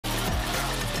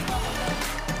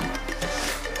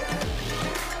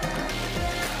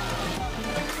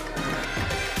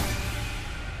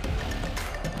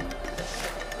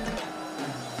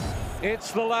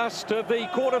It's the last of the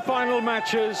quarter-final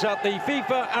matches at the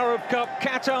FIFA Arab Cup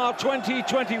Qatar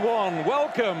 2021.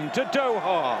 Welcome to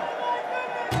Doha.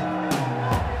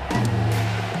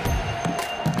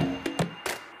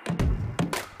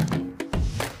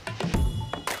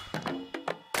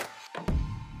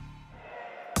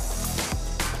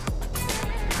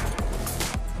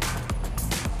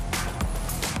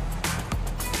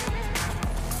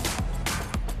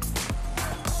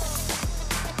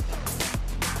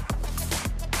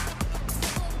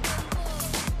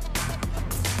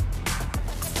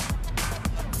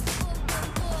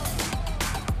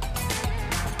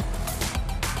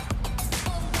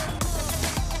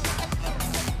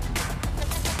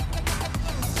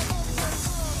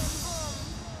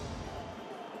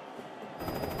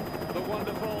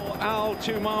 Al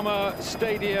Tumama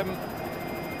Stadium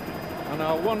and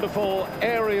our wonderful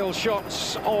aerial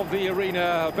shots of the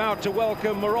arena, about to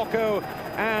welcome Morocco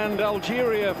and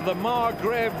Algeria for the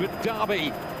Maghreb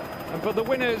derby, and for the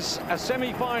winners a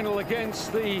semi-final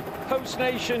against the host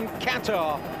nation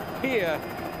Qatar here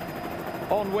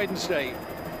on Wednesday.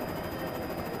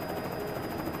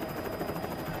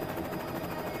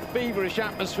 Feverish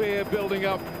atmosphere building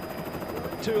up,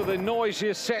 two of the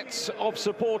noisiest sets of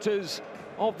supporters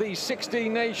of the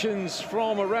 16 nations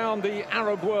from around the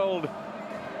Arab world,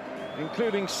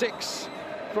 including 6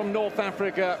 from North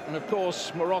Africa, and of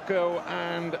course Morocco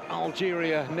and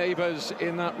Algeria, neighbours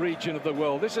in that region of the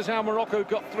world. This is how Morocco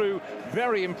got through,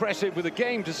 very impressive, with a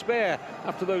game to spare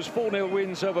after those 4-0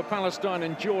 wins over Palestine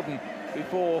and Jordan,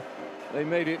 before they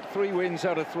made it 3 wins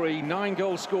out of 3, 9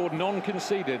 goals scored, none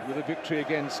conceded, with a victory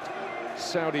against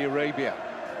Saudi Arabia.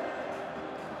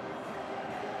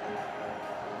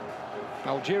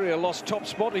 Algeria lost top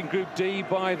spot in Group D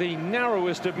by the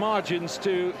narrowest of margins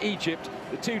to Egypt.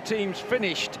 The two teams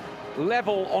finished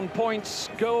level on points,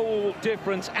 goal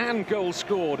difference and goals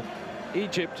scored.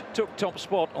 Egypt took top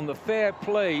spot on the fair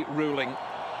play ruling,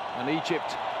 and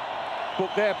Egypt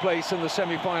booked their place in the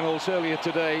semi-finals earlier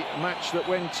today, a match that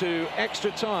went to extra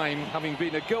time, having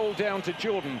been a goal down to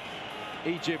Jordan.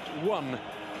 Egypt won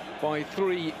by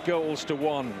 3 goals to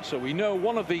 1. So we know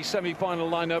one of these semi-final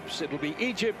lineups, it'll be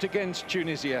Egypt against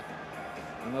Tunisia.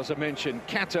 And as I mentioned,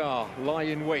 Qatar lie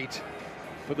in wait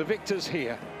for the victors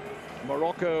here,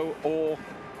 Morocco or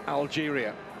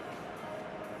Algeria.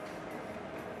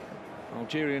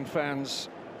 Algerian fans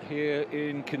here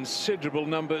in considerable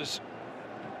numbers.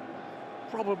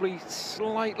 Probably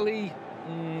slightly,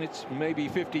 it's maybe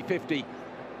 50-50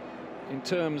 in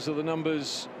terms of the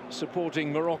numbers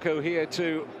supporting Morocco here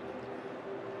too.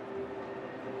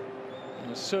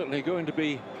 There's certainly going to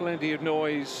be plenty of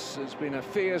noise. There's been a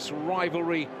fierce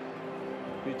rivalry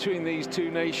between these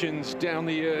two nations down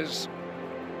the years.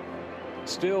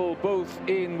 Still both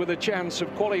in with a chance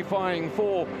of qualifying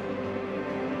for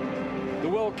the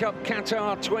World Cup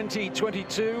Qatar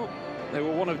 2022. They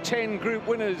were one of 10 group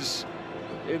winners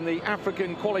in the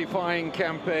African qualifying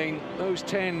campaign. Those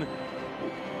 10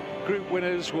 group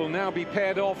winners will now be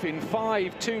paired off in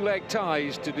 5 two-leg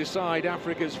ties to decide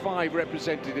Africa's 5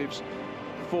 representatives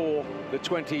for the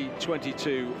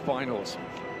 2022 finals.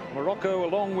 Morocco,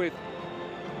 along with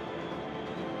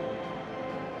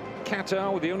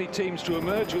Qatar, were the only teams to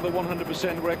emerge with a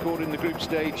 100% record in the group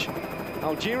stage.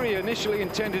 Algeria initially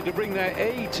intended to bring their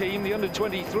A team, the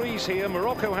under-23s here.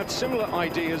 Morocco had similar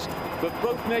ideas, but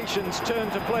both nations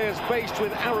turned to players based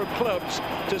with Arab clubs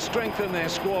to strengthen their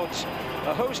squads.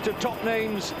 A host of top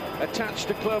names attached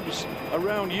to clubs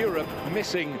around Europe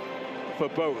missing for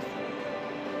both.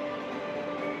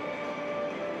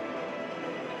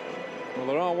 Well,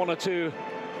 there are 1 or 2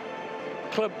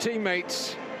 club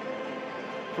teammates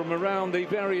from around the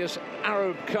various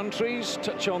Arab countries.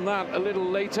 Touch on that a little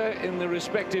later in the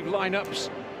respective lineups,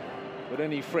 but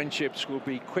any friendships will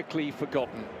be quickly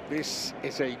forgotten. This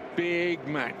is a big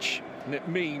match, and it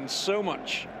means so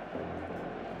much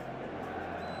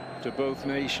to both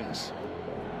nations.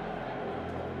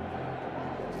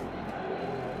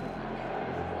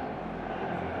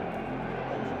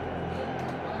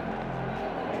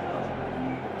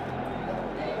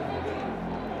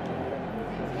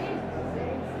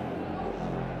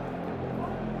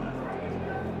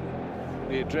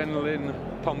 The adrenaline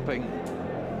pumping.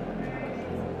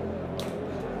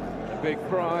 A big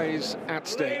prize at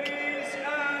stake. Ladies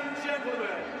and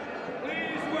gentlemen,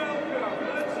 please welcome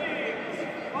the teams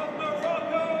of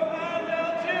Morocco and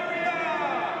Algeria.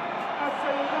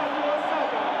 السيدات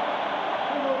والسادة،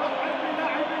 نرحب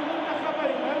بلاعبي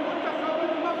المنتخبين، المنتخب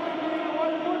المغربي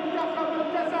والمنتخب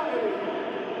الجزائري.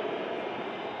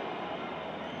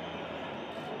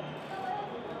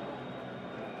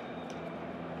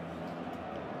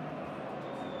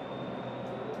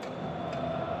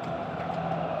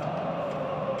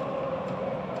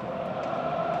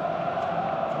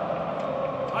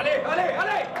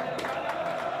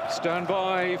 Stand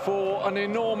by for an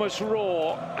enormous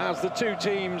roar as the two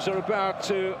teams are about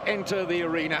to enter the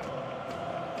arena.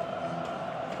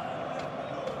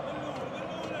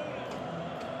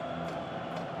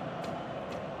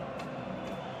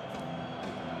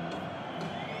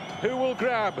 Who will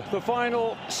grab the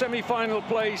final semi-final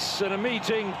place in a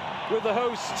meeting with the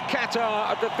hosts Qatar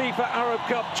at the FIFA Arab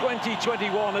Cup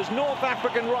 2021 as North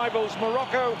African rivals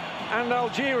Morocco and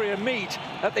Algeria meet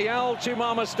at the Al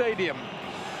Tumama Stadium?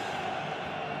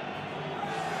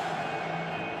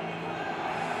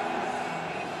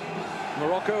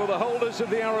 Morocco, the holders of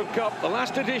the Arab Cup, the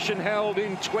last edition held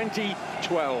in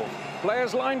 2012.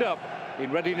 Players lined up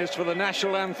in readiness for the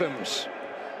national anthems.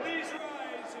 Please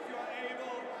rise if you are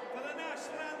able for the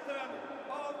national anthem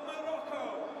of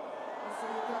Morocco.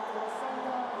 السيدات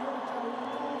والسادة يرجى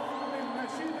الوقوف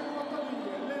للنشيد الوطني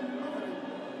للمغرب.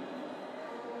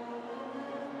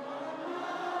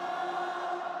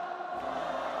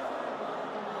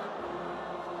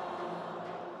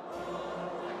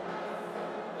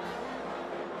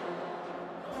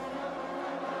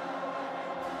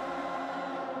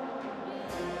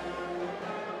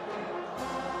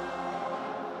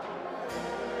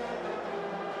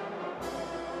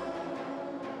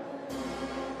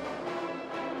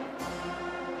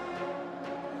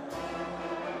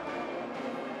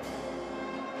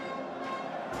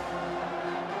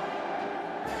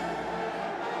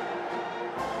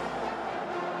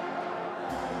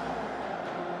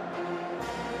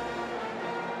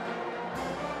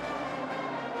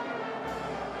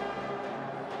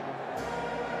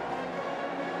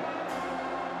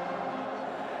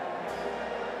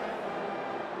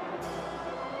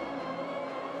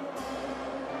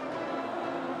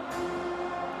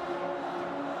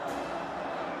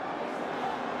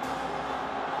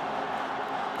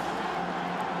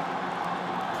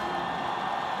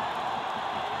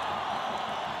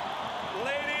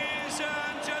 Ladies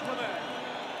and gentlemen,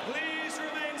 please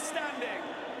remain standing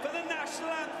for the national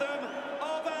anthem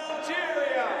of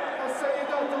Algeria.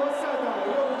 السيدات والسادة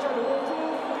يرجى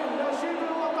الوقوف للنشيد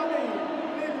الوطني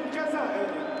للجزائر.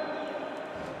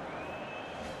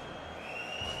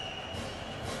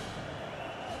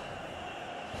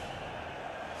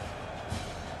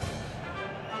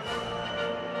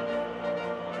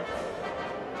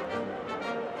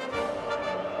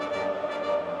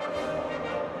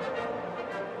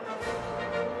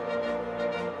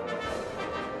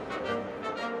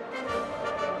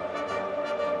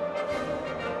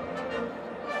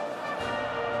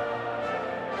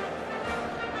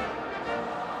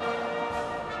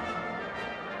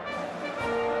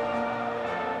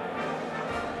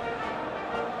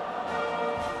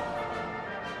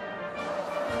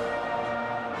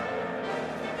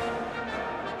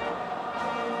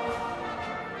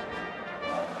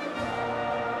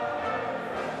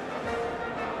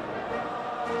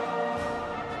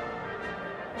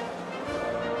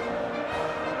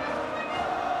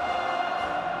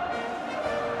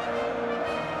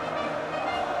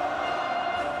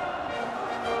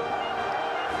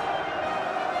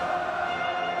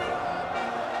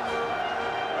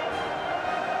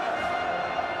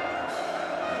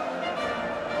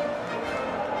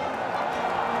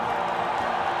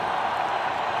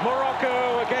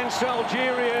 Morocco against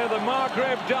Algeria, the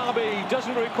Maghreb derby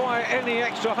doesn't require any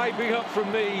extra hyping up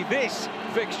from me. This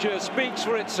fixture speaks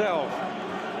for itself.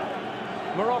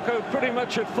 Morocco pretty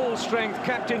much at full strength,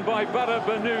 captained by Badr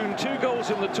Banoun, 2 goals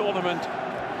in the tournament.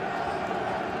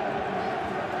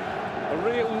 A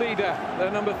real leader,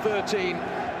 their number 13.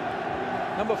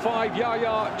 Number 5,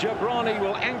 Yahya Jabrani,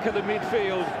 will anchor the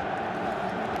midfield.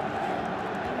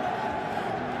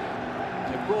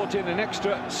 They've brought in an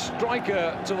extra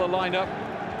striker to the lineup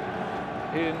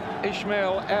in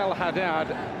Ismail El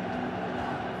Haddad.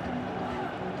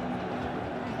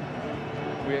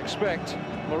 We expect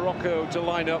Morocco to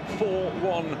line up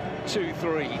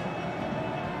 4-1-2-3.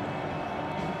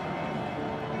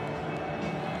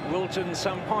 Wilton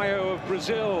Sampaio of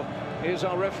Brazil is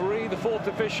our referee. The 4th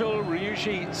official,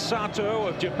 Ryushi Sato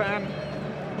of Japan.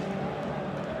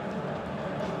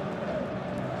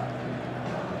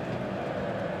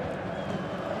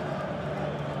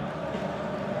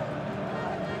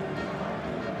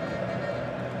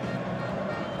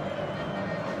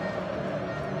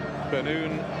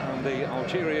 Banoun and the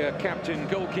Algeria captain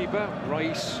goalkeeper,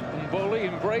 Rais Mboli,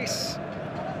 embrace.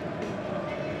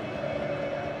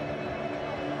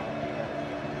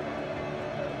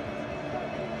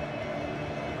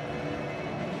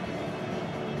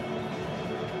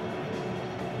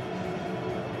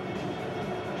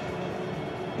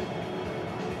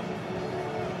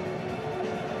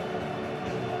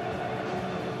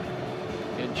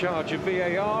 in charge of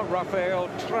VAR, Rafael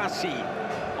Tracy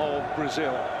of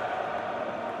Brazil.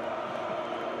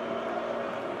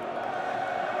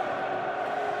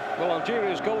 Well,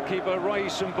 Algeria's goalkeeper,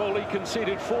 Rais Mboli,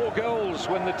 conceded 4 goals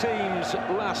when the teams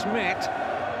last met.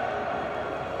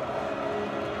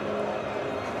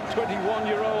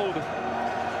 21-year-old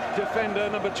defender,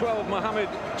 number 12, Mohamed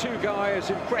Tougai, has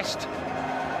impressed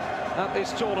at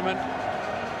this tournament.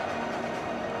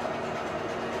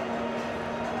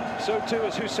 So too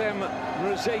has Houssem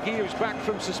Rezegui, who's back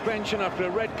from suspension after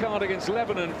a red card against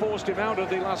Lebanon forced him out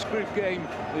of the last group game,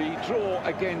 the draw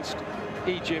against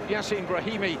Egypt. Yassine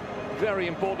Brahimi, very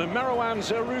important. And Marouane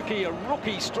Zarouki, a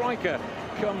rookie striker,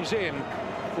 comes in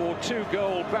for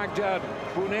 2-goal Baghdad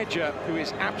Bouneja, who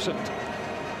is absent.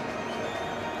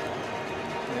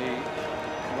 The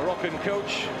Moroccan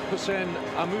coach, Hussein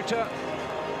Amouta,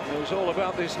 knows all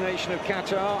about this nation of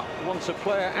Qatar, once a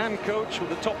player and coach with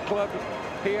the top club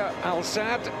here, Al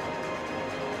Sadd.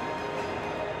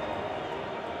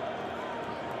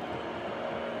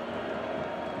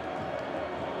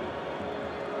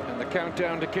 And the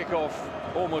countdown to kick off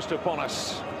almost upon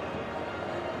us.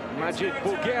 Majid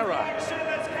Bouguera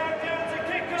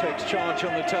takes charge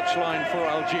on the touchline for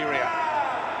Algeria.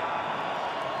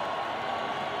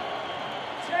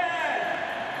 10,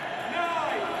 9,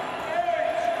 8,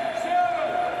 7,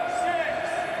 6,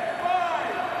 5,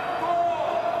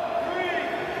 4, 3,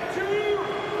 2,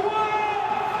 1.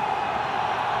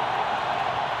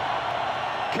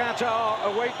 Qatar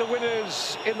await the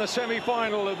winners in the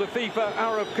semi-final of the FIFA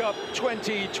Arab Cup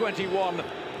 2021.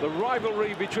 The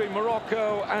rivalry between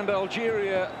Morocco and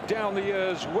Algeria down the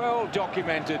years, well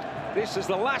documented. This is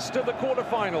the last of the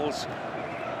quarter-finals,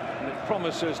 and it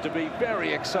promises to be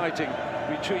very exciting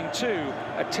between two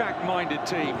attack-minded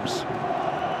teams.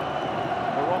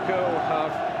 Morocco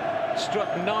have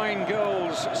struck 9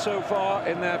 goals so far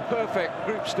in their perfect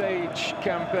group stage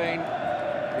campaign.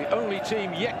 The only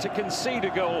team yet to concede a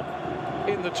goal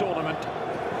in the tournament.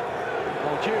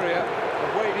 Algeria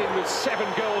have weighed in with 7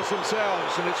 goals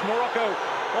themselves, and it's Morocco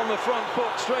on the front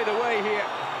foot straight away here.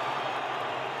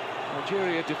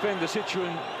 Algeria defend the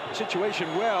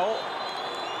situation well.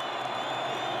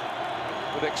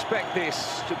 Would expect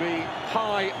this to be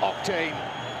high octane.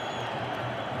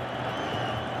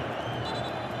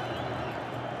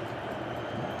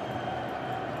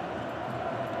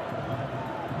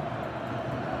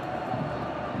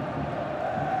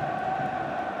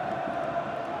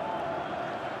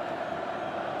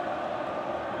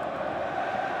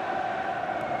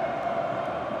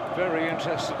 Very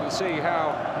interested to see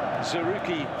how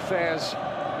Zarouki fares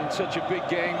in such a big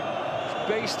game. He's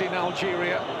based in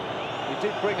Algeria. He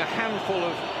did bring a handful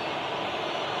of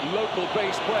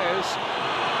local-based players.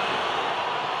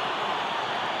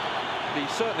 He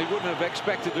certainly wouldn't have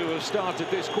expected to have started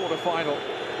this quarter-final.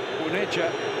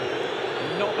 Bouneja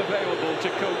not available to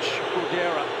coach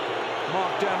Bouguera,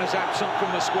 marked down as absent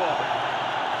from the squad.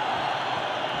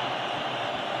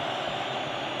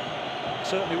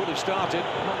 Certainly would have started.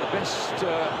 Not the best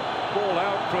ball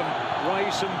out from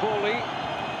Rais Mboli.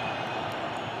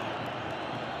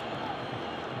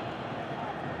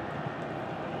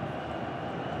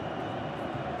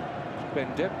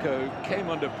 Bendebko came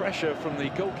under pressure from the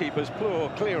goalkeeper's poor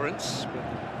clearance, but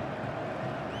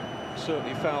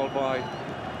certainly fouled by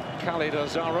Khalid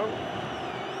Azaro.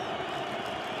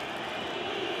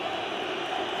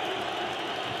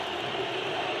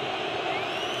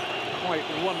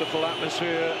 Quite wonderful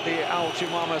atmosphere at the Al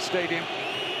Timama Stadium.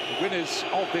 The winners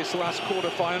of this last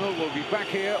quarter-final will be back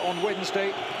here on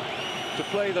Wednesday to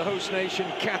play the host nation,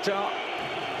 Qatar.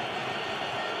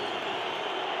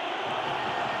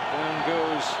 Down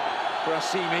goes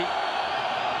Brahimi.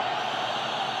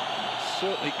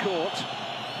 Certainly caught.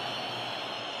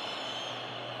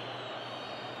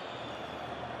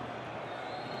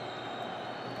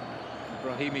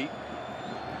 Brahimi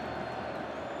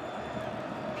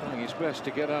trying his best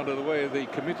to get out of the way of the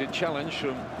committed challenge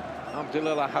from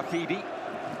Abdelillah Hafidi.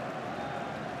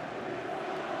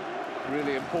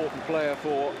 Really important player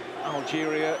for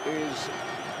Algeria is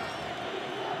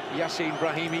Yassine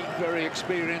Brahimi, very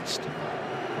experienced.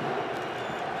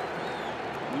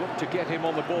 Look to get him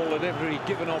on the ball at every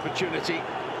given opportunity.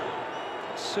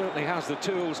 Certainly has the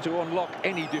tools to unlock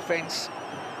any defence.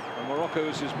 And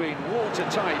Morocco's has been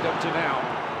watertight up to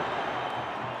now.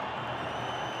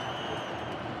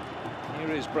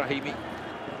 Here is Brahimi.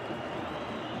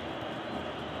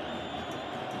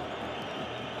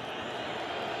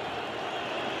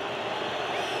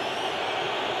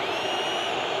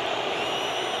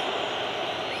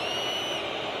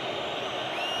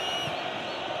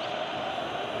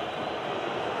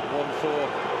 One for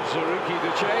Zarouki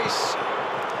to chase.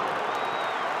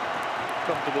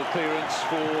 Comfortable clearance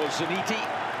for Zaniti.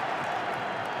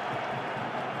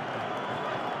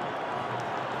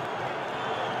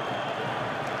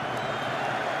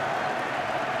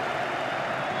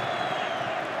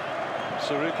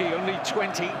 Saruki, only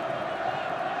 20,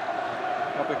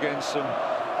 up against some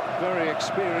very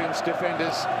experienced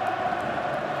defenders.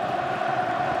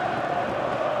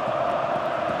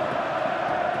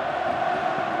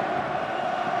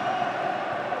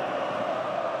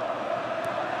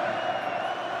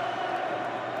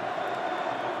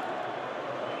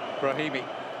 Brahimi.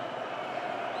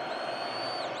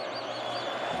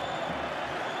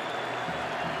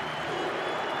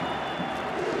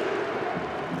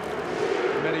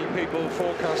 Many people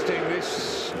forecasting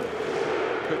this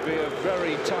could be a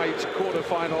very tight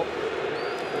quarter-final.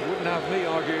 Wouldn't have me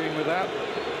arguing with that.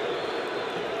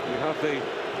 You have the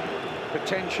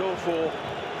potential for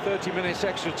 30 minutes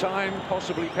extra time,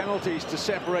 possibly penalties to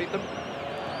separate them.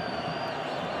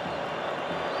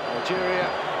 Algeria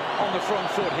on the front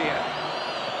foot here.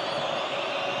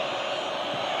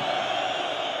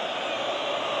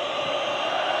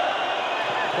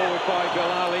 Forward by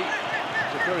Galali.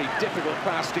 It's a very difficult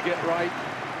pass to get right.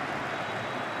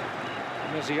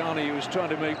 Meziani was trying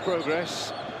to make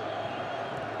progress.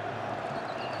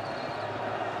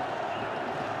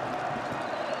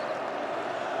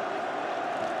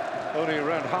 Only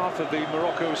around half of the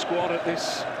Morocco squad at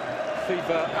this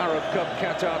FIFA Arab Cup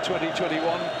Qatar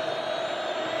 2021.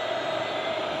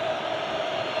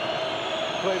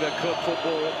 Play their club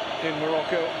football in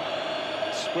Morocco,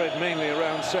 spread mainly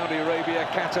around Saudi Arabia,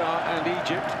 Qatar and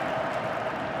Egypt.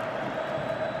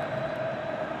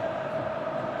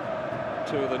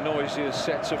 Two of the noisiest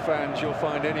sets of fans you'll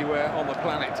find anywhere on the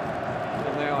planet,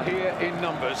 and they are here in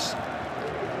numbers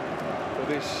for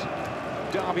this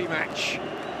derby match.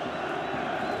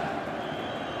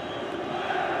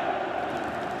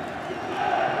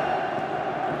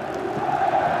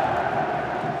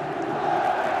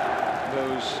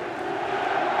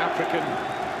 African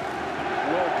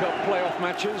World Cup playoff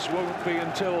matches won't be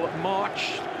until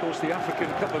March. Of course, the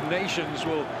African Cup of Nations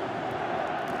will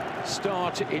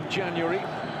start in January,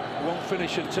 won't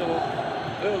finish until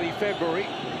early February.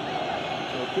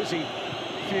 So a busy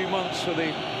few months for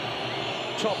the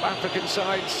top African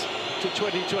sides to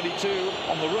 2022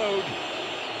 on the road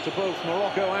to both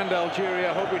Morocco and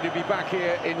Algeria, hoping to be back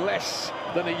here in less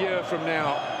than a year from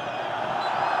now,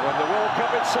 when the World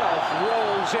Cup itself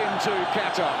rolls into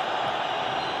Qatar.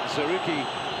 Saruki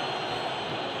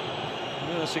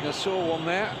nursing a sore one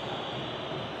there.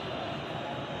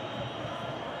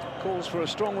 Calls for a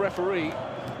strong referee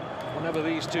whenever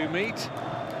these two meet.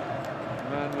 The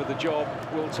man with the job,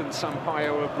 Wilton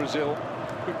Sampaio of Brazil,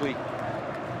 quickly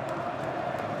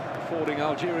affording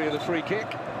Algeria the free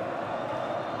kick.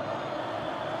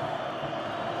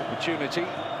 Opportunity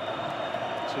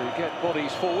to get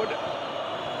bodies forward.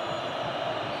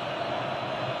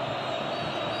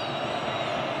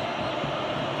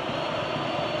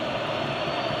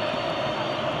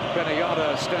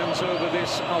 Benayada stands over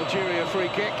this Algeria free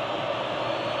kick.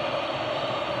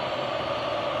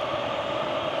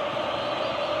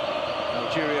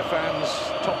 Algeria fans,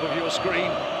 top of your screen,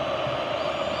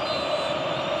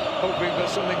 hoping for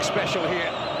something special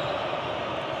here.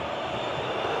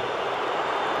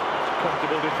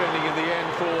 Comfortable defending in the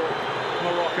end for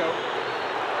Morocco.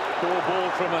 Poor ball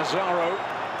from Azaro.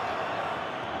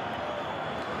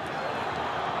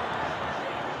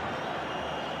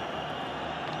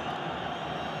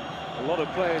 A lot of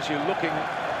players you're looking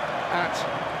at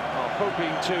are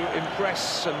hoping to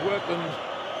impress and work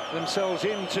themselves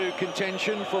into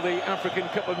contention for the African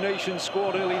Cup of Nations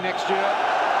squad early next year.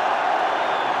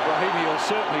 Brahimi will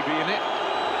certainly be in it,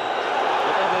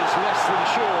 but others less than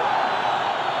sure.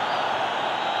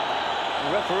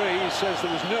 The referee says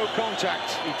there was no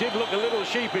contact. He did look a little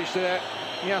sheepish there,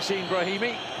 Yassine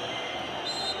Brahimi.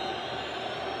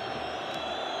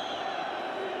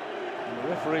 The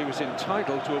referee was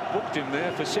entitled to have booked him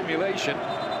there for simulation,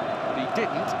 but he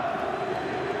didn't.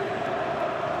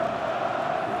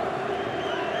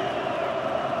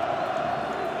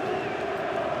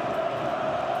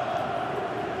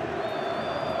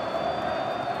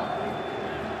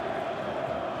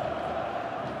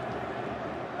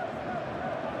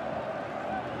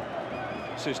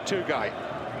 This is Tugay.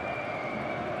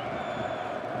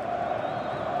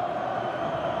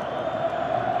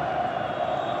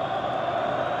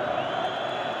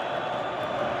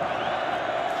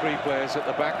 Three players at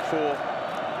the back for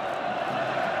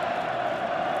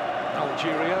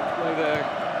Algeria. Play their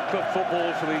club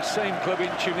football for the same club in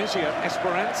Tunisia,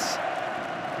 Esperance.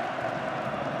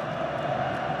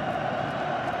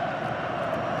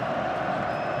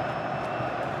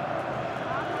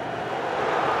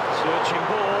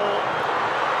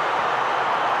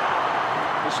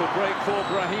 break for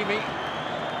Brahimi.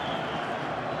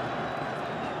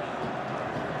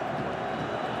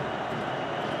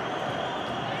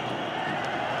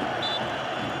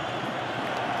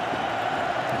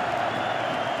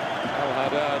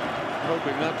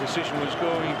 Hoping that decision was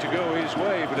going to go his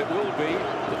way, but it will be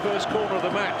the first corner of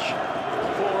the match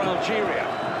for Algeria.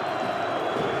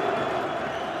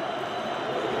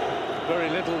 Very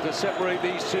little to separate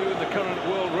these two in the current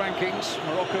world rankings.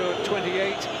 Morocco at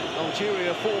 28,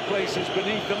 Algeria 4 places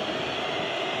beneath them.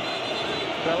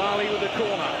 Belali with the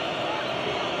corner.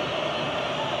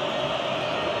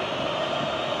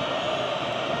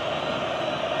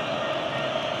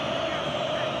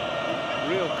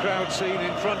 Real crowd scene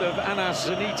in front of Anas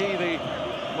Zaniti, the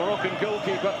Moroccan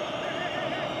goalkeeper.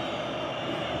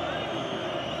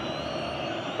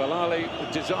 Belali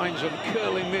with designs on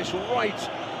curling this right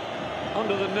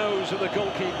under the nose of the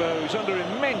goalkeeper, who's under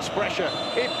immense pressure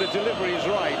if the delivery is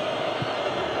right.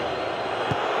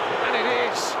 And it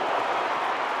is.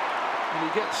 And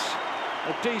he gets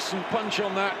a decent punch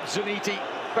on that, Zaniti.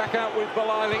 Back out with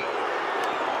Belali.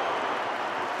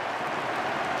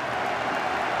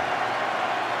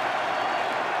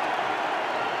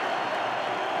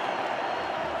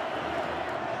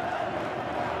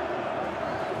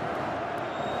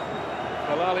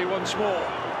 Belali once more,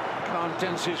 can't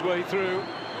dance his way through.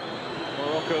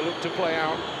 Morocco look to play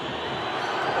out.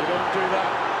 They don't do that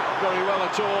very well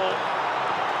at all.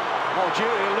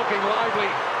 Algeria looking lively.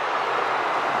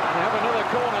 And they have another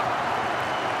corner,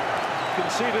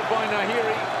 conceded by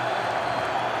Nahiri.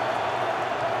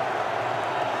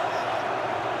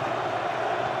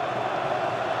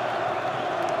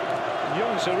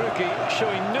 Young Saruki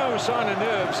showing no sign of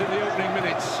nerves in the opening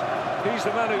minutes. He's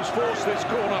the man who's forced this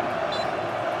corner.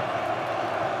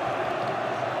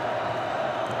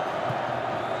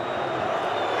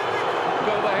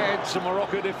 So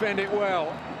Morocco defend it well.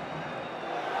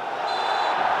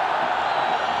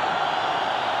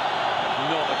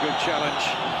 Not a good challenge.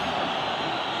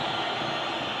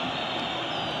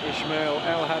 Ismail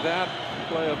El Haddad,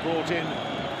 player brought in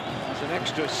as an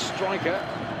extra striker,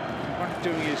 back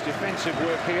doing his defensive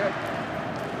work here.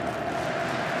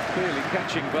 Clearly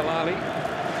catching Belali.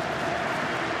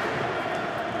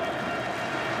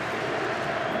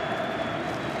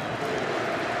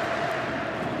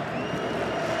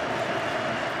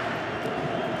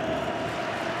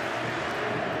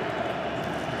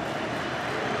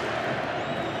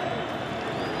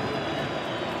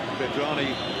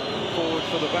 Bedrani forward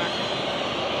for the back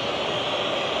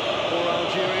for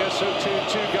Algeria. So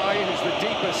Tugai, who's the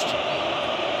deepest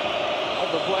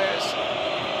of the players,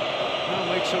 now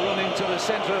makes a run into the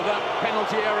centre of that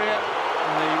penalty area,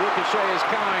 and the ricochet is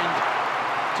kind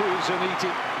to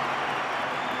Zaniti.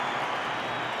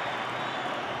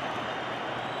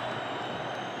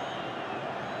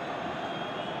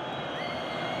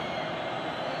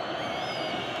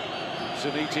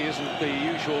 Zaniti isn't the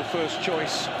usual first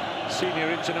choice senior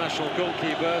international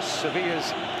goalkeeper.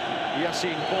 Sevilla's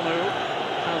Yassine Bono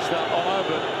has that honour,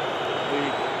 but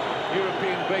the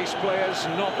European-based players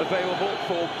not available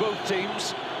for both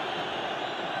teams.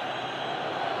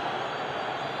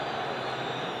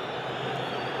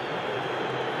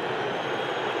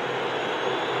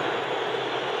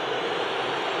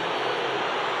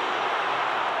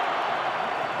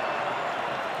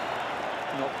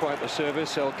 Not quite the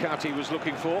service El Khati was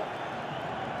looking for.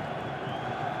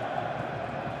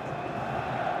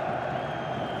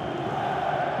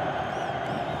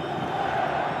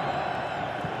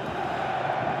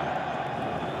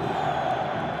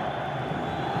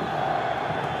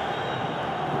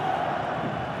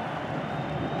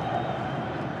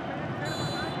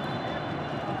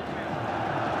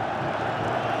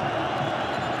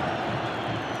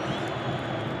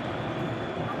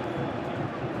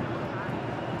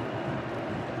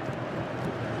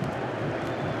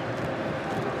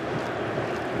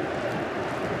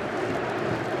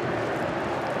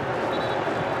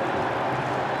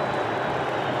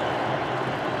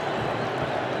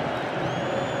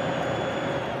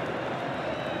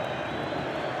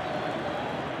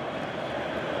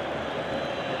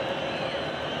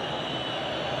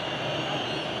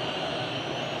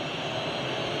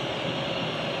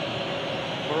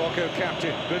 Morocco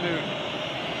captain Benoun.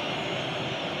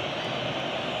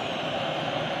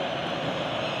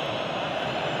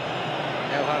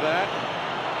 El Haddad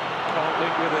can't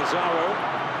link with Azaro.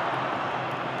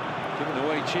 Given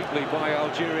away cheaply by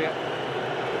Algeria.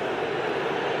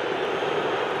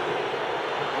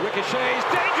 Ricochet is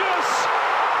dangerous!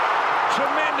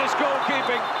 Tremendous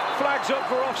goalkeeping. Flags up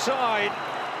for offside.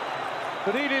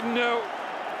 But he didn't know.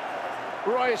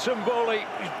 Raya Samboli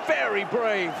is very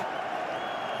brave.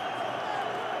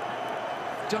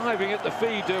 diving at the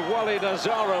feet of Walid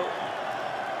Azaro.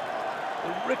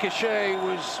 The ricochet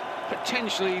was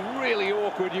potentially really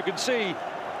awkward. You could see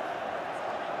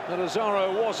that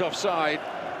Azaro was offside.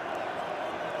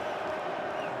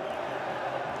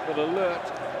 But alert,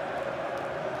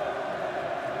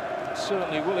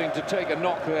 certainly willing to take a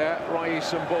knock there,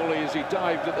 Rais Mboli, as he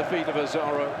dived at the feet of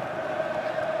Azaro.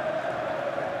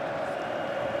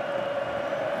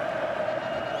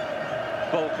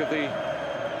 Bulk of the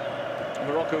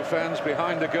Morocco fans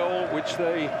behind the goal, which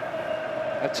they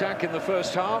attack in the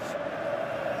first half.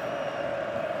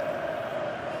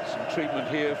 Some treatment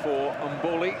here for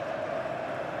Mboli.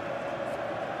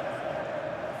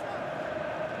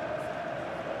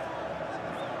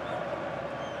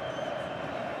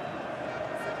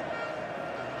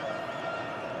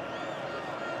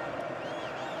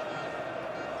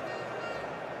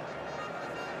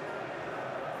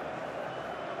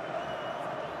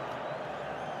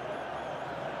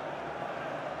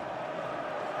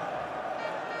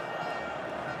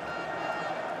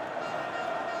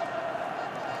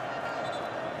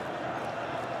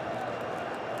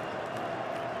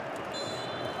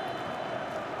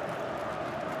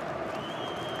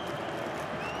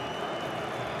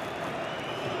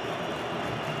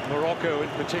 Morocco in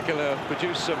particular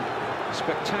produced some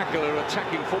spectacular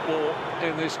attacking football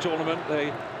in this tournament.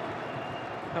 They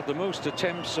had the most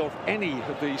attempts of any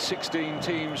of the 16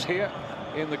 teams here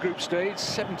in the group stage,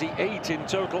 78 in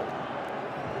total.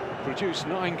 Produced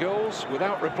 9 goals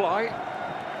without reply.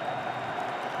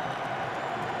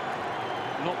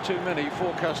 Not too many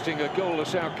forecasting a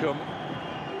goalless outcome.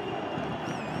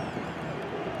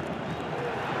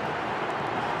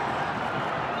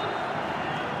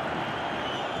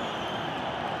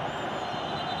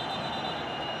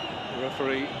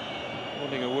 Referee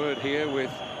wanting a word here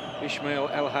with Ismail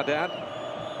El Haddad.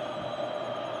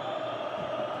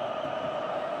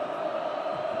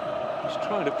 He's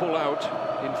trying to pull out,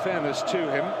 in fairness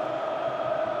to him.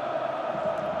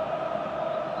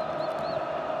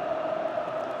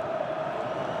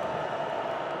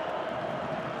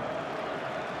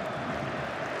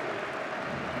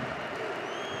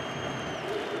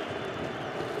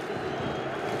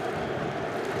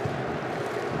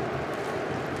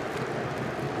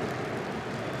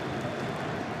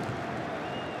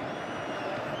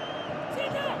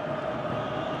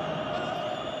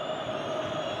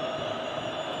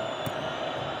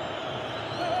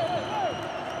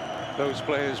 Those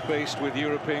players based with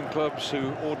European clubs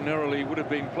who ordinarily would have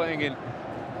been playing in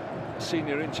a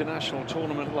senior international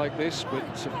tournament like this, but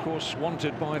of course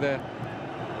wanted by their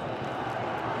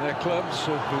clubs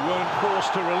who weren't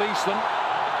forced to release them.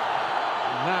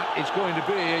 And that is going to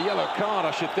be a yellow card,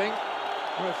 I should think.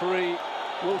 Referee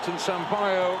Wilton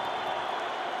Sampaio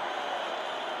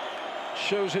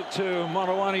shows it to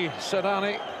Marwani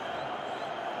Sadani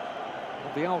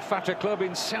of the Al Fatah club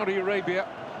in Saudi Arabia.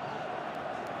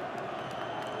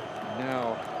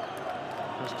 Now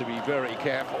has to be very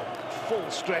careful. Full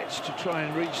stretch to try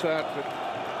and reach that, but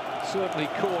certainly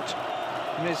caught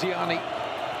Meziani.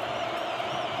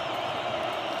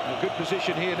 A good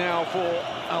position here now for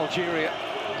Algeria.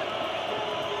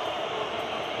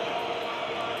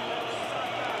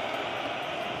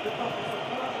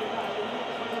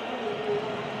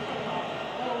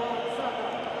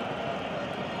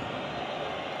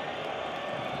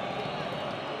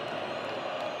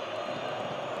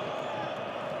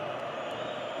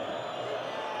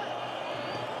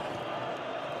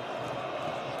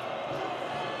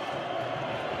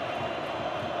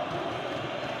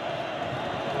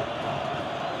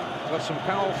 Got some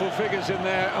powerful figures in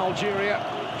there, Algeria.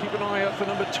 Keep an eye out for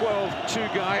number 12,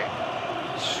 Tugay.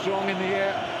 Strong in the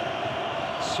air.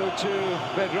 So too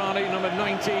Bedrani, number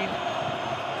 19.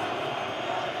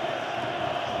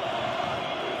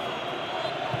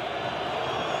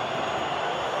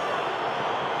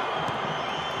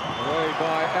 Away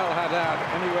by El Haddad.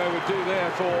 Anywhere would do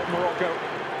there for Morocco.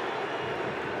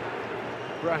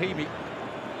 Brahimi.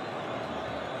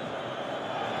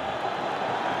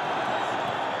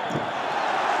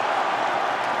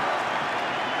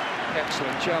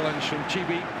 Excellent challenge from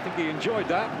Chibi. I think he enjoyed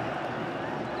that.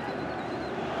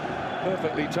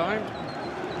 Perfectly timed.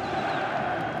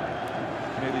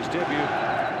 Made his debut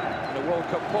in a World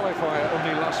Cup qualifier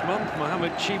only last month.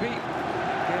 Mohamed Chibi,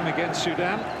 game against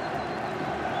Sudan.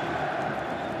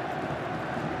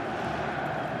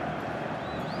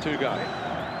 Tugay.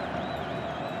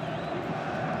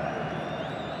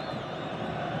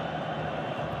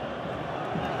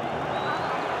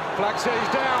 Flag stays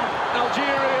down.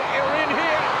 Algeria are in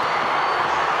here.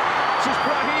 This is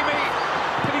Brahimi.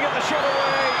 Can he get the shot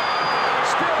away?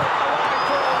 Still alive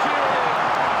for Algeria.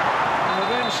 And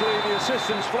then Obviously, the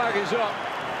assistant's flag is up.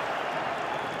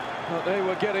 But they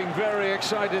were getting very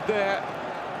excited there.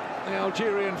 The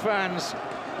Algerian fans.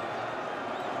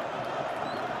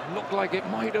 Looked like it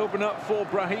might open up for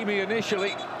Brahimi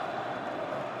initially.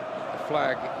 The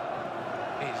flag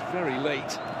is very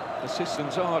late.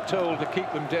 Assistants are told to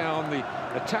keep them down. The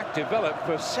attack developed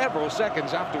for several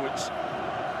seconds afterwards.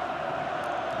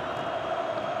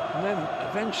 And then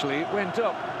eventually it went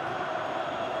up.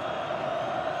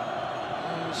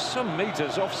 Some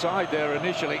meters offside there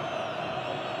initially.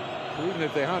 Even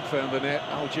if they had found the net,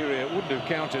 Algeria wouldn't have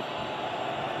counted.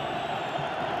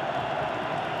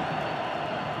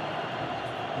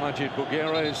 Majid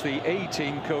Bouguera is the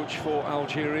A-team coach for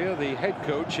Algeria. The head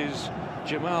coach is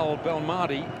Jamal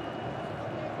Belmadi.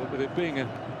 But with it being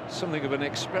something of an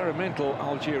experimental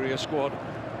Algeria squad,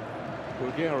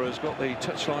 Bouguera has got the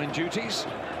touchline duties.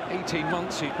 18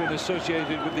 months he's been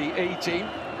associated with the A-team.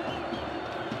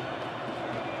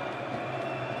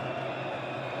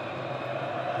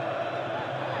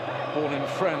 Born in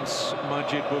France,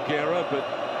 Majid Bouguera, but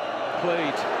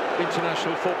played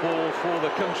international football for the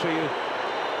country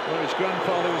where his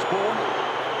grandfather was born.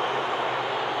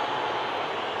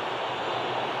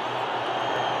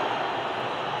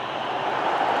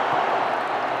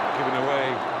 Given away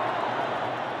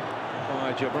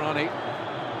by Jabrani.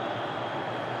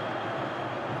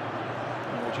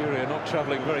 Algeria not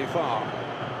travelling very far.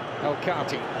 El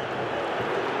Kati.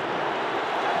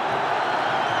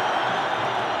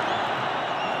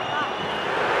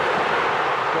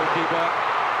 Goalkeeper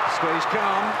stays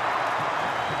calm.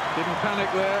 Didn't panic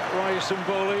there, Raïs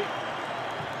Mboli,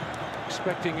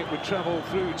 expecting it would travel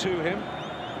through to him.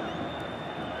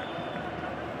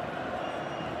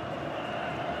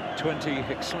 20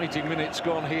 exciting minutes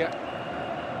gone here.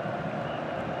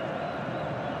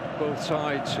 Both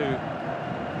sides who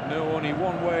know only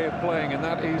one way of playing, and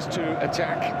that is to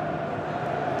attack.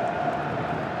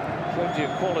 Plenty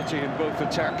of quality in both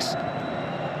attacks.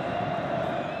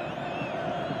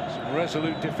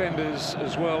 Resolute defenders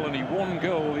as well. Only one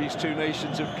goal these two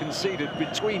nations have conceded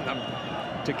between them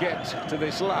to get to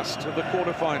this last of the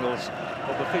quarterfinals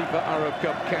of the FIFA Arab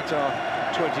Cup Qatar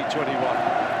 2021.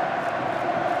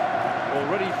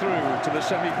 Already through to the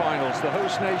semi-finals. The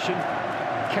host nation,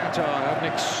 Qatar, had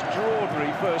an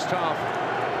extraordinary first half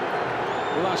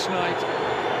last night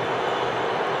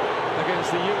against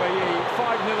the UAE.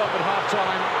 5-0 up at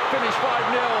half-time, finished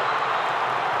 5-0.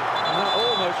 And that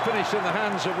almost finished in the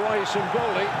hands of Raïs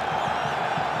Mboli.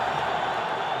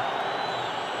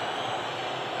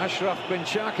 Ashraf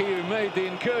Benchaki, who made the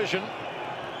incursion,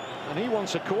 and he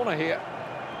wants a corner here.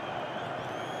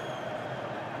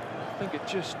 I think it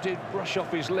just did brush off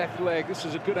his left leg. This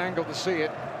is a good angle to see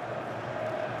it.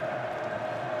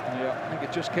 Yeah, I think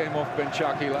it just came off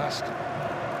Benchaki last.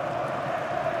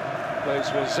 Plays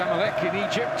for Zamalek in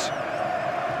Egypt.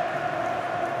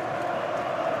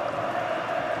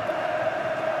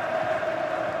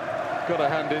 Got to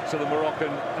hand it to the Moroccan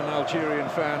and Algerian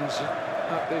fans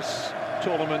at this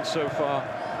tournament so far.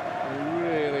 They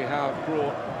really have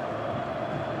brought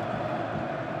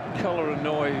colour and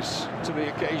noise to the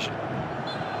occasion.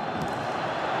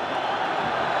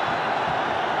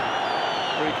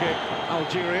 Free kick,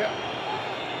 Algeria,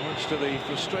 much to the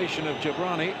frustration of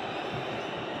Jabrani.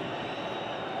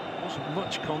 Wasn't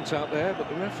much contact there, but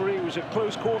the referee was at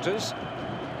close quarters.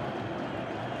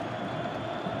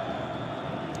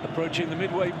 Approaching the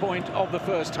midway point of the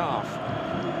first half.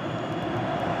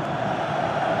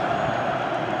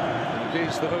 And it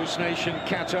is the host nation,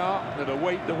 Qatar, that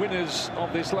await the winners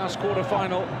of this last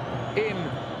quarter-final in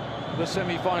the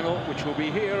semi-final, which will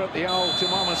be here at the Al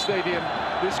Tamama Stadium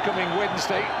this coming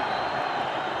Wednesday.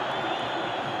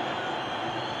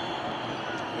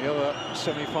 The other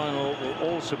semi-final will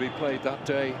also be played that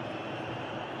day,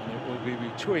 and it will be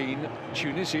between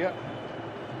Tunisia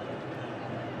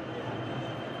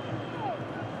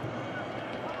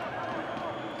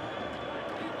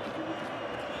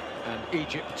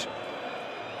Egypt,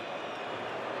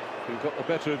 who got the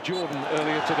better of Jordan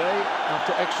earlier today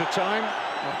after extra time,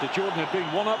 after Jordan had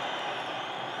been one up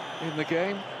in the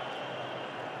game.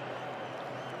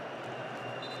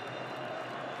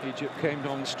 Egypt came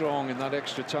on strong in that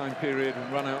extra time period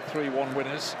and ran out 3-1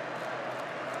 winners.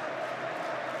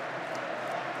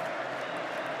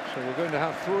 So we're going to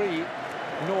have 3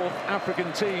 North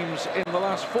African teams in the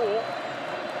last 4.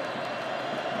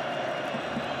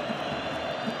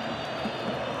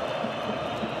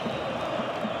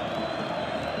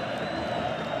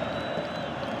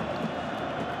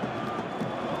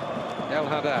 El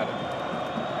Haddad.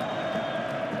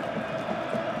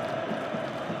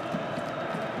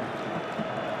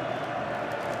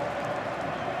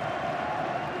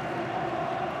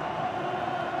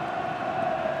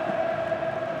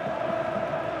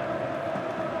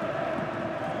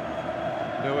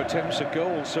 No attempts at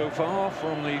goal so far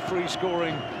from the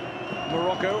free-scoring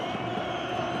Morocco.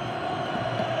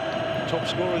 Top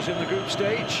scorers in the group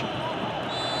stage.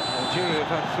 Algeria have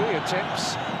had 3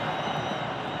 attempts.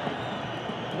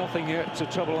 Nothing yet to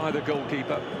trouble either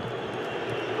goalkeeper.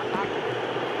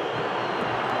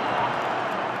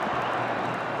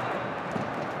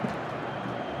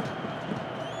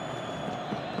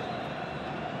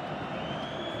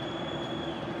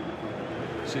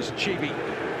 This is Chibi.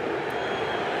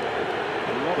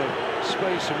 A lot of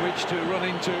space in which to run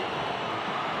into.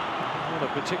 Not a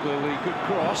particularly good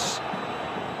cross.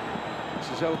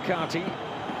 This is El Kati.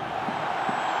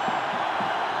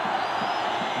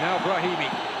 Now Brahimi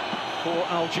for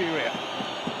Algeria.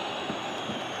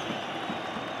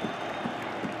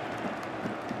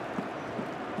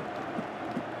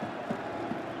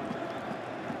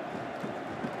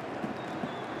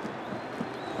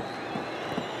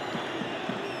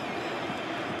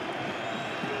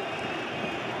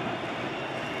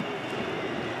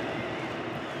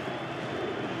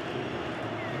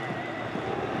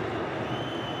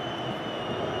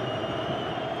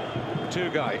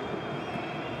 Guy.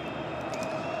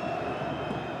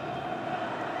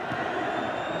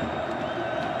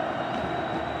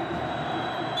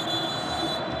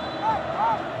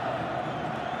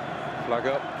 Flag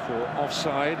up for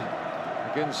offside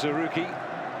against Zarouki.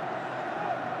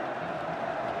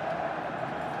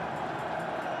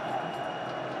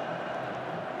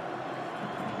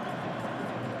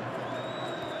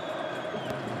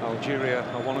 Algeria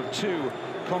are one of 2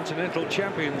 continental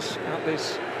champions at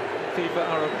this FIFA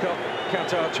Arab Cup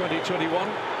Qatar 2021. They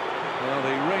are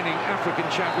the reigning African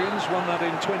champions, won that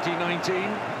in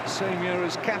 2019, same year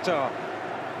as Qatar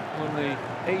won the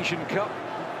Asian Cup.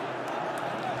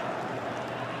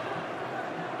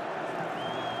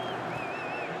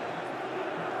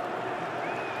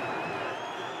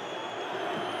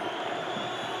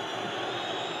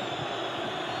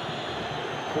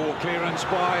 Poor clearance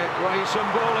by Raïs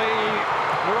Mboli.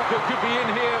 Morocco could be in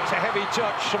here. It's a heavy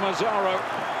touch from Azaro.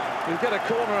 He'll get a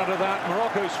corner out of that.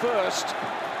 Morocco's first,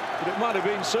 but it might have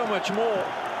been so much more.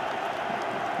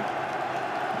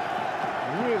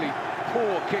 Really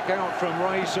poor kick out from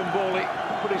Raïs Mboli.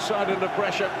 Put his side under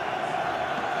pressure.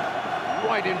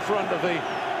 Right in front of the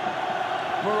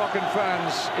Moroccan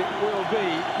fans. It will be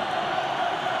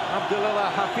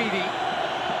Abdelillah Hafidi.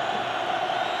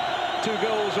 2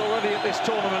 goals already at this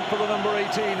tournament for the number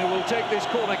 18, who will take this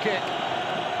corner kick.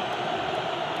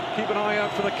 Keep an eye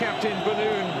out for the captain,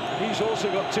 Banoun. He's also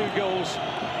got 2 goals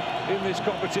in this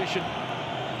competition.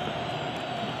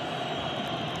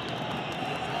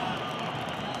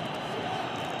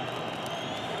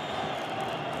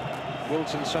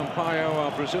 Wilton Sampaio,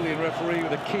 our Brazilian referee,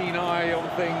 with a keen eye on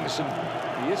things,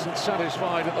 and he isn't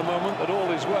satisfied at the moment that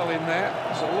all is well in there.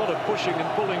 There's a lot of pushing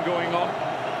and pulling going on.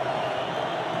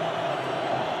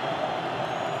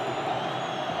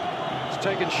 It's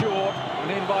taken short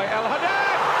and in by El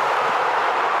Haddad.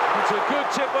 It's a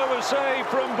good tip-over save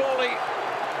from Mboli.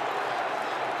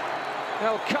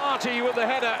 El Kati with the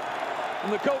header,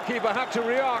 and the goalkeeper had to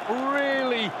react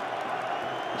really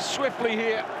swiftly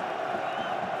here.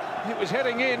 It was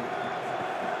heading in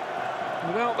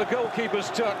without the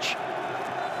goalkeeper's touch.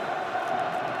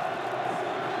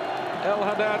 El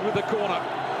Haddad with the corner.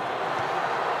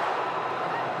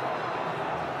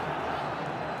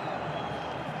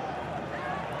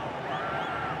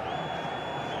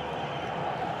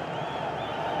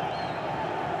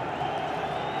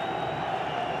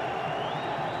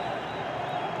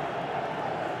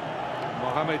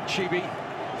 Mohamed Chibi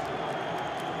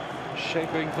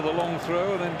shaping for the long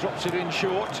throw and then drops it in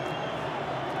short.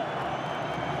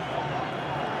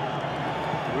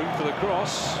 Room for the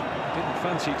cross. Didn't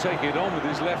fancy taking it on with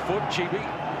his left foot, Chibi.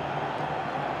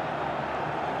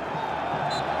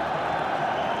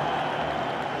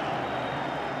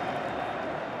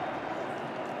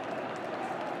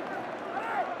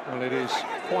 Well, it is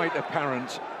quite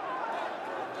apparent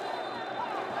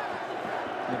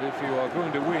that if you are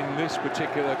going to win this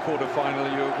particular quarter-final,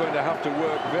 you're going to have to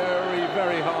work very,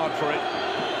 very hard for it.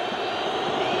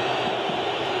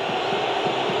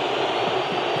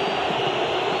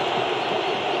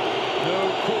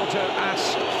 No quarter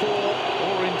asked for,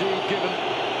 or indeed given.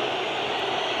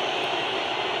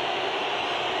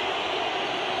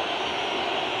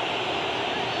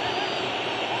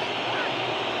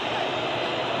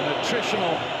 An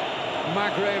attritional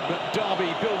Maghreb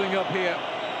derby building up here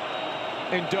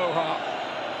in Doha.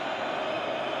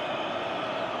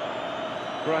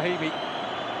 Brahimi.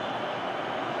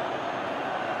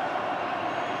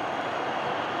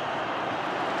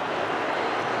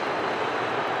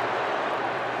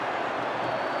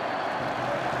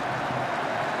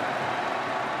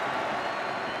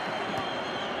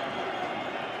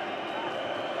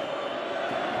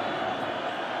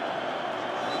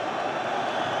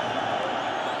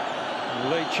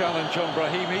 challenge on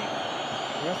Brahimi.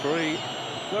 Referee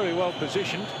very well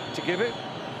positioned to give it.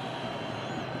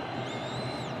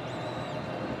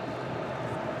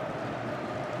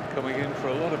 Coming in for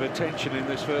a lot of attention in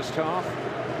this first half,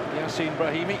 Yacine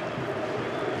Brahimi.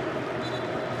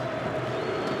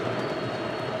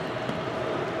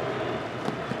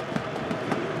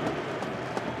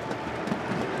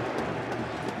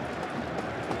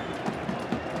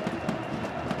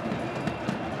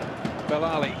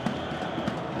 Belali.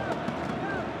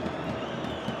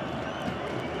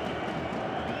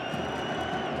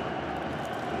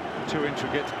 Too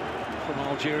intricate from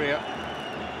Algeria.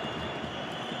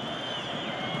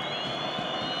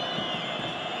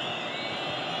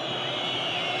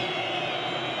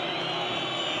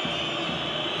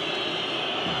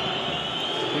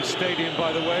 His stadium,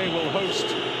 by the way, will host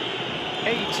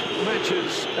 8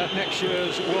 matches at next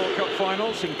year's World Cup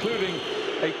finals, including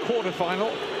a quarter-final.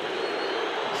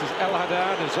 This is El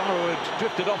Haddad. Azaro had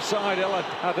drifted offside. El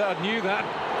Haddad knew that,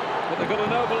 but they've got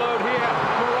an overload here.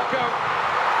 Morocco.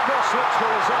 Cross looks for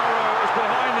Azaro, is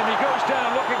behind him. He goes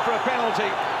down looking for a penalty.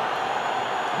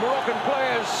 Moroccan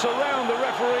players surround the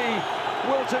referee,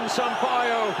 Wilton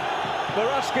Sampaio. They're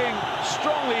asking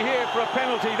strongly here for a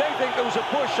penalty. They think there was a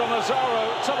push on Azaro.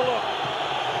 Let's have a look.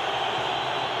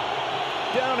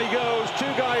 Down he goes. 2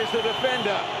 guys, the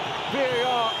defender.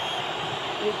 VAR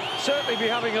will certainly be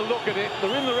having a look at it.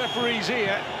 They're in the referee's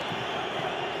ear.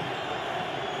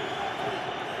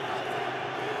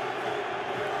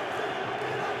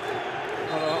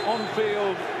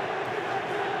 On-field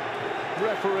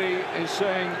referee is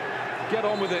saying, get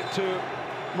on with it to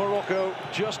Morocco,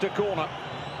 just a corner.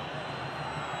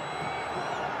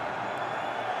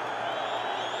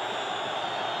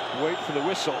 Wait for the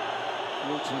whistle.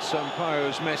 Wilton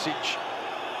Sampaio's message.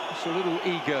 Just a little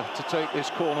eager to take this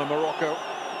corner, Morocco.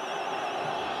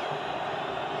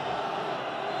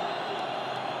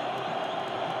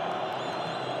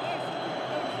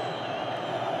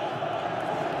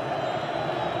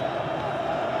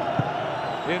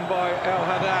 In by El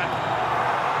Haddad.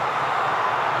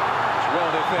 It's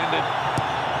well defended.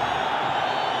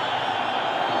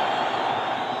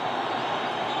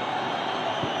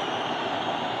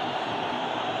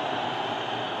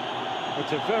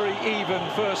 It's a very even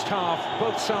first half.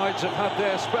 Both sides have had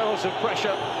their spells of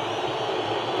pressure.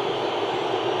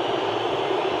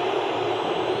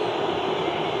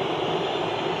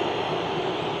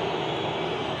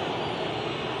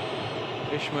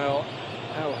 Ismail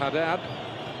El Haddad,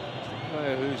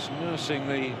 player who's nursing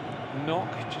the knock,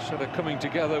 just had a coming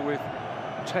together with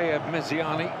Tayeb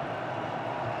Meziani.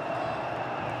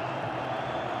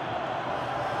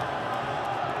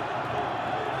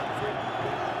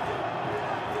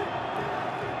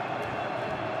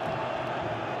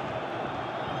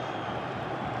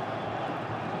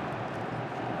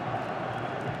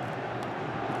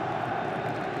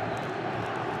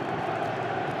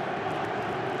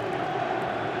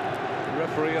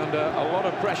 Referee under a lot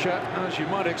of pressure, as you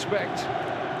might expect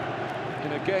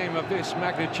in a game of this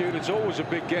magnitude. It's always a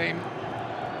big game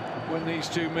when these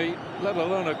two meet, let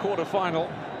alone a quarter-final.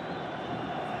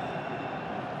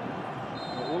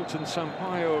 Wilton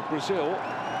Sampaio of Brazil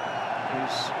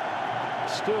is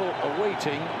still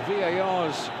awaiting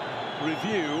VAR's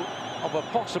review of a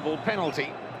possible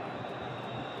penalty.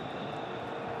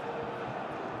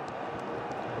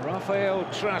 Rafael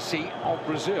Tracy of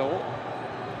Brazil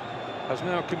has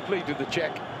now completed the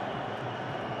check.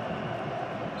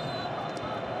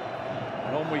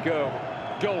 And on we go,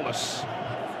 goalless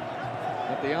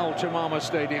at the Al Tamama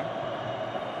Stadium.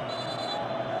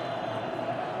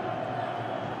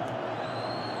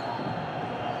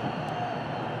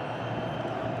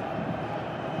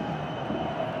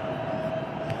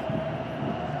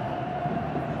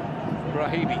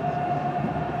 Brahimi,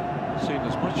 seen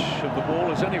as much of the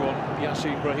ball as anyone,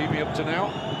 Yacine Brahimi, up to now.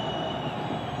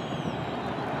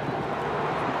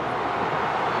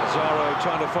 Azaro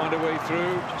trying to find a way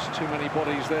through, just too many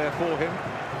bodies there for him.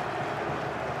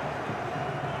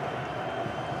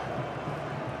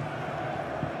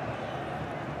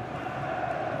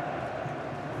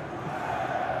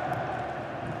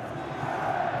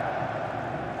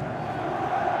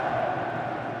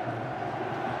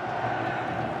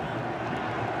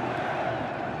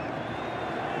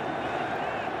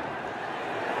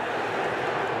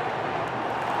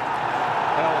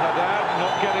 El Haddad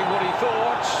not getting what he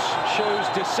thought, shows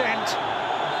dissent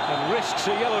and risks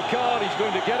a yellow card. He's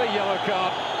going to get a yellow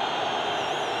card.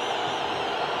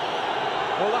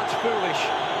 Well, that's foolish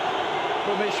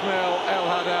from Ismail El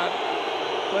Haddad.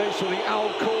 Plays for the Al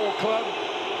Khor club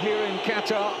here in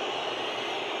Qatar.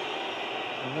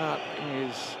 And that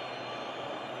is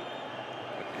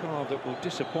a card that will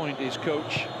disappoint his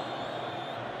coach,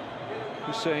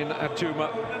 Hussein Atuma.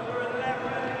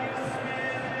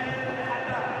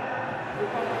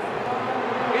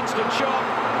 Instant shot,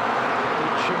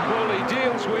 which Mboli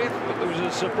deals with, but there was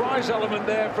a surprise element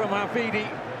there from Hafidi.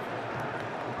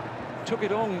 Took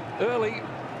it on early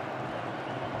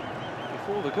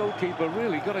before the goalkeeper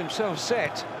really got himself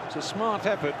set. It's a smart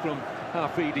effort from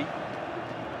Hafidi.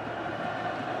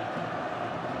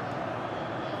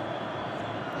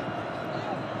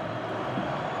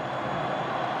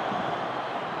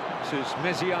 This is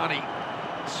Meziani,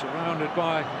 surrounded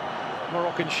by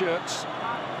Moroccan shirts.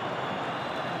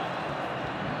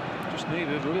 Just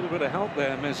needed a little bit of help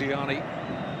there, Meziani.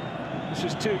 This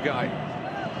is Tugay.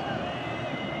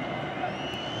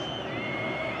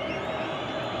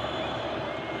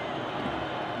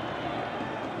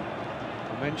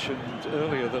 I mentioned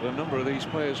earlier that a number of these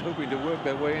players hoping to work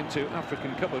their way into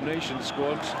African Cup of Nations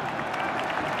squads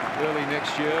early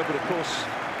next year, but of course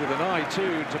with an eye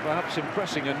too to perhaps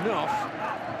impressing enough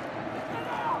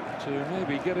to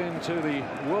maybe get into the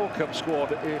World Cup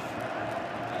squad if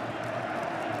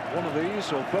one of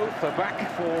these or both are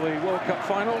back for the World Cup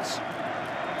finals.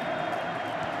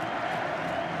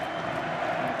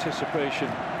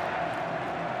 Anticipation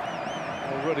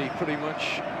already pretty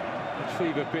much at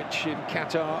fever pitch in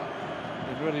Qatar,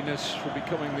 in readiness for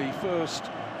becoming the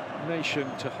first nation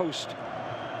to host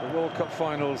the World Cup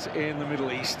finals in the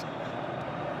Middle East.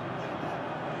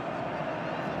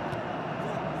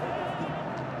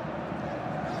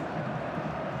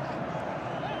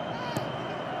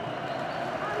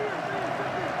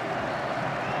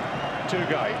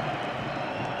 Tugay.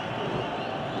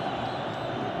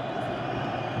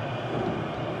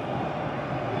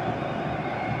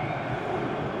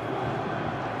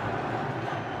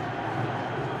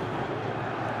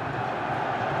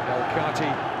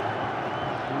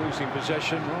 Losing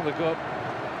possession, rather got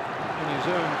in his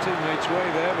own teammates'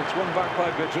 way there, but it's won back by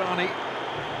Bedrani.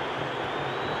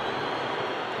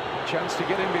 Chance to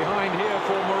get in behind here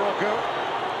for Morocco.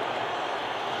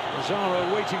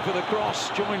 Zara waiting for the cross,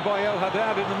 joined by El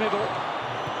Haddad in the middle.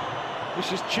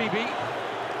 This is Chibi.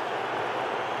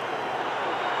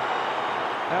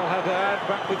 El Haddad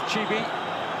back with Chibi.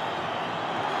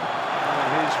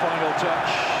 And his final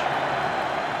touch.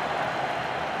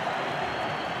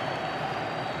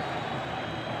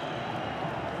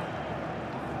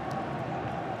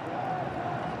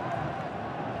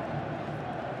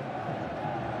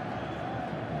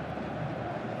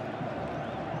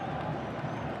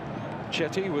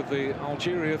 Chetty with the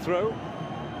Algeria throw.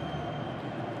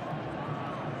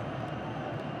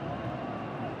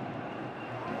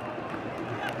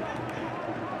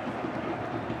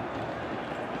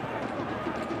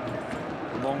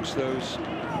 Amongst those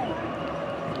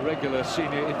regular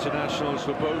senior internationals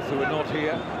for both who are not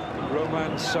here,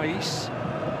 Roman Saiss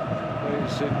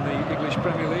plays in the English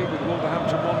Premier League with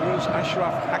Wolverhampton Wanderers.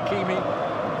 Ashraf Hakimi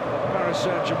of Paris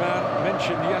Saint-Germain.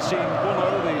 Mentioned Yassine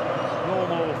Bono, the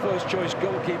normal first-choice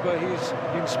goalkeeper. He's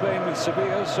in Spain with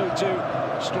Sevilla, so too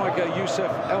striker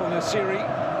Youssef El Nasiri.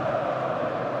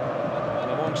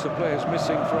 And amongst the players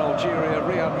missing for Algeria,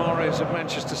 Riyad Mahrez of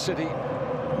Manchester City.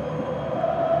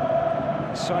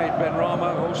 Saïd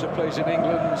Benrahma also plays in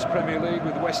England's Premier League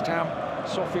with West Ham.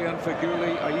 Sofiane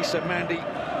Feghouli, Aissa Mandi.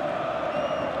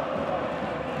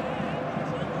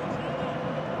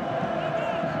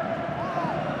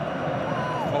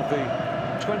 Of the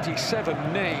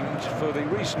 27 named for the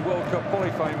recent World Cup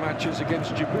qualifying matches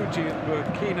against Djibouti and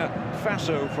Burkina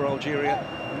Faso for Algeria,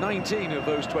 19 of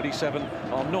those 27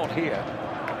 are not here.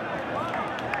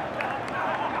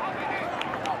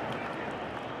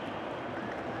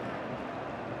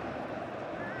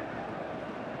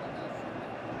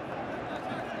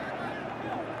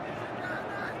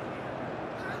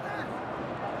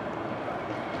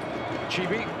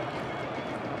 Chibi,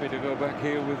 happy to go back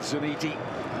here with Zaniti.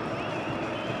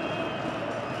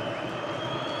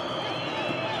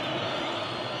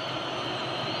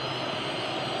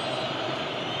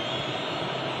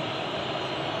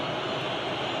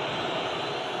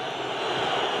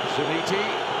 Zaniti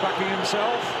backing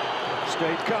himself,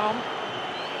 stayed calm.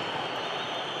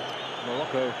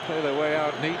 Morocco play their way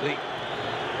out neatly.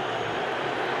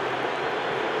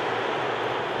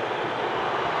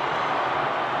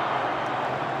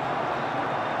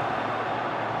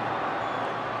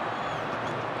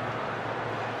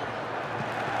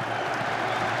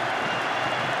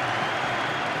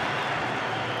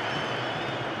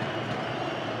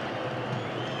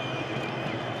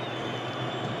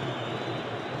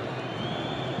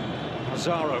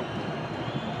 Zaro.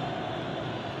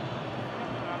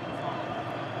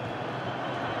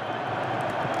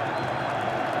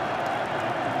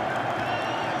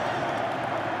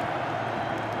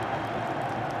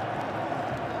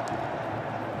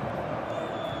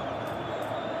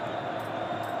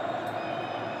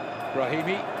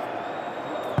 Brahimi.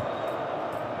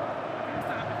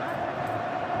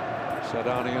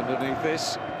 Sadani underneath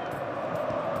this.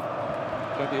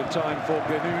 Plenty of time for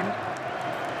Benoon.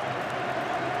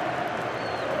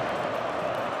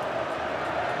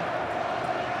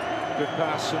 Good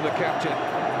pass from the captain.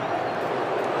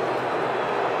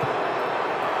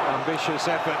 Ambitious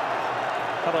effort.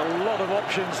 Had a lot of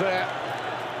options there.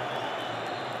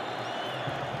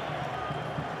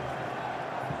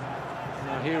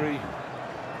 Nahiri,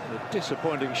 a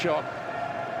disappointing shot.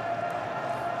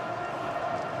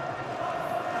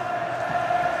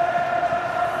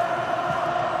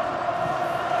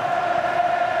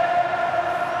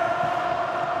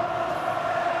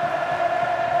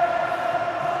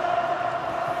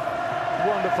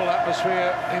 Wonderful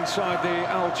atmosphere inside the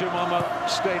Al Jamama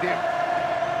Stadium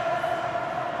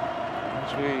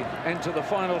as we enter the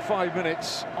final 5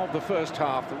 minutes of the first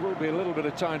half. There will be a little bit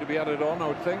of time to be added on, I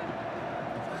would think.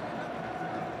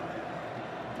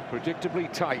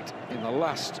 Predictably tight in the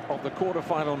last of the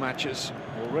quarter-final matches.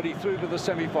 Already through to the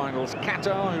semi-finals.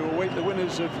 Qatar, who await the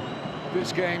winners of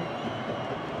this game.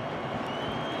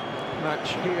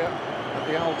 Match here at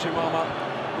the Al Jamama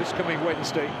this coming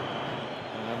Wednesday.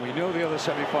 And we know the other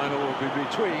semi-final will be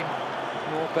between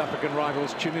North African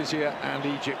rivals Tunisia and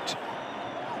Egypt.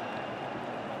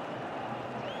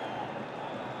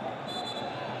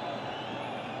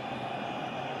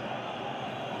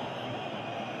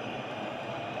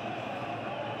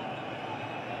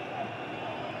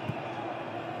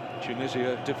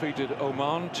 Tunisia defeated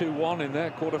Oman 2-1 in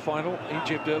their quarter-final.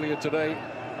 Egypt earlier today,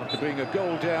 after being a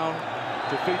goal down,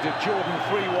 defeated Jordan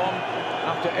 3-1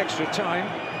 after extra time.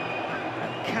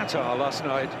 And Qatar last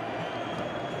night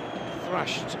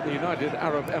thrashed the United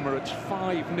Arab Emirates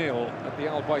 5-0 at the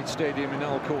Al Bayt Stadium in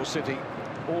Al Khor City.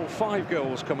 All 5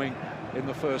 goals coming in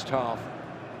the first half.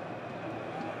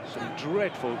 Some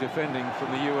dreadful defending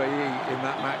from the UAE in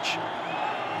that match.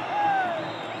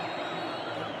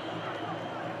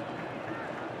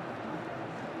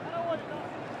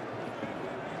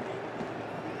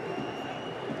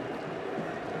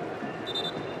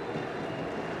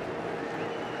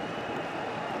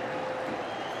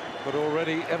 But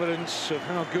already evidence of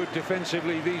how good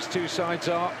defensively these two sides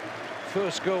are.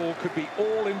 First goal could be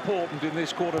all important in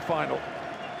this quarter-final.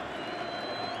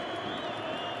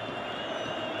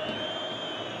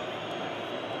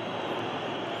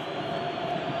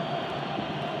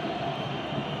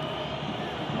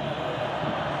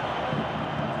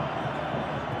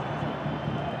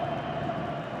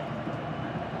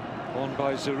 Won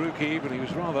by Zarouki, but he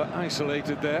was rather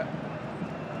isolated there.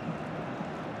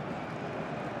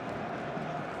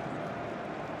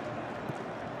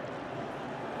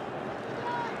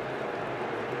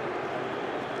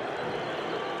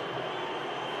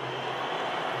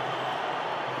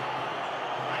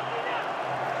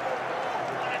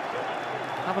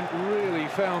 Haven't really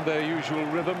found their usual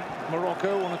rhythm.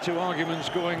 Morocco, 1 or 2 arguments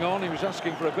going on. He was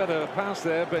asking for a better pass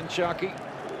there, Ben Shaki.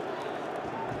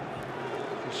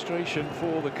 Frustration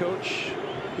for the coach,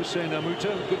 Hussein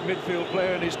Amouta, good midfield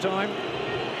player in his time.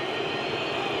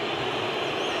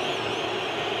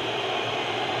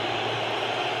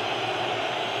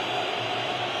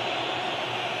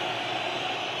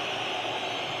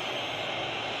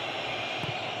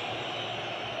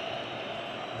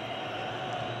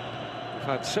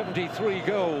 Had 73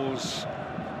 goals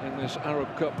in this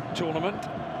Arab Cup tournament.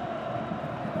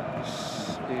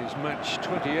 This is match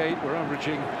 28. We're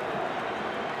averaging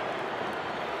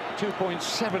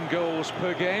 2.7 goals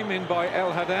per game in by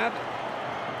El Haddad.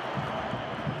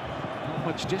 Not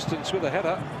much distance with a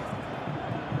header.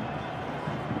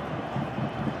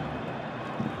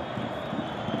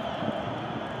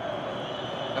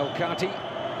 El Kati.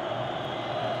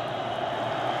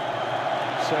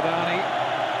 Sadani.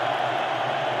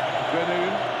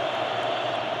 Benoon.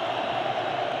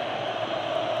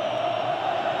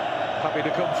 Happy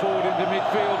to come forward into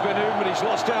midfield, Benoon, but he's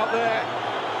lost out there.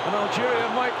 And Algeria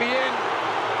might be in.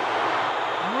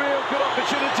 Real good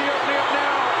opportunity opening up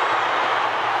now.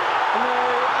 And they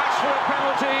ask for a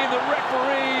penalty, the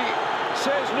referee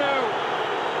says no.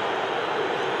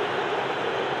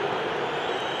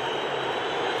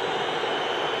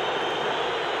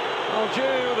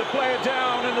 Algeria with the player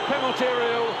down in the penalty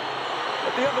area.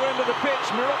 At the other end of the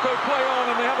pitch, Morocco play on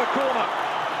and they have a corner.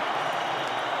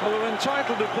 Well, they're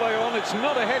entitled to play on. It's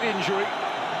not a head injury.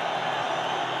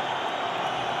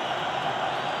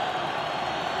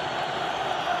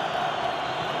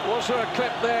 Was there a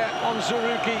clip there on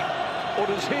Zarouki, or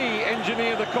does he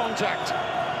engineer the contact?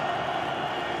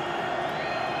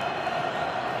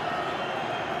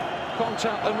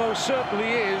 Contact there most certainly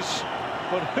is,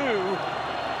 but who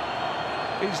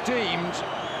is deemed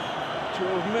to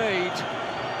have made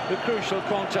the crucial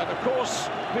contact. Of course,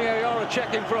 VAR are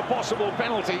checking for a possible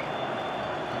penalty.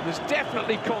 There's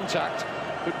definitely contact,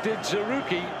 but did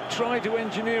Zerouki try to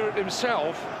engineer it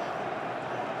himself,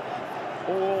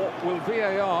 or will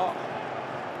VAR?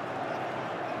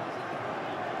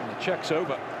 And the check's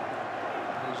over.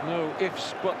 There's no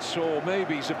ifs, buts or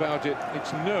maybes about it.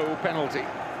 It's no penalty.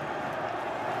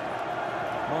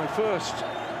 My first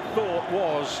thought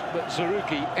was that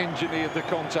Zerouki engineered the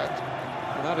contact,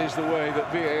 and that is the way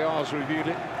that VAR's reviewed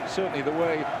it, certainly the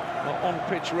way the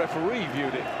on-pitch referee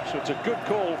viewed it. So it's a good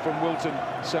call from Wilton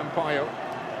Sampaio.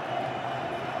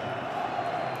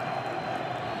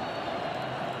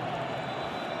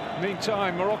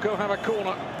 Meantime, Morocco have a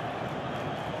corner.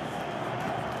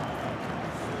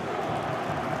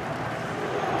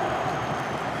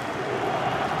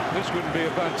 This wouldn't be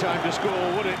a bad time to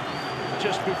score, would it?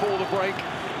 Just before the break.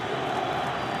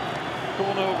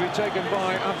 Corner will be taken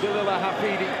by Abdullah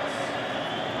Hafidi.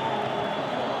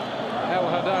 El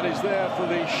Haddad is there for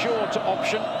the short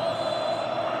option.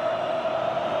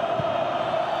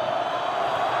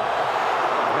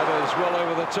 Header is well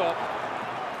over the top.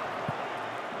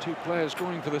 Two players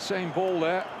going for the same ball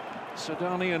there,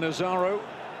 Sadani and Azaro.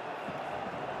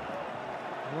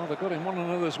 Well, they got in one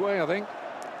another's way, I think.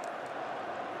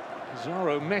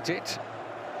 Azaro met it.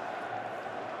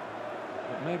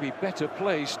 But maybe better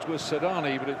placed was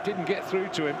Sadani, but it didn't get through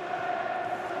to him.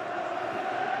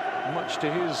 Much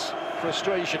to his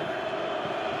frustration.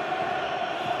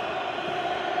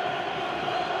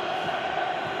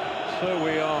 So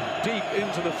we are deep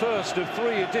into the first of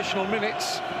 3 additional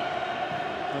minutes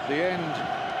at the end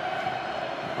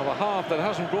of a half that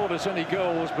hasn't brought us any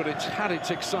goals, but it's had its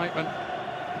excitement.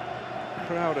 The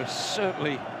crowd are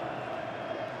certainly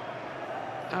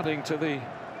adding to the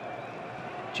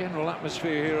general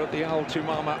atmosphere here at the Al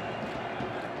Tumama.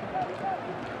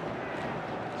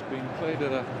 It's been played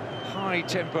at a high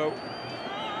tempo.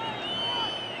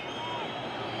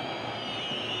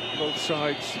 Both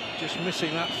sides just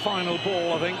missing that final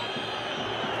ball, I think.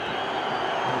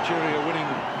 Algeria winning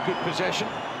good possession.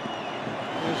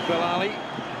 Here's Belali.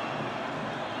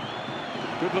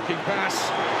 Good looking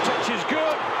pass. Touch is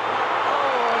good.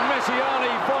 Oh, and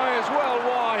Messiani fires well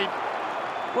wide.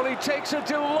 Well, he takes a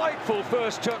delightful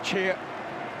first touch here.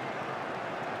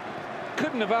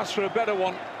 Couldn't have asked for a better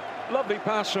one. Lovely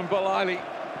pass from Belali.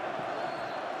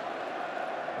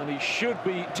 And he should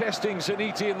be testing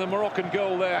Zaniti in the Moroccan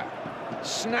goal there.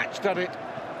 Snatched at it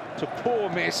to poor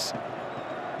miss.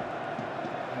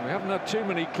 And we haven't had too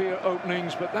many clear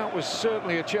openings, but that was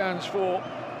certainly a chance for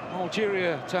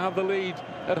Algeria to have the lead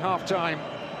at half-time.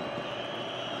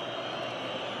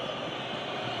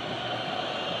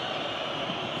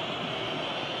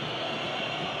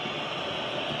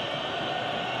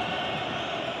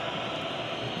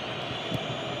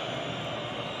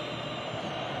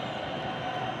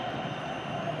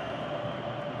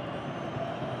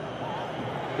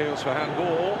 Appeals for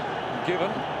handball, given.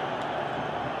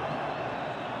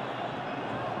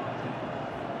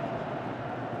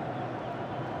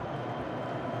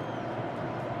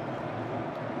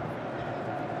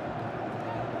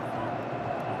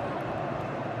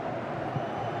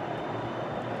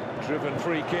 Driven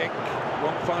free kick,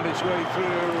 won't find its way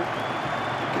through.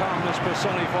 Calmness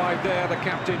personified there, the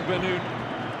captain Benoun.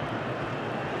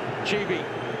 Chibi,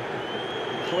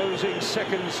 closing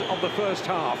seconds of the first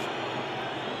half.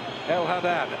 El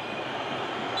Haddad.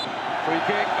 Free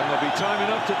kick, and there'll be time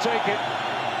enough to take it.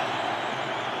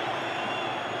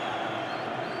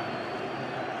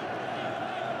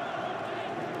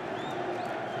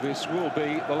 This will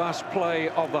be the last play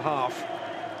of the half.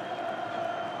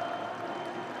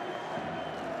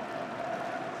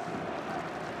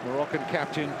 Moroccan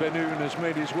captain Benoun has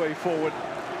made his way forward.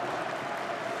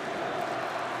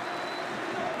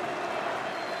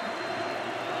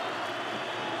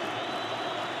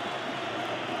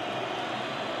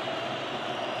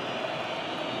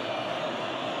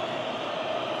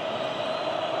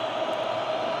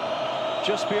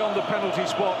 Just beyond the penalty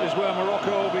spot is where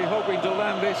Morocco will be hoping to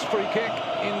land this free kick.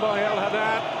 In by El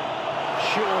Haddad.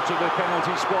 Short of the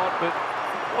penalty spot, but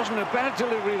wasn't a bad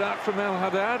delivery that from El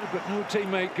Haddad, but no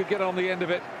teammate could get on the end of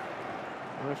it.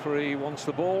 The referee wants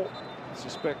the ball. I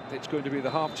suspect it's going to be the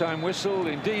half-time whistle.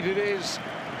 Indeed it is.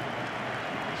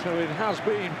 So it has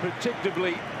been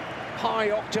predictably high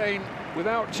octane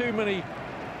without too many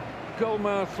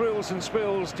goalmouth thrills and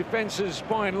spills. Defences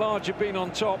by and large have been on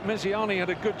top. Messiani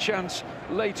had a good chance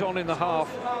late on in the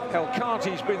half. El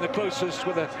Kharti's been the closest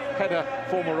with a header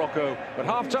for Morocco. But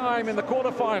half-time in the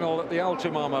quarter-final at the Al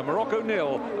Tumama. Morocco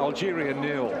 0, Algeria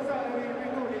 0.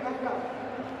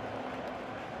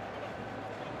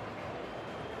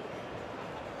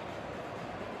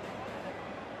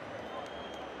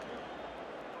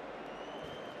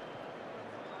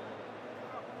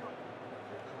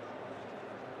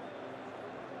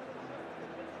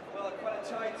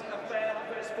 tight affair.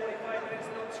 The first 45 minutes,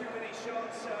 not too many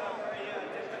shots. Very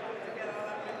difficult to get out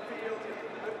of that midfield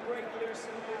and break loose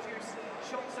and produce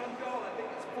shots on goal. I think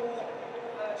it's 4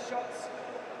 shots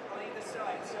on either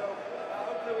side. So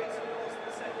hopefully it's goals in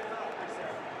the second half.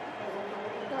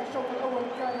 الشوط الاول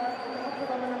كان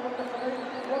محفظا من المنتخبين،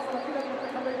 وصل كلا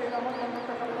المنتخبين الى مرمى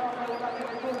المنتخب الاخر، ولكن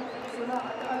بدون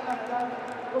صناعه الاهداف.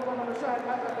 ربما نشاهد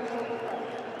هذا في الشوط الثاني.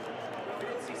 We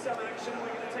did see some action.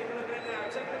 We're going to take a look at it now.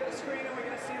 Take a look at the screen and we're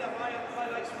going to see the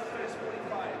highlights from the first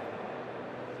 45.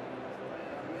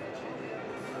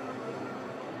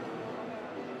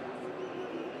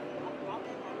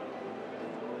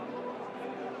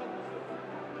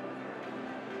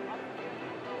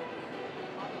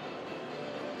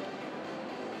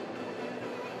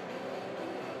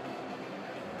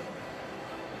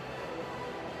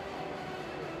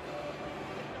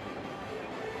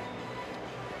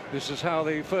 This is how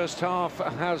the first half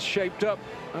has shaped up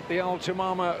at the Al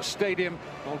Tamama Stadium.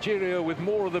 Algeria with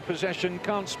more of the possession,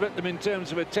 can't split them in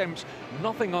terms of attempts.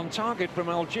 Nothing on target from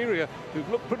Algeria, who've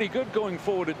looked pretty good going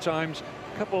forward at times.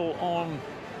 A couple on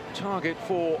target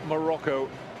for Morocco.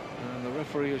 And the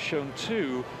referee has shown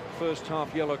 2 first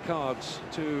half yellow cards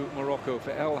to Morocco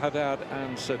for El Haddad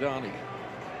and Sadani.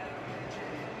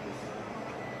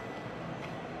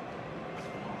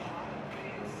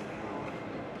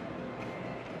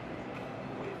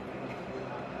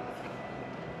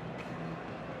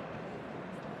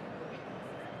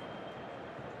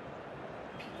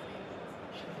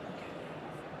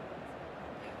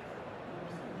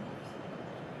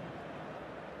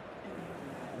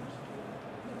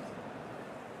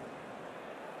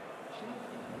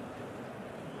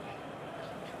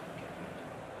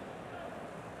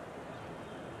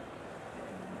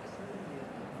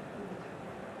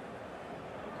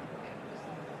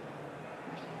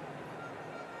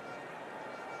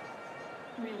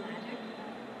 Real magic?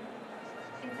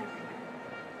 It's everywhere.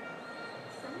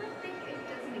 Some might think it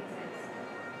doesn't exist,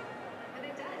 but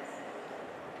it does.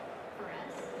 For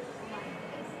us, life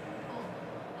is full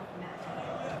of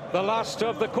magic. The last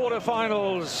of the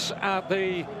quarterfinals at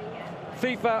the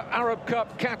FIFA Arab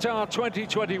Cup Qatar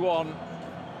 2021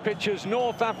 pitches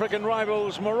North African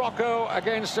rivals Morocco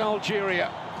against Algeria.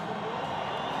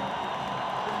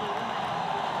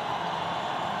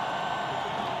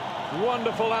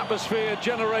 Wonderful atmosphere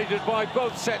generated by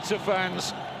both sets of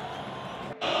fans.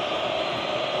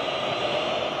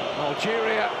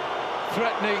 Algeria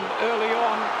threatening early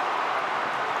on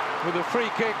with a free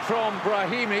kick from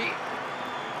Brahimi.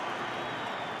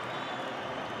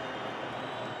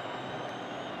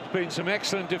 There's been some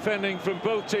excellent defending from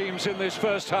both teams in this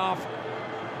first half.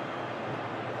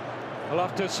 Well,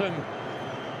 after some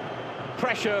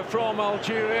pressure from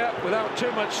Algeria without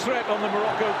too much threat on the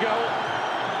Morocco goal.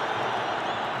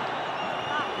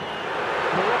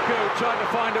 Morocco trying to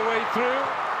find a way through.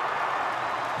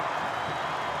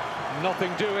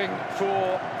 Nothing doing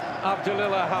for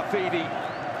Abdelillah Hafidi.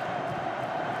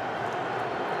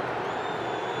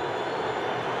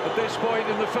 At this point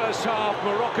in the first half,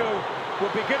 Morocco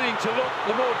were beginning to look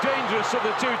the more dangerous of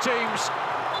the two teams.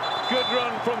 Good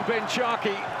run from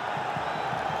Benchaki,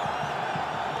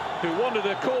 who wanted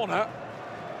a corner.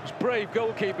 It was brave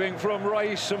goalkeeping from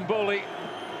Rais Mboli.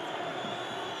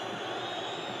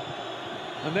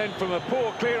 And then from a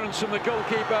poor clearance from the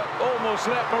goalkeeper, almost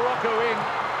let Morocco in.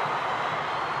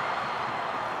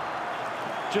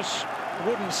 Just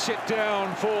wouldn't sit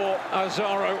down for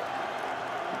Azaro.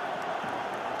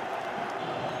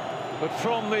 But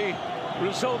from the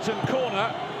resultant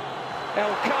corner,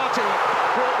 El Kati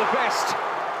brought the best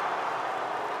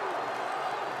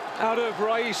out of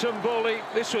Rais Mboli.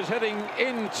 This was heading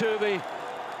into the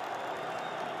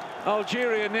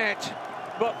Algeria net,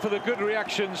 but for the good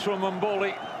reactions from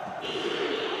Mboli.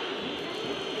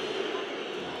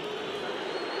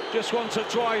 Just once or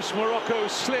twice, Morocco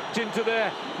slipped into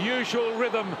their usual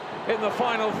rhythm in the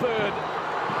final third.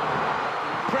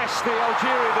 Pressed the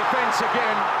Algeria defence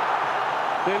again.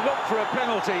 They looked for a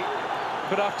penalty,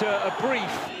 but after a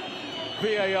brief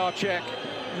VAR check,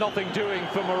 nothing doing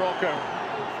for Morocco.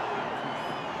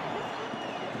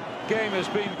 Game has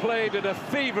been played at a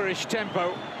feverish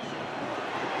tempo.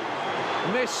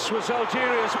 And this was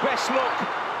Algeria's best look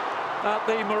at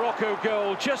the Morocco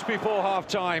goal just before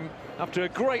half-time. After a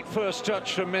great first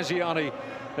touch from Meziani,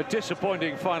 a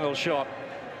disappointing final shot.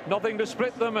 Nothing to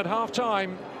split them at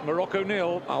half-time. Morocco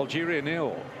 0, Algeria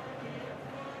 0.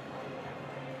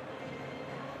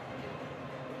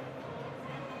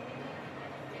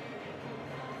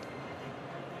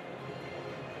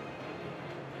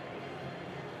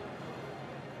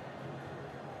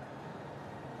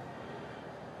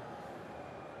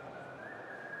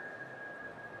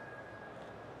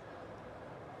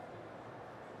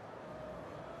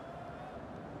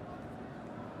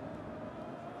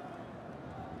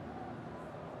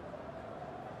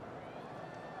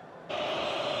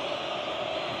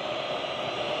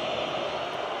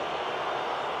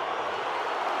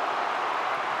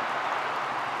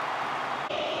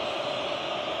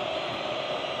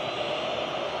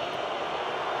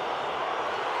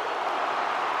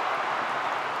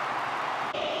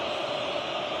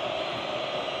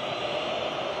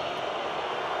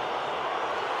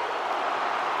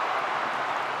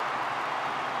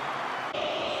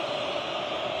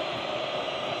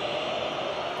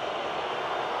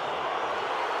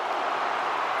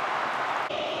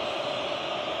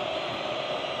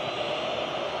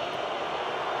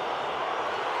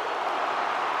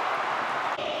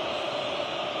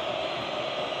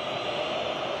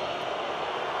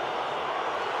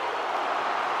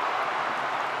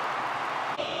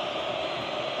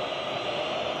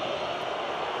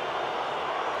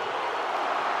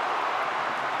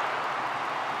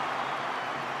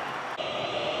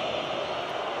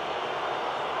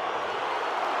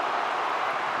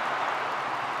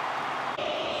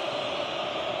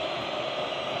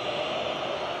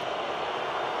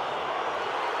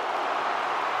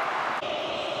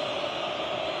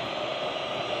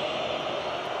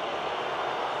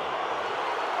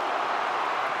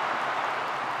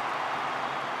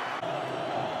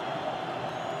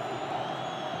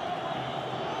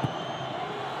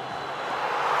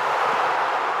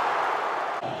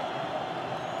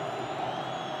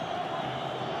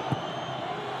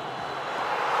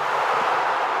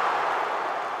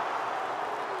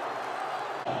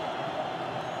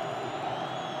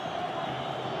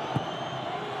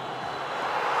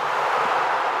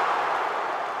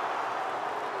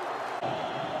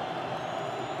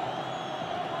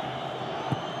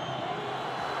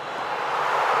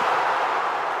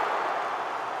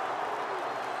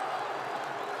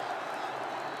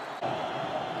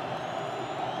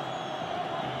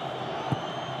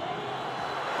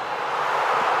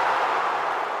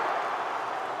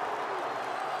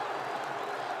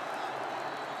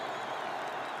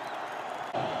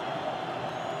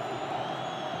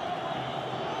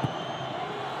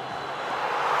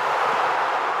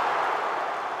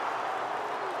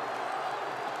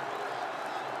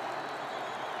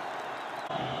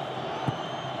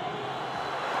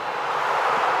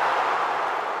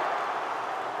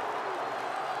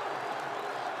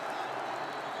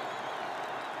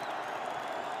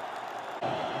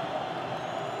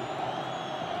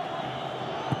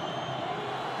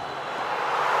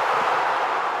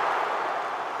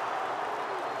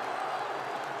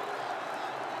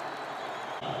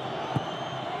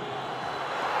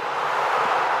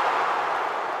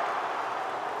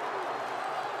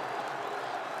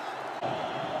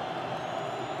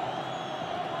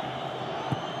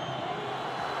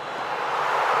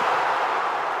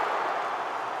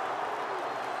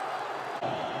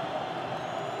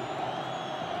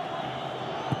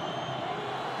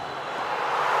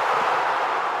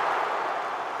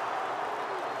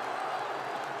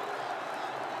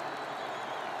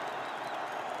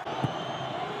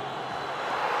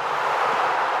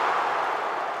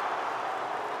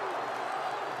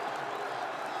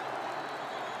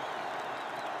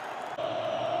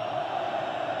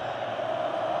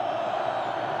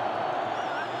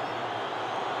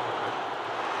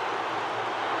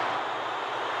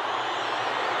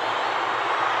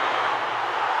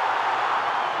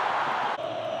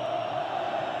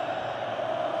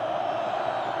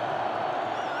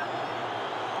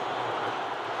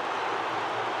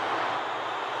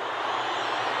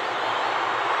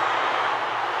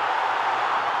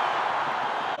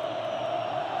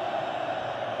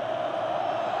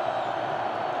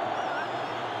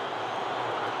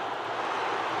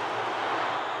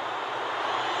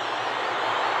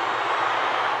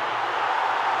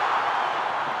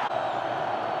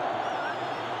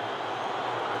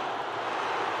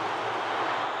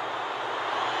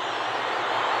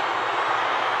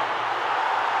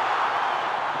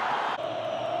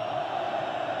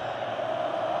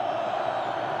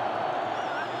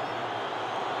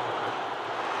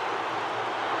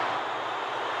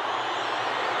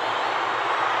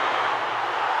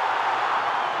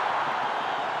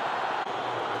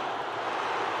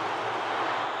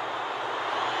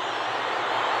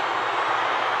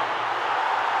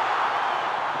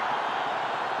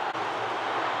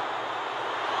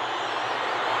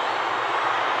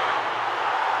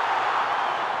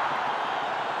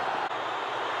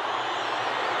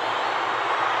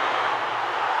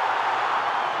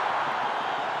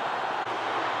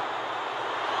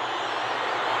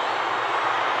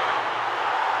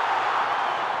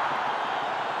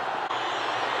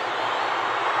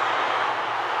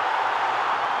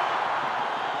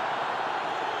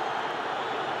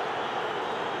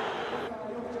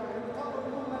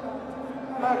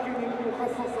 الأماكن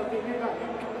المخصصة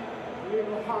لذلك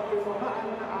لنحافظ معا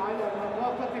على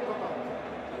نظافة قطر.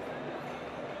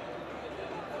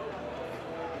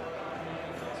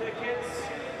 Tickets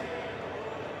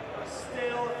are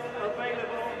still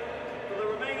available for the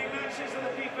remaining matches of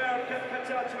the FIFA Arab Cup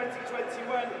Qatar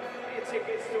 2021. Get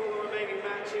tickets to all the remaining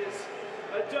matches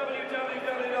at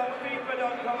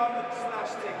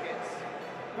www.fifa.com/tickets.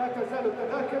 لا تزال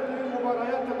التذاكر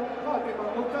للمباريات القادمة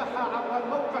متاحة عبر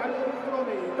الموقع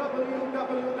الإلكتروني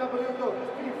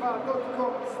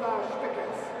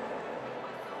www.fifa.com/tickets.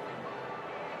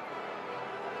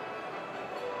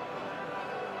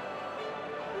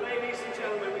 Ladies and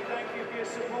gentlemen, we thank you for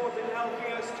your support in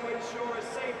helping us to ensure a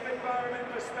safe environment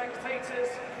for spectators,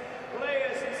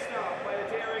 players and staff by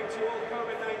adhering to all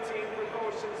COVID-19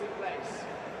 precautions in place.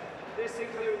 This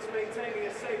includes maintaining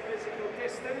a safe physical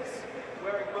distance,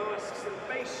 wearing masks and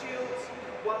face shields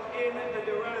while in and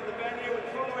around the venue, and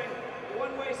following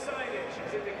one-way signage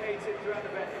as indicated throughout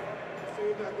the venue.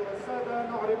 سيدات والسادة،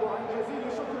 نعرب عن جزيل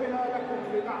شكرنا لكم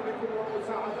لدعمكم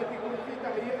ومساعدتكم في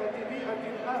تهيئة بيئة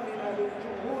آمنة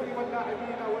للجمهور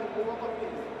واللاعبين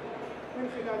والموظفين من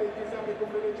خلال التزامكم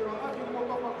بالإجراءات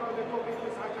المطبقة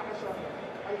لكوفيد-19،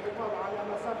 الحفاظ على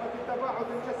مسافة التباعد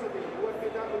الجسدي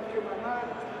وارتداء الكمامات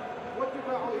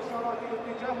واتباع إشارات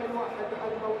الاتجاه الواحد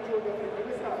الموجودة في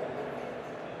الاستاد.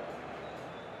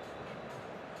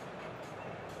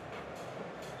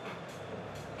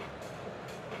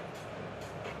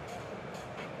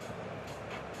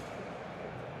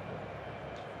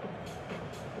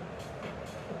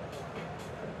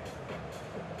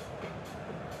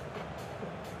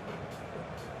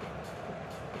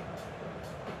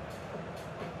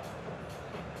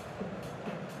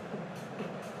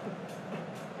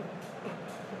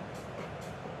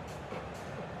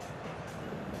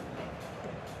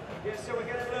 Yeah, so we're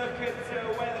going to look at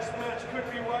where this match could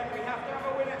be won. We have to have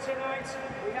a winner tonight.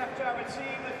 We have to have a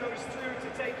team that goes through to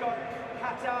take on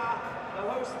Qatar, the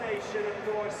host nation, of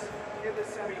course, in the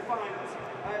semi-finals.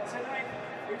 Tonight,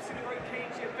 we've seen a very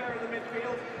cagey affair in the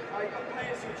midfield. You've got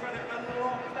players who are trying to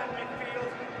unlock that midfield.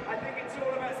 I think it's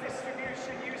all about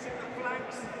distribution, using the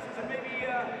flanks, and maybe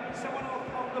someone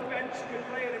on the bench could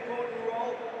play an important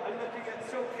role. I'm looking at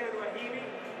Sofian Rahimi,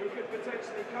 who could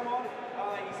potentially come on.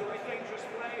 He's a very dangerous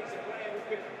player. He's a player who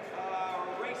could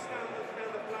race down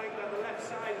the flank, down the left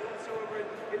side, and also over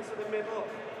into the middle.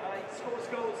 He scores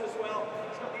goals as well.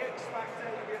 He's got the X factor.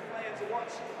 He'll be a player to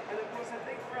watch. And of course, I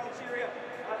think for Algeria,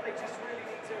 they just really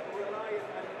need to rely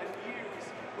and use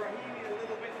Rahimi a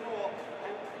little bit more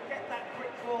and get that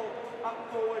quick ball up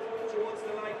forward towards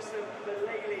the likes of the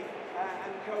Layli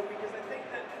and co. Because I think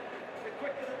that the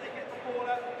quicker that they get the ball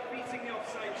up, beating the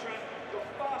offside trap, got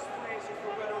fast players who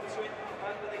can run onto it,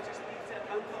 but they just need to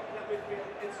unlock that midfield.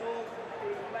 It's all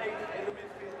being played in the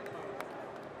midfield at the moment.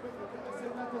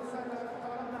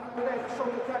 بداية الشوط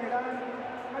الثاني الآن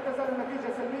ما تزال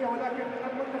النتيجة سلبية ولكن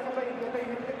المنتخبين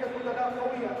لديهم عدة بدلاء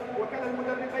قوية وكلا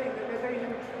المدربين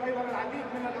لديهم أيضا العديد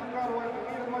من الأفكار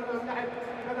والتغيير اللعب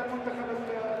لدى المنتخب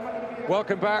المغربي.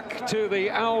 Welcome back to the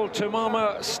Al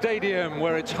Tamama Stadium,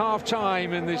 where it's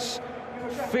half-time in this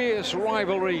fierce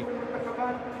rivalry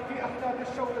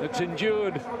that's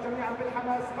endured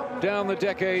down the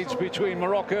decades between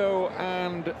Morocco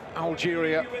and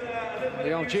Algeria.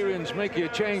 The Algerians making a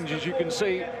change, as you can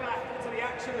see,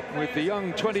 with the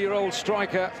young 20-year-old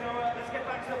striker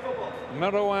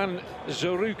Marwan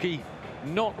Zerouki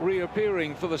not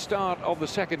reappearing for the start of the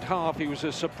second half. He was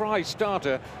a surprise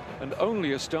starter, and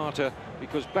only a starter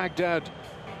because Baghdad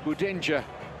Boudenja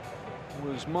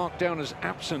was marked down as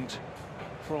absent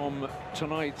from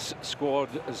tonight's squad.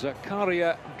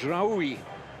 Zakaria Draoui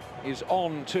is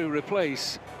on to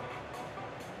replace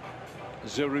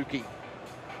Zerouki.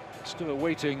 Still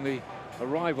awaiting the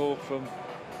arrival from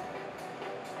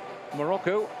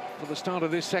Morocco for the start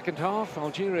of this second half.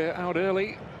 Algeria out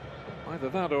early. Either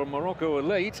that or Morocco are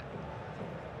late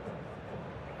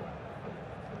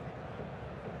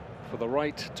for the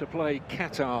right to play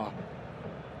Qatar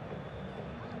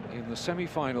in the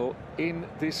semi-final in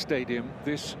this stadium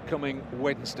this coming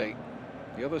Wednesday.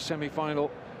 The other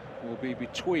semi-final will be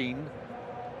between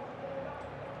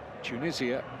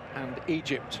Tunisia and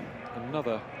Egypt,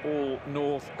 another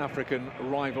all-North African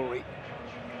rivalry.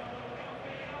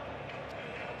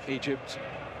 Egypt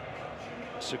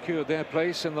secured their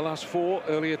place in the last four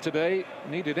earlier today,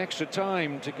 needed extra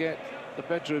time to get the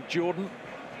better of Jordan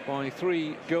by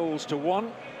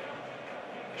 3-1.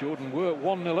 Jordan were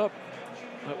 1-0 up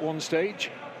at one stage.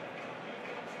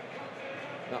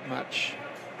 That match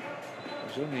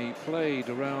was only played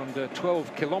around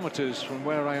 12 kilometers from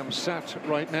where I am sat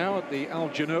right now at the Al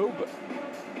Janoub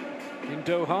in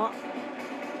Doha.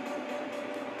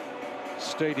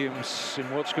 Stadiums in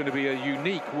what's going to be a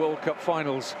unique World Cup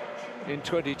finals in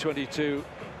 2022.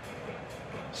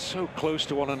 So close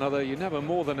to one another. You're never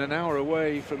more than an hour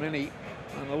away from any,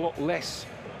 and a lot less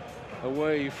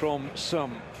away from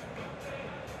some.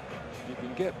 You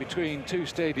can get between two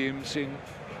stadiums in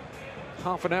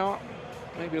half an hour,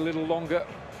 maybe a little longer.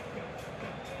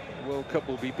 The World Cup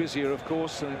will be busier, of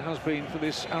course, than it has been for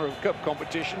this Arab Cup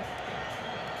competition.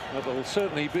 But there will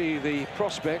certainly be the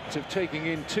prospect of taking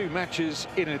in two matches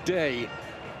in a day.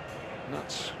 And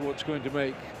that's what's going to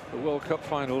make the World Cup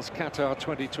finals Qatar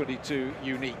 2022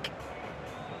 unique.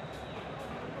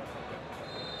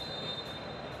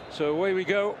 So away we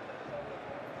go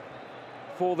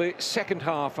for the second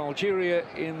half. Algeria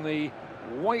in the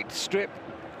white strip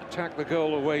attack the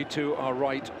goal away to our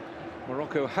right.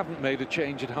 Morocco haven't made a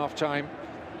change at half-time.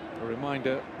 A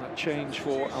reminder, that change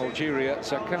for Algeria,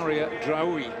 Zakaria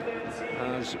Draoui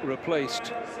has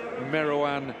replaced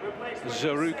Marwan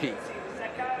Zerouki.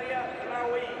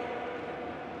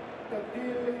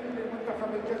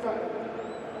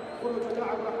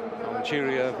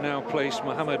 Algeria have now placed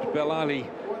Mohamed Belali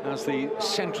as the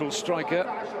central striker.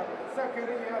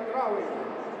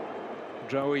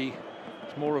 Draoui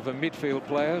is more of a midfield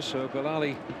player, so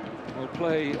Belali will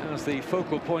play as the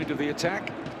focal point of the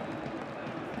attack.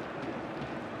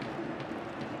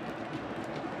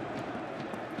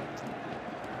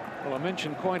 Well, I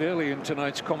mentioned quite early in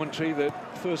tonight's commentary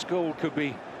that first goal could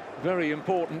be very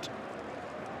important.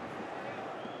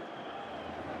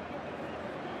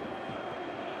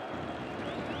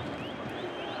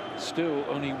 Still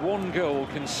only one goal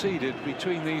conceded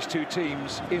between these two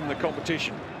teams in the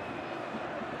competition.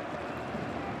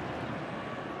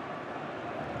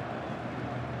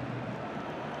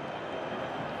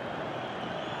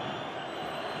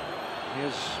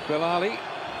 Here's Belali.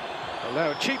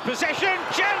 Allowed cheap possession.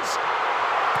 Chance!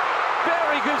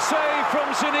 Very good save from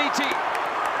Zeniti.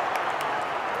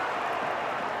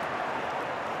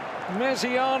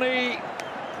 Mesiani.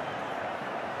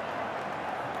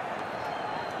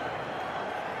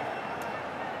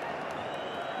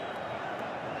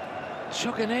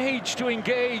 Took an age to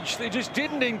engage. They just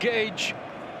didn't engage.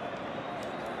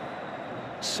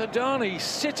 Sadani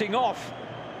sitting off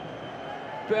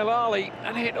Belali,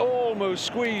 and it almost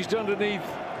squeezed underneath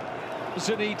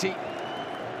Zeniti.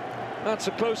 That's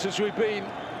the closest we've been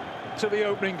to the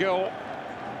opening goal.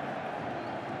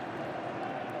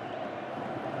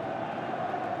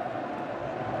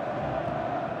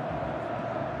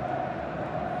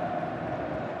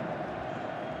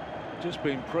 Just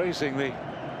been praising the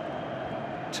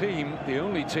team, the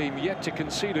only team yet to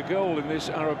concede a goal in this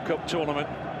Arab Cup tournament.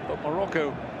 But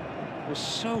Morocco was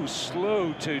so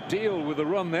slow to deal with the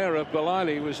run there of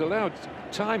Belali. He was allowed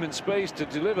time and space to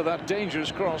deliver that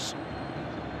dangerous cross.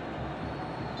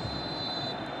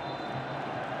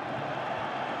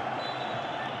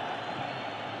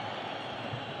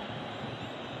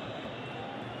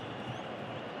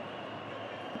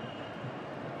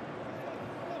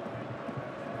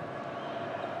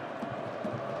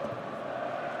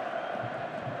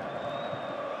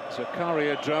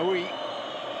 Zakaria Draoui,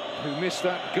 who missed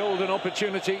that golden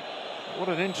opportunity. What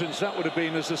an entrance that would have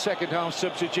been as the second half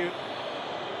substitute.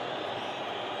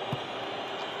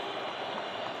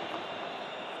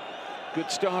 Good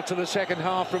start to the second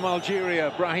half from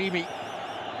Algeria. Brahimi.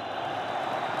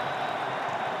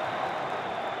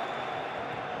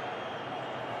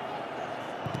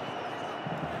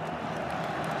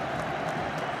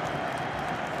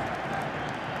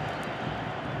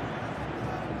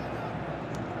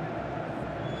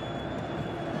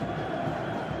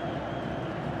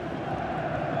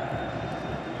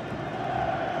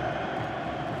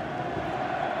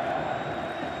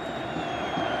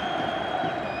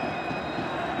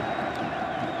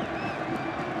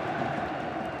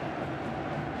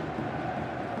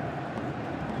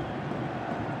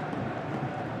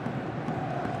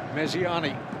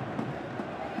 Mesiani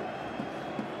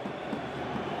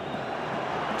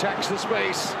attacks the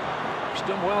space. He's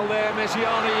done well there,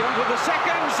 Mesiani under the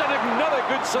seconds, and another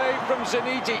good save from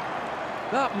Zeniti.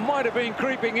 That might have been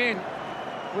creeping in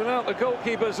without the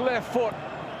goalkeeper's left foot.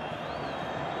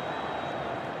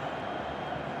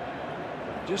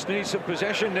 Just needs some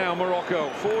possession now, Morocco.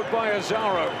 Forward by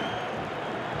Azaro.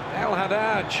 El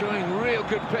Haddad showing real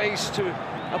good pace to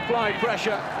apply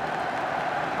pressure.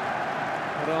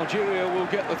 But Algeria will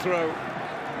get the throw.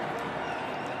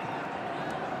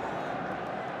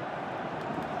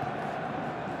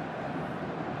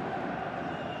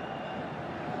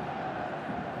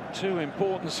 Two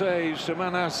important saves to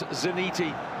Manas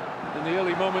Zeniti in the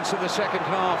early moments of the second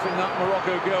half in that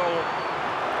Morocco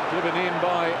goal. Given in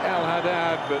by El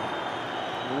Haddad,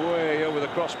 but way over the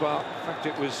crossbar. In fact,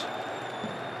 it was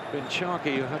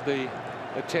Benchaki who had the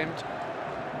attempt.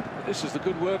 This is the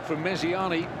good work from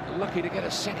Mesiani. Lucky to get a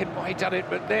second bite at it,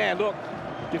 but there, look,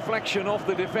 deflection off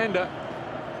the defender.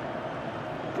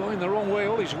 Going the wrong way,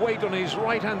 all his weight on his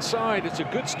right-hand side. It's a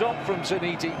good stop from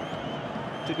Zeniti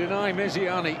to deny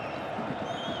Mesiani.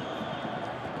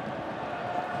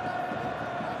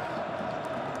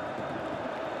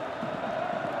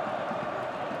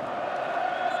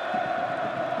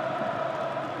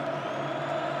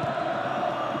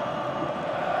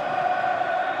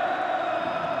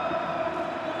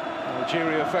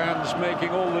 Algeria fans making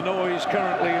all the noise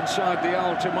currently inside the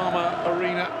Al Tamama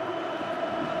arena,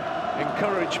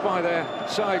 encouraged by their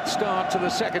side start to the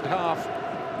second half.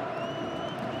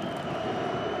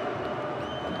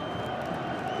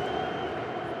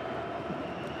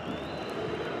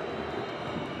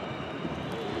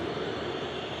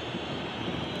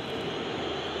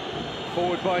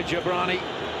 Forward by Jabrani.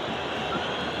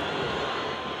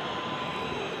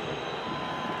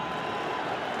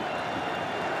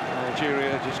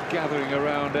 Algeria just gathering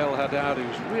around El Haddad,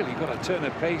 who's really got a turn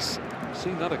of pace.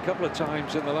 Seen that a couple of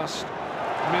times in the last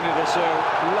minute or so.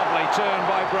 Lovely turn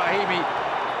by Brahimi.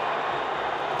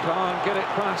 Can't get it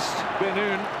past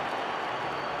Benoun.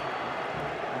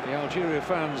 The Algeria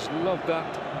fans loved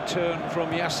that turn from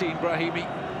Yassine Brahimi.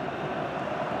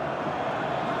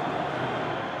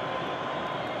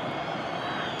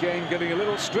 Game getting a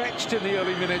little stretched in the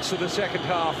early minutes of the second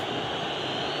half,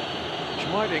 which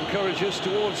might encourage us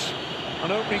towards an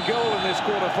opening goal in this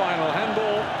quarter-final.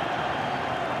 Handball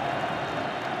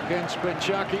against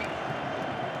Benchaki.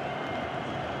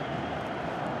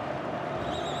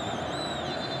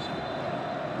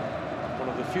 One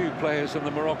of the few players in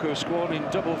the Morocco squad in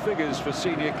double figures for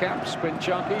senior caps.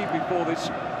 Benchaki before this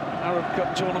Arab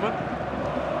Cup tournament.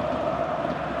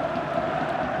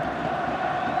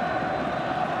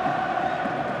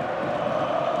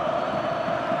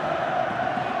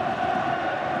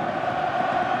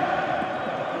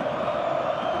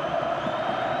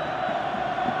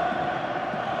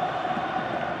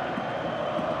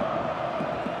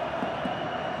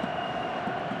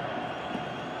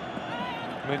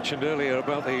 Mentioned earlier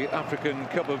about the African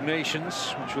Cup of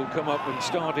Nations, which will come up and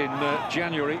start in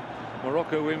January.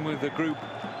 Morocco in with the group,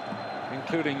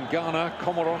 including Ghana,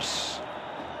 Comoros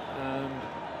and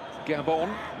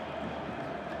Gabon.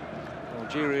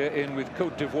 Algeria in with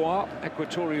Côte d'Ivoire,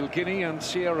 Equatorial Guinea and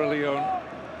Sierra Leone.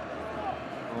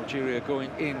 Algeria going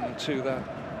into that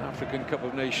African Cup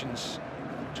of Nations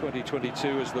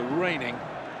 2022 as the reigning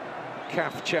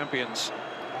CAF champions.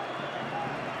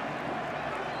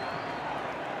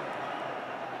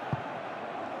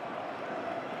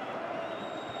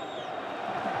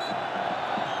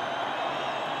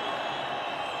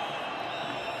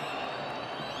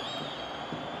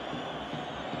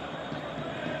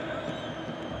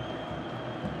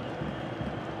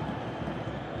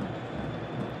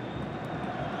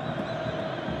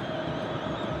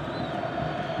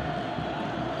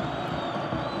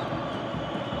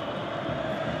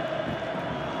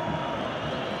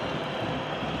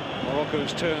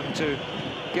 Morocco's turn to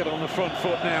get on the front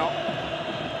foot now.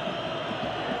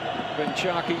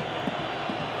 Benchaki.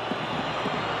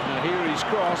 Now here he's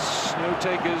cross, no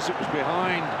takers, it was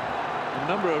behind a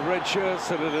number of red shirts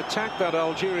that had attacked that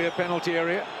Algeria penalty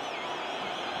area.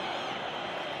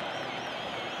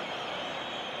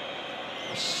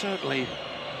 Certainly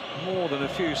more than a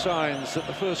few signs that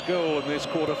the first goal in this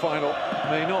quarter-final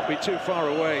may not be too far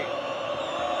away.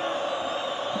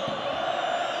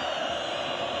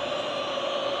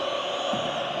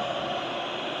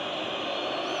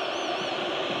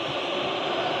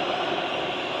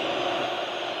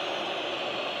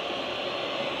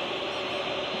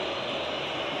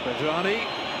 Bedrani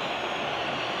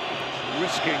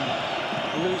risking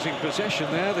losing possession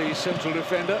there, the central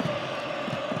defender.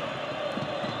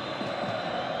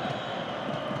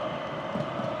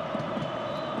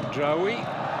 Draoui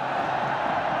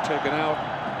taken out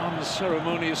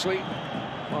unceremoniously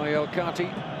by El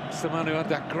Kati. It's the man who had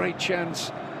that great chance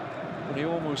when he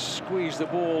almost squeezed the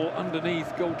ball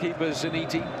underneath goalkeeper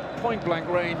Zaniti, point-blank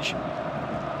range.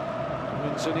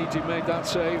 And Zaniti made that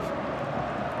save.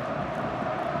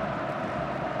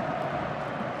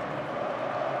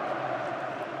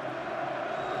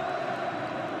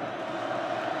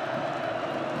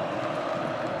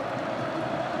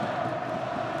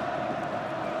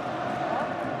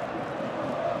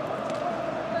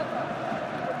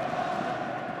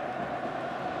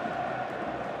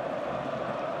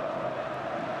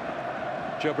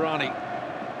 Jabrani.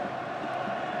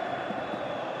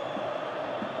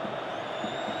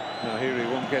 Now here he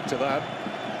won't get to that.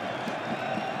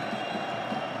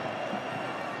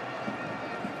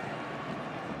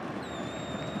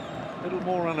 A little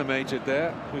more animated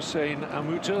there. Hussein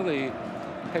Amouta, the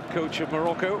head coach of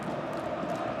Morocco.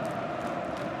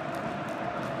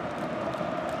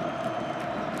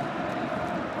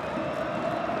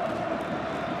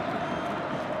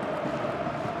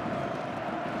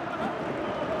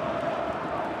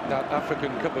 That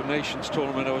African Cup of Nations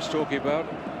tournament I was talking about,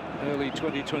 early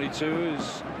 2022,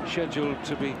 is scheduled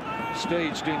to be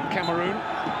staged in Cameroon.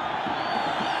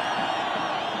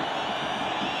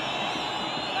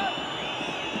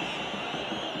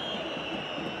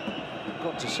 I've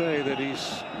got to say that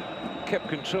he's kept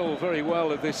control very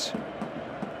well of this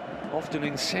often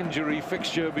incendiary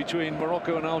fixture between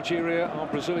Morocco and Algeria. Our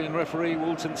Brazilian referee,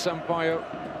 Wilton Sampaio.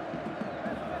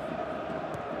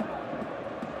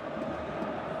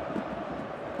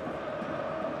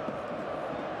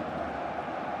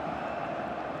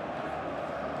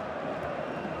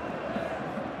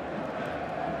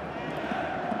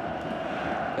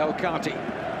 El Kati.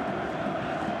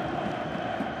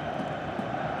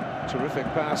 Terrific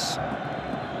pass.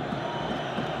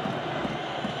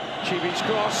 Chibi's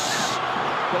cross.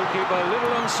 Goalkeeper a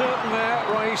little uncertain there,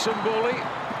 Rais Mboli.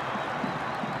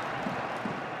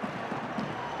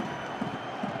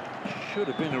 Should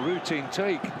have been a routine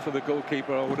take for the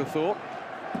goalkeeper, I would have thought.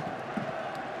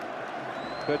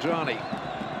 Bedrani.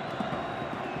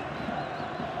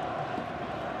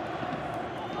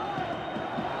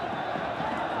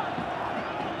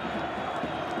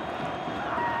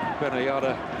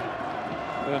 Benayada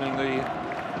earning the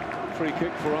free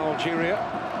kick for Algeria.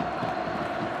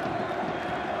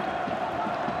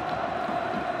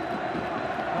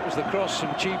 That was the cross from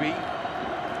Chibi.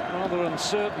 Rather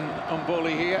uncertain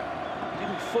Mboli here.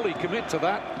 Didn't fully commit to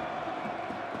that.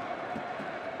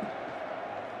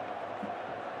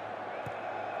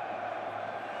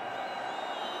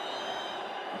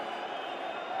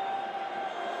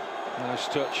 Nice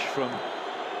touch from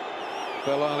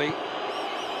Belali.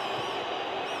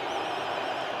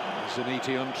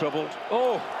 Zanetti untroubled.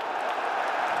 Oh!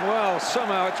 Well,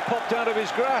 somehow it's popped out of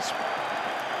his grasp.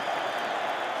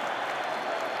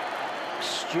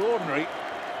 Extraordinary.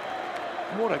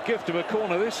 What a gift of a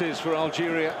corner this is for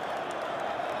Algeria.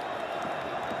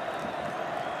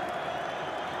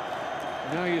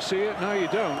 Now you see it, now you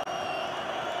don't.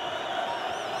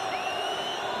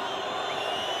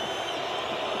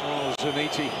 Oh,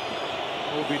 Zanetti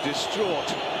will be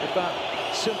distraught if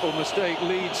that simple mistake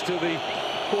leads to the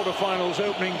quarter-finals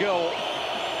opening goal.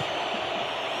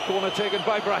 Corner taken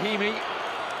by Brahimi.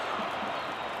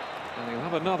 And he'll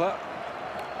have another.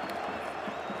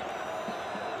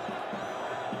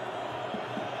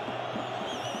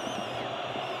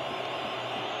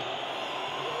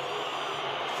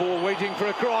 Four waiting for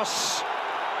a cross.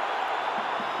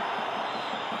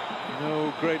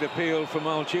 No great appeal from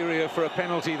Algeria for a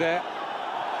penalty there.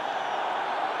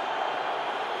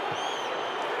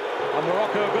 And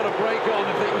Morocco have got a break on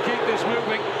if they can keep this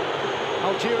moving.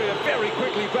 Algeria very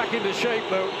quickly back into shape,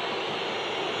 though.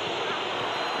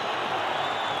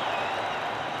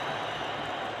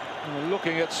 And we're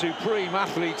looking at supreme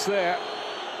athletes there.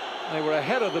 They were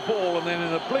ahead of the ball, and then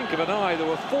in the blink of an eye, there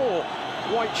were four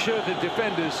white-shirted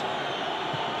defenders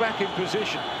back in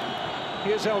position.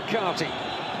 Here's El Kati.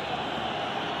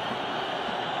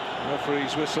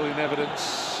 Referee's whistle in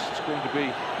evidence. It's going to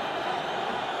be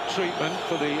treatment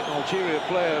for the Algeria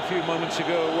player a few moments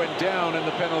ago, went down in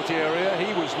the penalty area.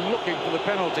 He was looking for the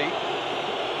penalty.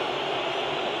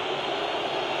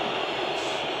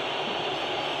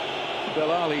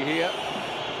 Belali here.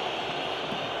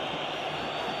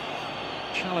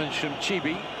 Challenge from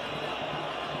Chibi.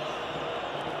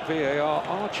 VAR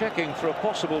are checking for a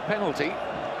possible penalty.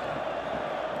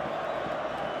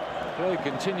 Play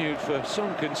continued for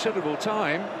some considerable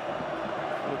time.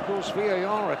 Of course,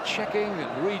 VAR are checking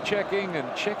and rechecking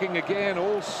and checking again,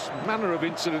 all manner of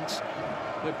incidents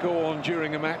that go on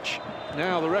during a match.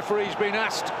 Now the referee's been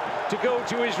asked to go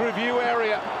to his review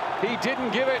area. He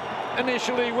didn't give it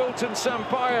initially, Wilton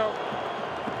Sampaio.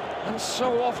 And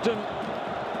so often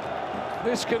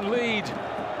this can lead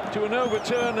to an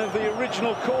overturn of the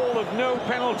original call of no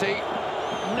penalty.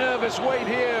 Nervous wait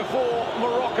here for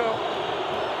Morocco.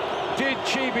 Did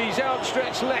Chibi's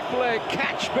outstretched left leg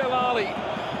catch Belali?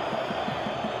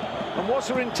 And what's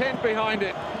her intent behind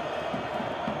it?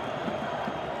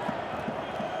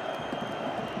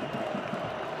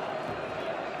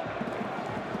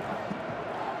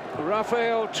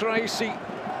 Rafael Tracy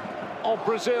of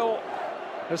Brazil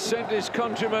has sent his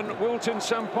countryman Wilton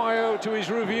Sampaio to his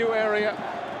review area,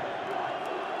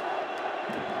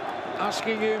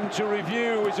 asking him to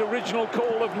review his original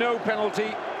call of no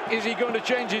penalty. Is he going to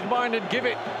change his mind and give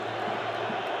it?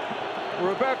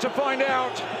 We're about to find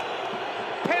out.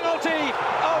 Penalty,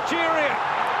 Algeria.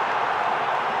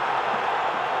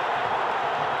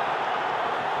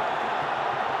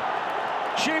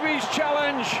 Chibi's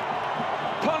challenge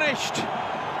punished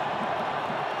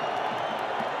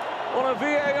on a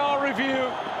VAR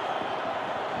review.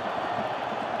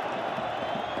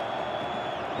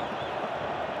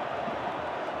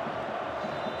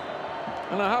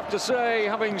 And I have to say,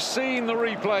 having seen the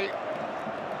replay,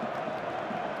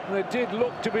 there did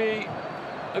look to be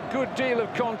a good deal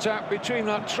of contact between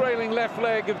that trailing left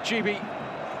leg of Chibi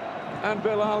and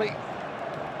Belali.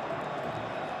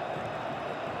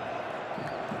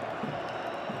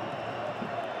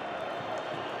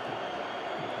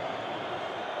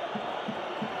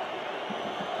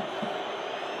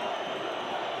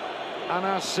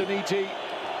 Anas Zanetti,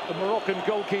 the Moroccan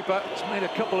goalkeeper, has made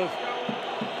a couple of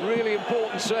really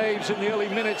important saves in the early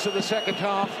minutes of the second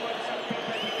half.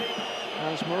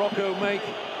 As Morocco make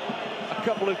a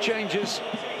couple of changes,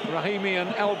 Brahimi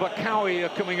and El Bakawi are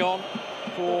coming on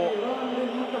for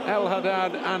El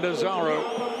Haddad and Azaro.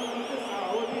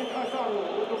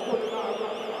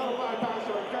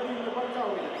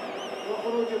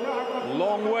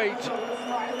 Long wait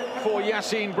for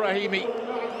Yassine Brahimi.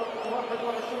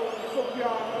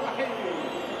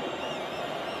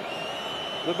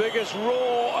 The biggest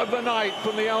roar of the night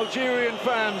from the Algerian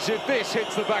fans if this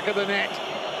hits the back of the net.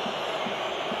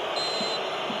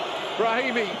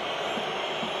 Brahimi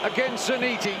against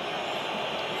Zanetti.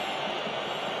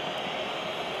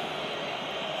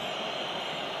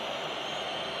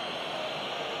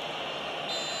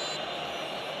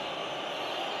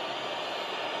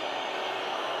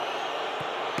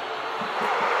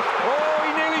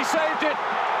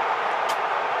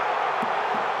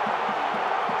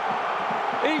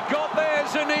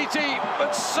 Zanetti,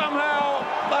 but somehow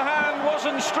the hand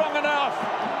wasn't strong enough.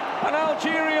 An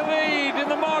Algeria lead in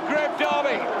the Maghreb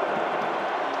derby.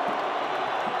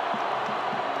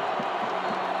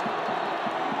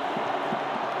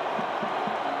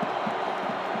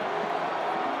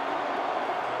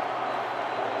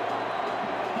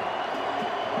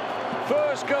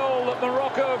 First goal that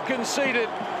Morocco have conceded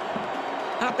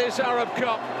at this Arab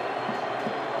Cup.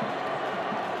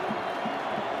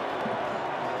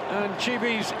 And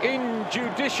Chibi's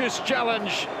injudicious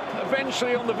challenge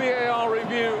eventually on the VAR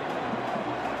review.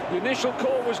 The initial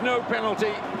call was no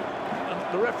penalty.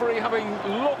 And the referee, having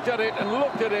looked at it and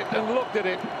looked at it and looked at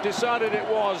it, decided it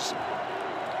was.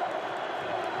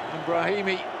 And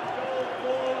Brahimi,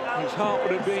 his heart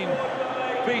would have been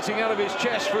beating out of his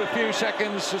chest for a few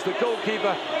seconds as the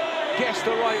goalkeeper guessed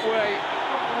the right way.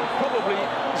 Probably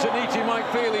Zanetti might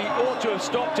feel he ought to have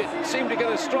stopped it. Seemed to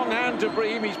get a strong hand to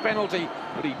Brahimi's penalty,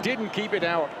 but he didn't keep it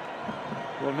out.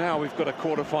 Well, now we've got a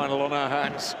quarter-final on our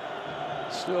hands.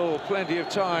 Still plenty of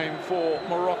time for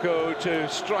Morocco to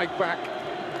strike back.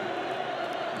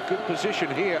 Good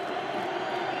position here.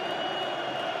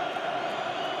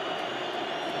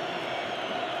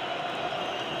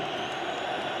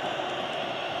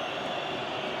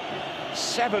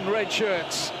 Seven red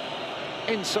shirts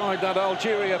inside that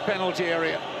Algeria penalty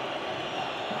area.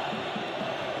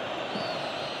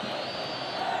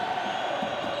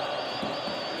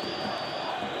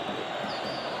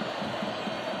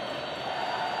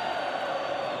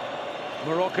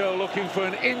 Morocco looking for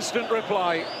an instant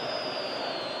reply.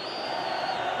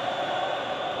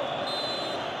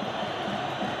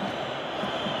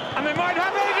 And they might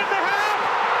have it in the hand!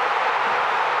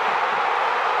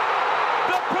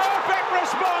 The perfect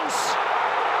response!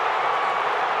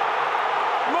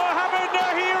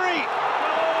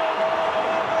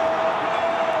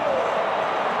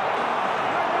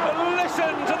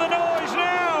 Listen to the noise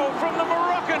now from the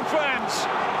Moroccan fans.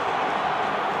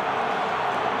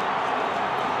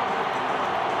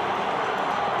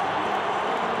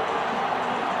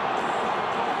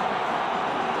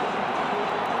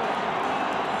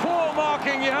 Poor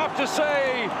marking, you have to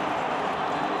say,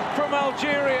 from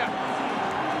Algeria.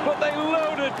 But they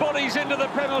loaded bodies into the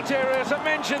penalty area. As I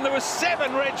mentioned, there were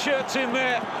 7 red shirts in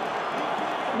there.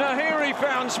 Nahiri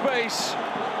found space.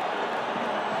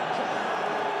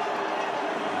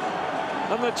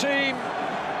 And the team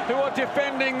who are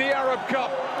defending the Arab Cup,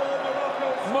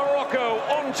 Morocco,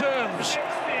 on terms.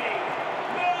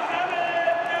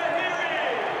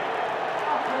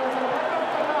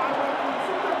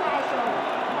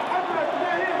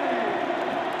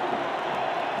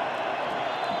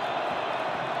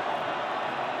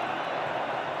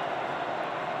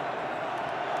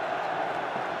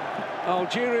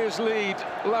 Algeria's lead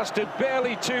lasted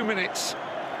barely 2 minutes.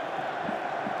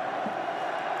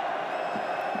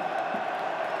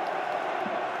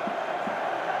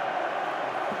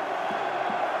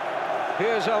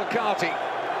 Here's Al-Kati.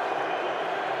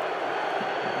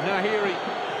 Nahiri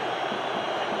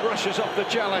brushes off the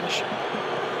challenge.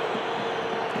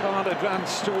 Can't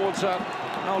advance towards that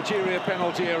Algeria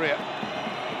penalty area.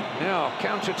 Now,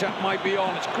 counter-attack might be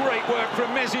on. It's great work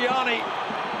from Meziani.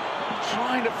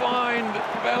 Trying to find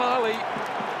Belali.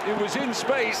 It was in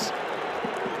space.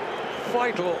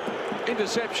 Vital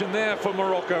interception there for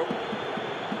Morocco.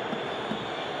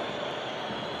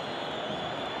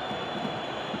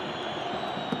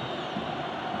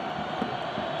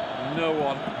 No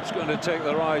one is going to take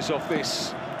their eyes off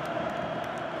this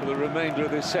for the remainder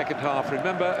of this second half.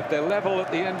 Remember, if they're level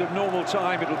at the end of normal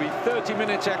time, it'll be 30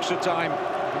 minutes extra time.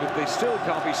 And if they still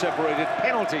can't be separated,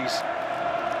 penalties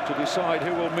to decide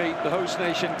who will meet the host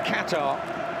nation, Qatar,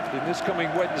 in this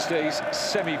coming Wednesday's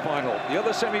semi-final. The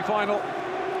other semi-final,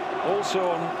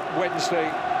 also on Wednesday,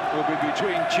 will be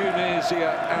between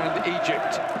Tunisia and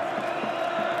Egypt.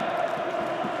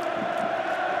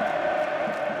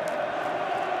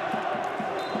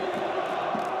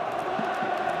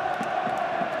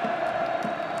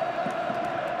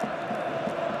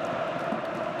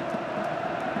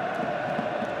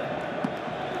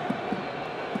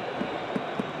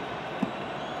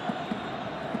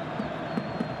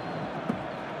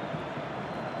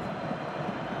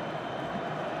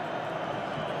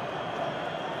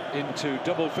 Into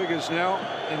double figures now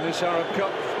in this Arab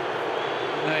Cup.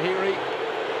 Nahiri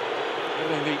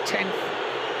getting the 10th.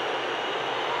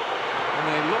 And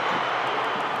they look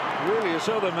really as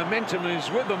though the momentum is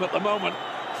with them at the moment.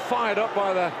 Fired up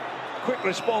by the quick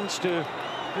response to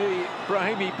the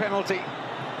Brahimi penalty.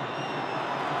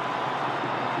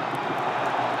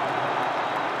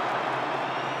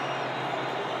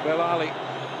 Belali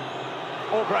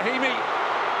or Brahimi.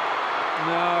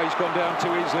 No, he's gone down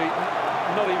too easily.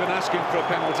 Not even asking for a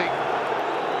penalty.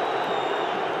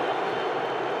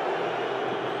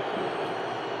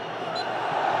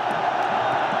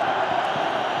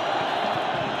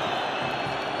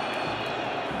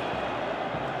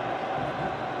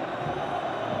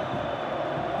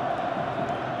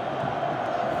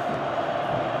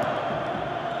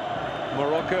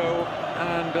 Morocco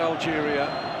and Algeria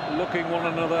looking one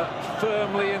another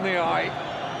firmly in the eye.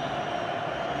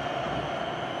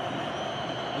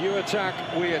 You attack,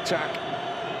 we attack.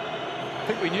 I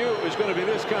think we knew it was going to be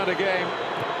this kind of game.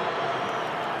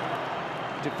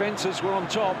 Defences were on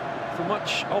top for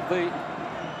much of the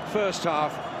first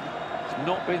half. It's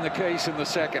not been the case in the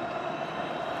second.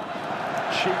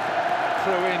 Cheap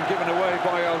throw in given away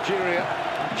by Algeria.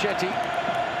 Chetty.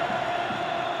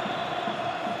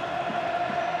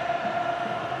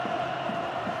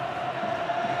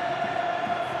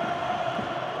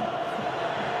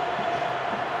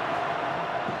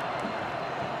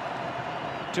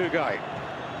 Guy.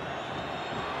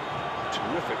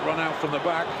 Terrific run out from the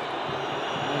back.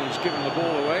 And he's given the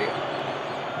ball away.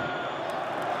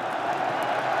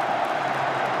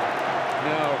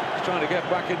 Now he's trying to get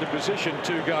back into position,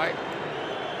 Guy.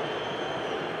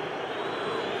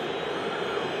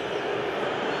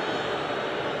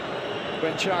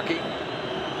 Benchaki.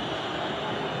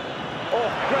 Oh,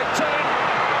 great turn.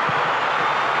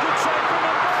 Good save from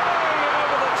Mbappe and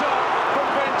over the top from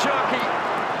Benchaki.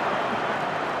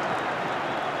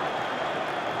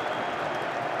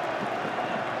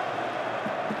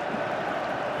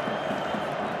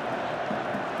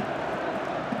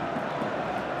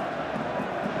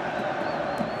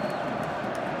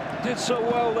 Did so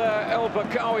well there, El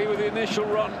Bakawi, with the initial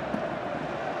run.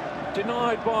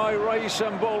 Denied by Ray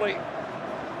Samboli.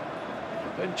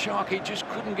 Benchaki just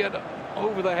couldn't get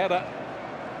over the header.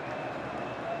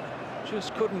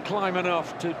 Just couldn't climb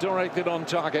enough to direct it on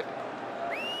target.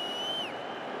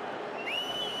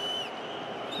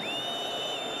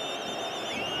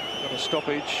 Got a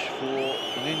stoppage for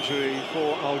an injury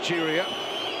for Algeria.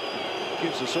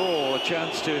 Gives us all a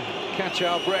chance to catch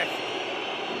our breath.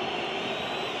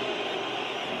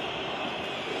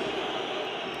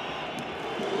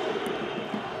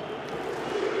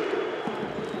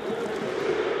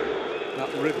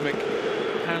 Rhythmic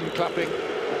hand clapping.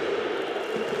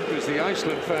 It was the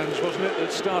Iceland fans, wasn't it,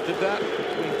 that started that?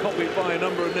 Being copied by a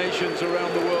number of nations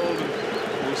around the world,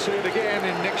 and we'll see it again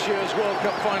in next year's World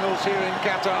Cup finals here in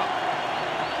Qatar.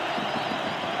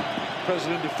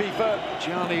 President of FIFA,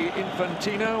 Gianni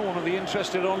Infantino, one of the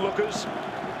interested onlookers.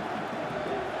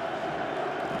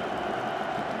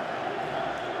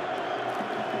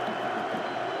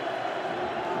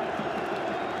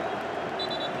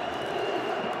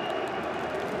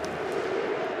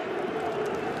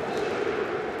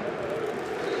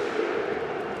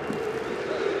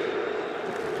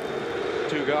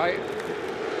 Guy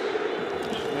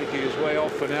just making his way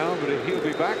off for now, but he'll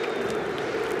be back.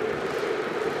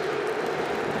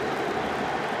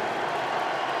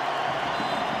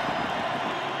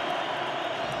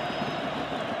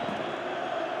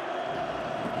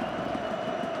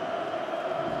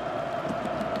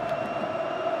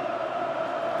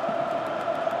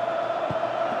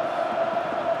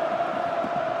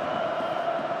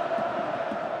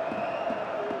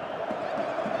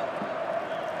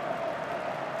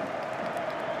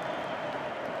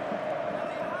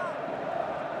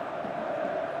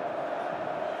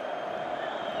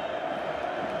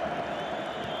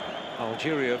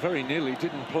 Algeria very nearly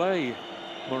didn't play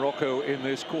Morocco in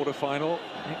this quarter-final.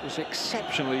 It was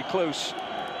exceptionally close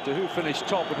to who finished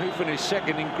top and who finished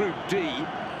second in Group D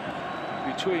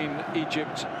between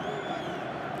Egypt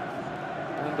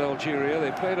and Algeria.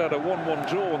 They played out a 1-1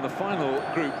 draw in the final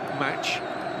group match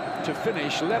to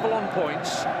finish level on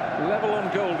points, level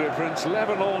on goal difference,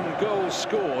 level on goals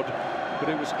scored. But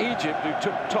it was Egypt who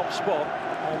took top spot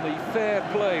on the fair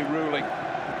play ruling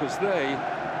because they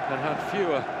had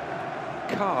fewer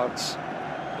cards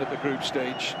at the group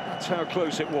stage. That's how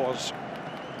close it was.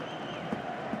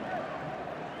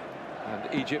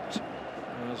 And Egypt,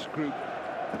 as Group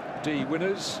D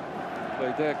winners,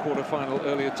 played their quarter-final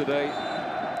earlier today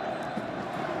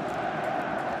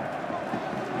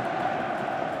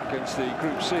against the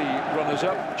Group C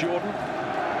runners-up, Jordan,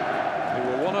 who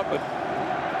were 1-up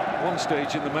at one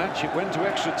stage in the match. It went to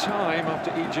extra time after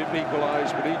Egypt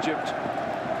equalised, but Egypt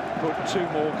put 2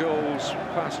 more goals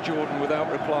past Jordan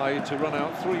without reply to run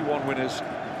out 3-1 winners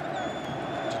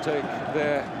to take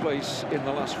their place in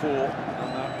the last 4 in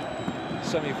that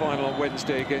semi-final on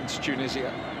Wednesday against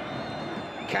Tunisia.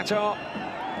 Qatar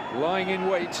lying in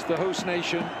wait, the host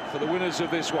nation, for the winners of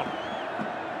this one.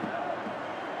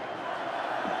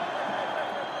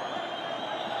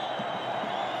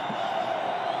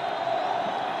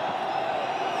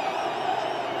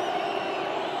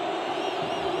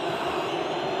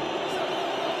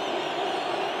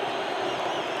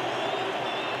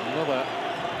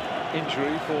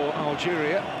 injury for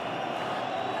Algeria.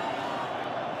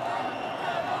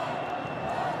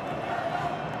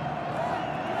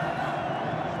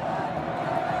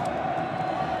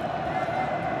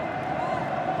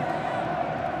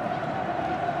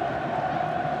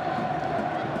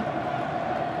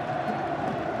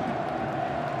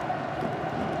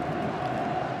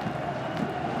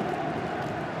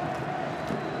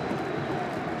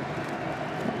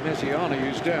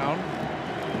 Who's down.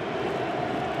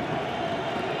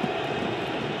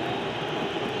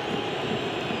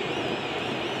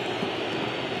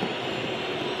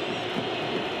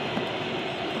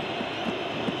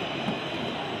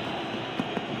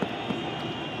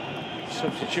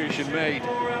 Substitution made.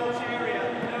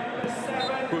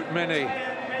 Boutmeni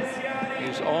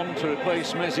is on to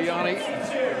replace Meziani.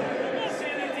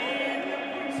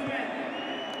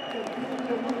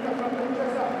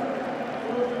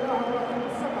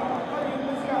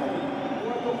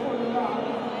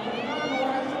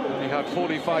 Only had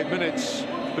 45 minutes,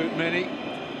 Boutmeni,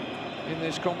 in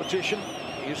this competition.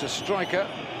 He's a striker,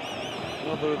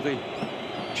 another of the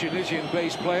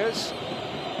Tunisian-based players.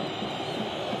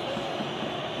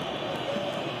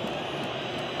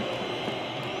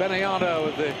 Benayato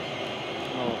with the...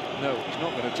 Oh, no, he's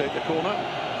not going to take the corner.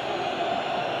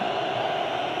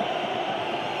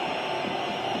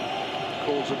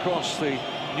 Calls across the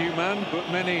new man,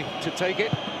 Boutmeni to take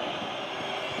it.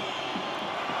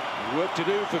 Work to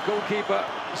do for goalkeeper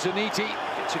Zaniti.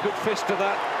 It's a good fist to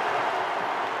that.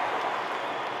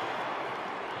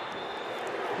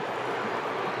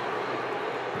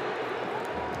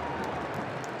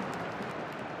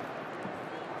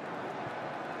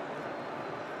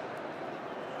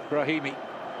 Brahimi.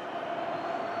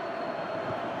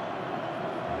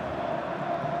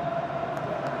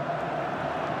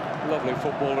 Lovely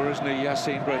footballer, isn't he,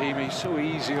 Yassine Brahimi? So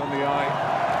easy on the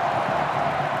eye.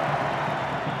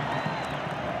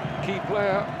 Key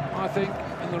player, I think,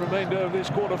 in the remainder of this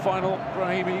quarter-final,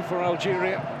 Brahimi for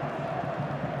Algeria.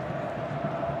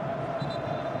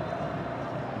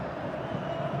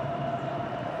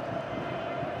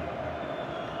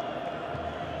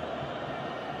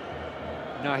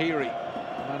 Nahiri,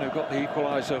 the man who got the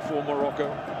equaliser for Morocco.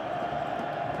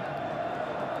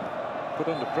 Put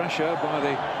under pressure by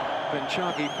the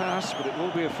Benchaki pass, but it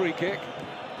will be a free kick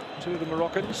to the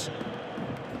Moroccans.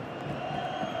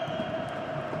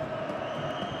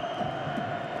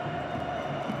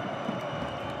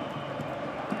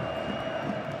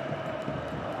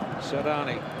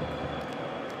 Sadani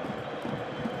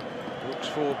looks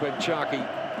for Benchaki.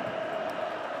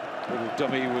 Little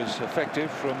dummy was effective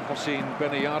from Hossein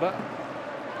Benayato.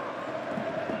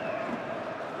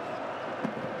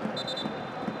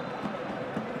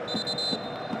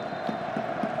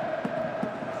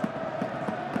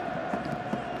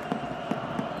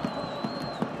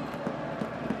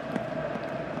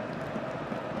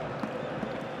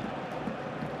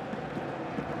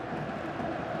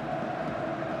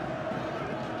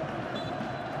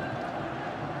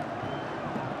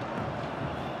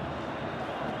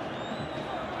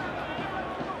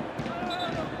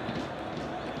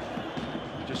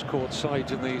 Caught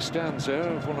sight in the stands there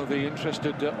of one of the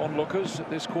interested onlookers at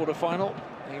this quarter-final,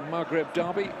 the Maghreb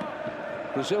derby.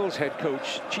 Brazil's head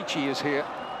coach, Chichi, is here.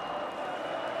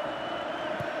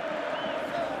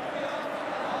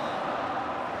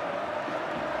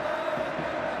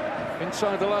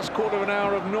 Inside the last quarter of an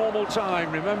hour of normal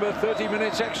time. Remember, 30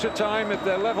 minutes extra time if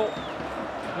they're level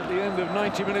at the end of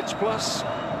 90 minutes plus.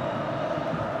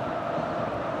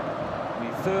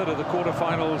 The third of the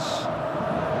quarter-finals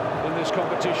in this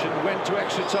competition went to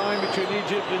extra time between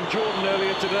Egypt and Jordan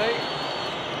earlier today.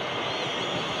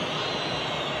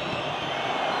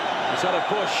 Is that a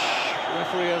push? The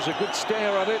referee has a good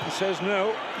stare at it and says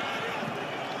no.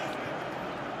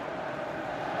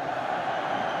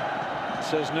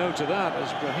 Says no to that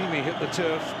as Brahimi hit the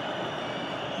turf.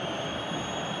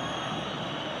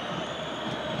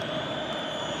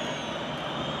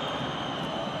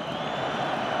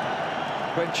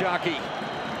 Benchaki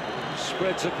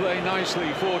spreads the play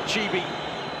nicely for Chibi.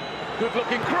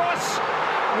 Good-looking cross,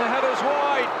 and the header's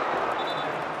wide.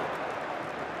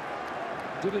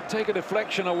 Did it take a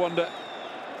deflection, I wonder?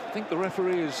 I think the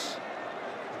referee is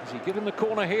he given the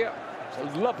corner here? It's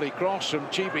a lovely cross from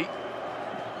Chibi.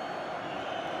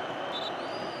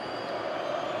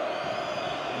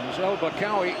 It was El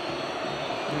Bakawi,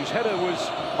 whose header was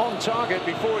on target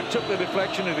before it took the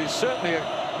deflection. It is certainly a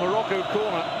Morocco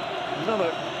corner.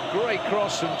 Another great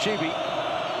cross from Chibi.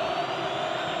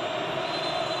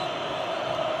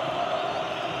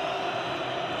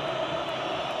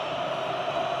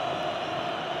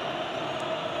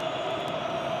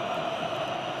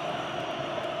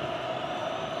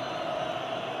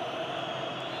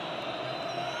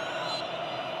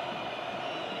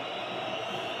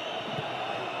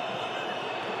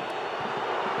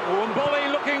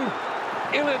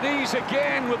 Ill-at-ease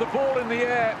again with the ball in the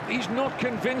air. He's not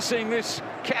convincing this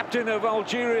captain of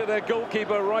Algeria, their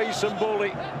goalkeeper, Rais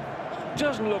Mboli.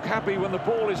 Doesn't look happy when the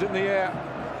ball is in the air.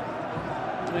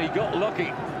 And he got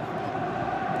lucky.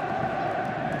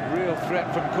 Real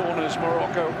threat from corners,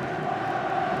 Morocco.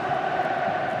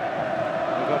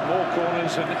 They've had more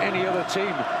corners than any other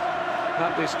team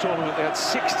at this tournament. They had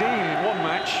 16 in one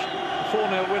match. A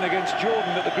 4-0 win against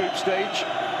Jordan at the group stage.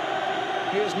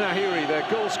 Here's Nahiri, their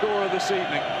goal scorer this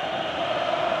evening.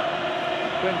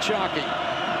 Benchaki.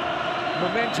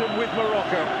 Momentum with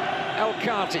Morocco. El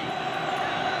Kati.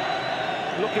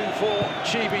 Looking for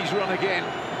Chibi's run again.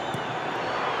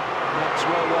 That's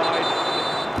well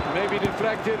wide. Maybe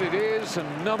deflected, it is.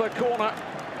 Another corner.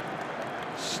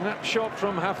 Snapshot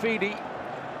from Hafidi.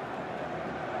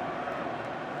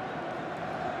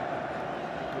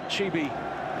 But Chibi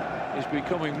is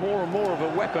becoming more and more of a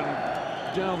weapon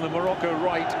down the Morocco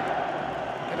right,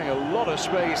 getting a lot of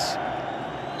space.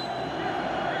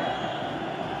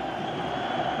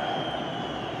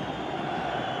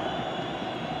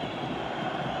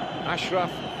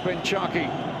 Ashraf Benchaki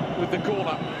with the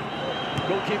corner.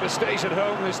 Goalkeeper stays at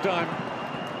home this time.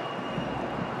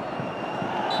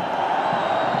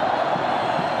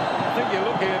 I think you're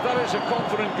looking at that as a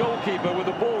confident goalkeeper with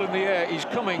the ball in the air. He's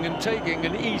coming and taking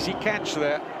an easy catch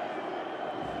there.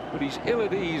 But he's ill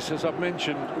at ease, as I've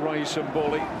mentioned, Rais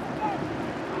Mboli.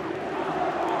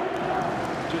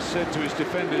 Just said to his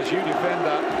defenders, you defend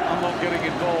that, I'm not getting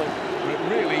involved. But it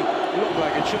really looked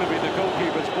like it should have been the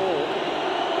goalkeeper's ball.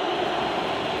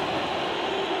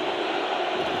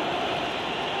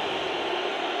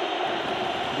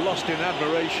 Lost in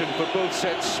admiration for both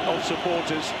sets of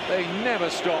supporters. They never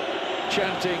stop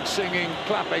chanting, singing,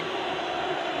 clapping.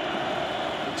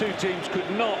 The two teams could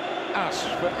not ask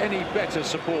for any better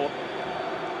support.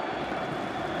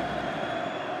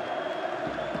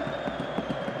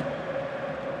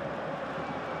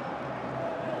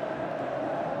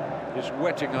 Just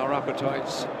whetting our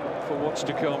appetites for what's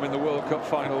to come in the World Cup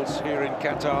finals here in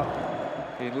Qatar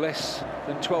in less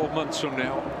than 12 months from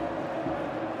now.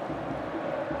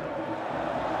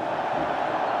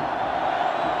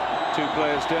 Two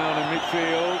players down in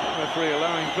midfield. Referee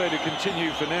allowing play to continue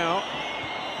for now.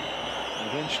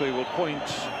 Eventually will point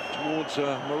towards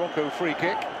a Morocco free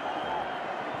kick.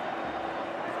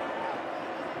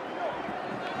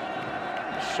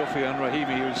 Sofiane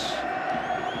Rahimi, who's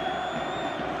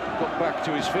got back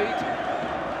to his feet.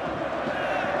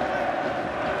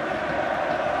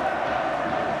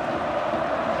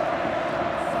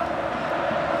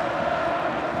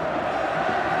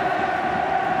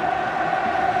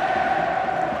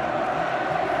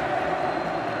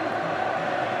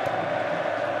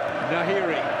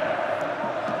 Nahiri.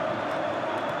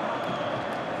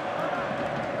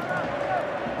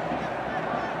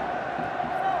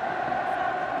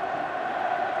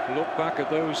 Look back at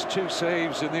those two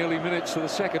saves in the early minutes of the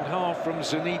second half from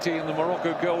Zaniti, and the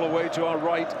Morocco goal away to our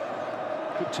right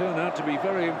could turn out to be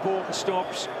very important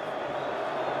stops.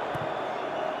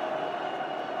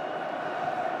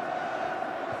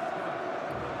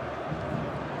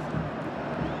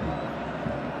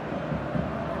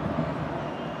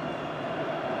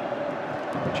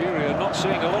 Algeria not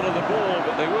seeing a lot of the ball,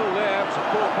 but they will there. It's a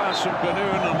poor pass from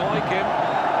Benoun, unlike him.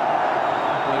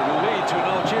 It will lead to an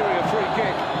Algeria free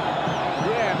kick.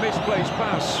 Yeah, misplaced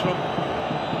pass from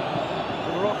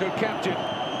the Morocco captain,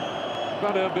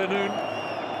 Badr Benoun.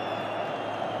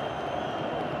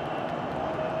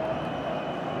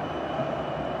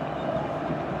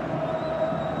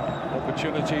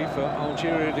 Opportunity for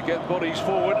Algeria to get bodies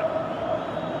forward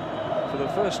for the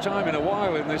first time in a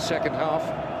while in this second half.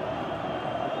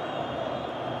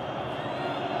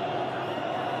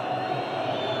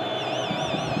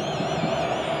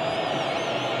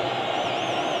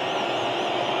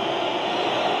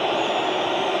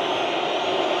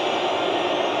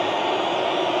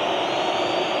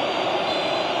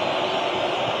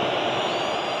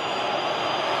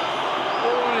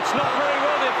 It's not very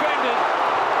well defended.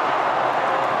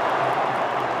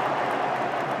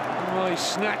 Well, he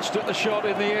snatched at the shot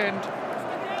in the end.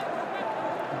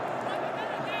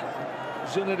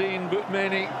 Zinedine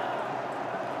Boutmeni.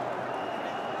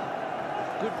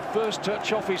 Good first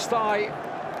touch off his thigh.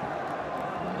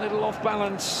 A little off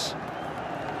balance.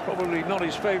 Probably not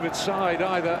his favourite side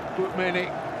either,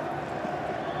 Boutmeni.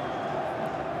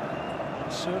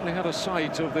 Certainly had a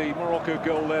sight of the Morocco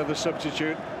goal there, the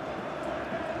substitute.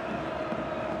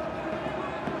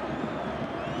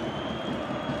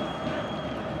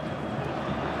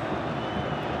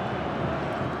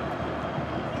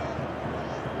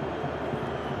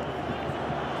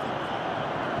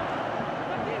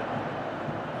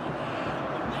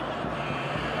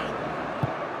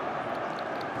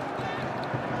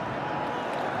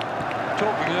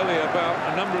 earlier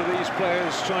about a number of these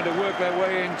players trying to work their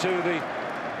way into the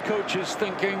coach's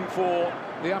thinking for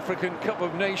the African Cup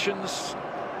of Nations.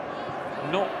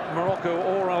 Not Morocco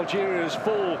or Algeria's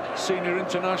full senior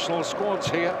international squads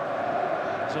here.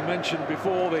 As I mentioned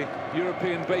before, the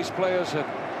European-based players are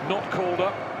not called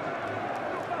up.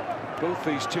 Both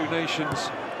these two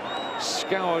nations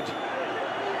scoured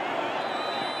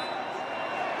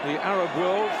the Arab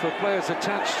world for players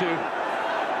attached to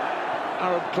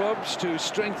Arab clubs to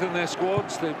strengthen their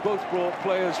squads. They've both brought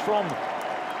players from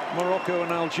Morocco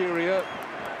and Algeria.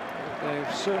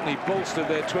 They've certainly bolstered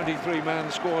their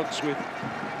 23-man squads with,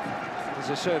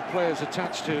 as I said, players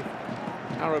attached to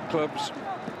Arab clubs.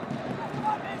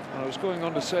 I was going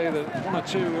on to say that one or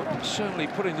two are certainly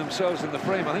putting themselves in the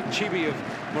frame. I think Chibi of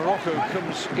Morocco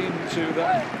comes into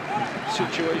that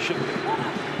situation.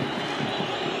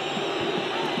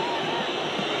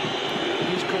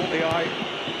 He's caught the eye.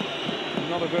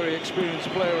 Not a very experienced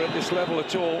player at this level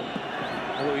at all,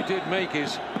 although he did make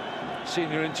his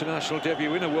senior international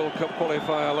debut in a World Cup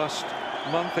qualifier last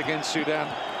month against Sudan.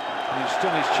 And he's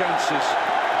done his chances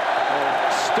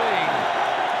of staying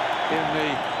in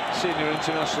the senior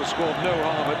international squad. No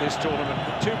harm at this tournament.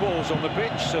 2 balls on the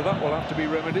pitch, so that will have to be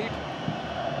remedied.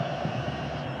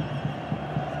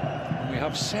 And we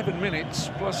have 7 minutes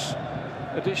plus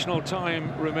additional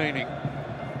time remaining.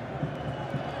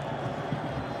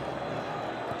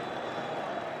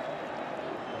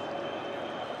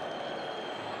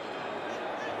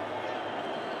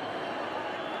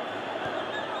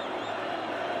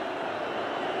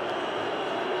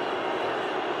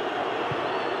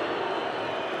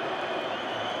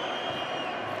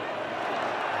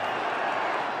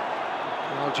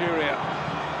 Algeria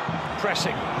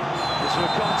pressing. Is there a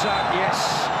contact?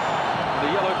 Yes. The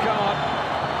yellow card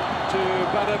to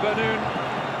Badr Banoun.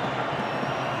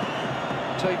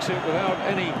 Takes it without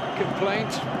any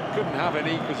complaint. Couldn't have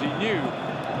any because he knew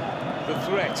the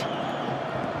threat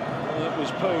that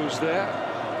was posed there.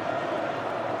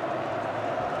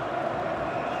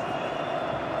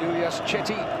 Ilyas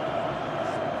Chetty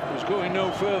was going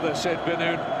no further, said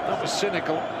Banoun. That was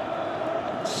cynical.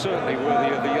 Certainly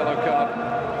worthy of the yellow card.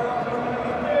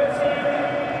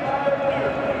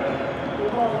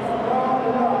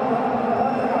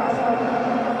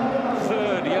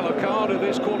 Third yellow card of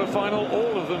this quarter-final,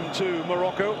 all of them to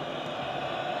Morocco.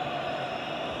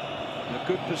 A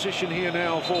good position here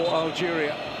now for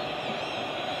Algeria.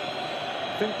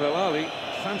 I think Belali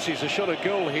fancies a shot at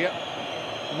goal here.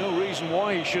 No reason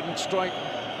why he shouldn't strike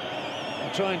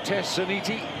and try and test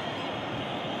Zaniti.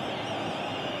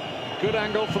 Good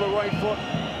angle for the right foot.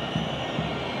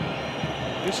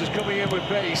 This is coming in with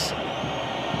pace.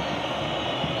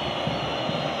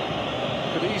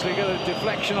 Could easily get a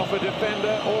deflection off a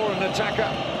defender or an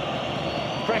attacker.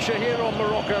 Pressure here on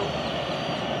Morocco.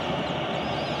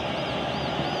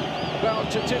 About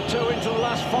to tiptoe into the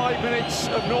last 5 minutes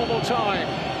of normal time.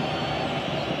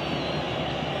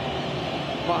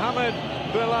 Mohamed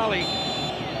Belali.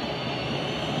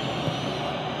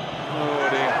 Oh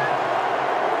dear.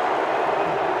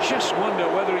 Just wonder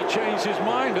whether he changed his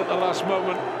mind at the last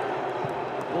moment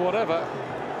or whatever.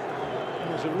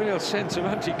 There's a real sense of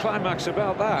anticlimax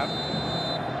about that.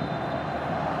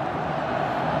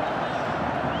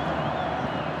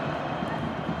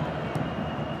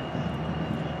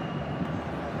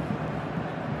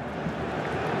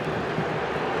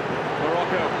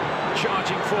 Morocco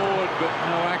charging forward, but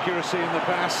no accuracy in the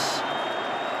pass.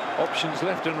 Options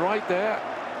left and right there.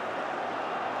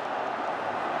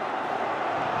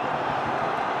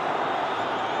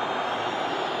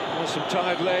 Some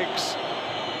tired legs.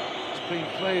 It's been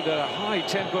played at a high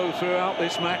tempo throughout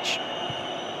this match.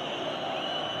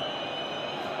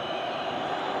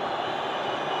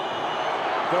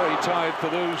 Very tired for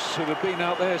those who have been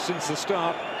out there since the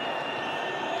start.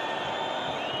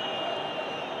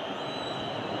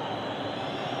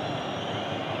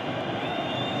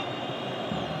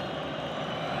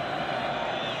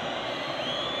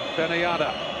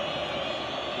 Benayada.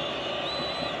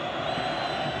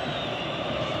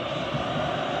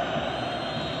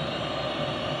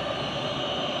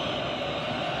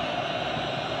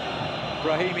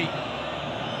 Brahimi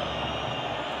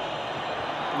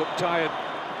looked tired.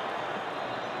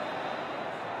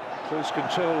 Close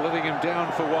control, letting him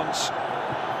down for once.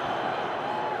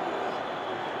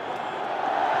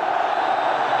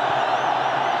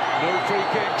 No free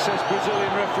kick, says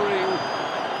Brazilian referee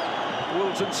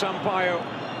Wilton Sampaio.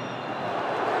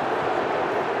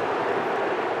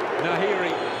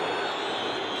 Nahiri.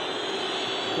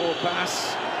 Poor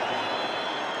pass.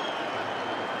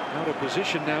 Out of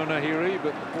position now, Nahiri,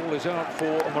 but the ball is out for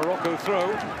a Morocco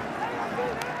throw.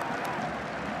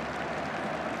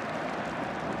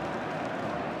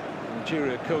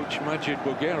 Algeria coach Majid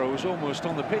Boguero was almost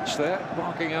on the pitch there,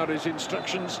 barking out his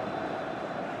instructions.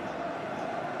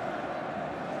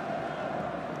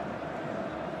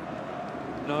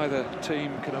 Neither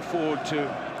team can afford to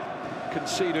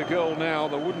concede a goal now.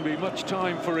 There wouldn't be much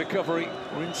time for recovery.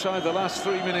 We're inside the last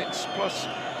 3 minutes, plus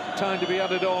time to be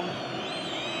added on.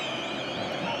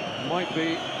 Might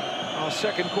be our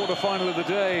second quarter-final of the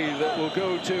day that will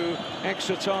go to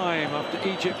extra time after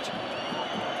Egypt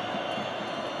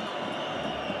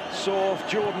saw off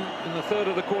Jordan in the third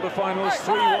of the quarter-finals,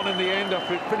 3-1 in the end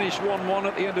after it finished 1-1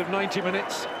 at the end of 90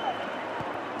 minutes.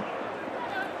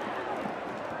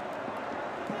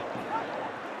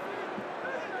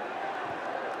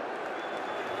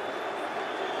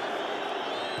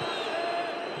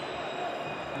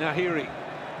 Nahiri.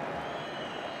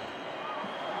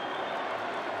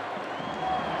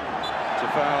 It's a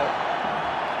foul.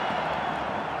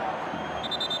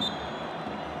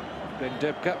 Ben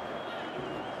Debka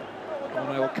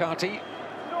on El Kati.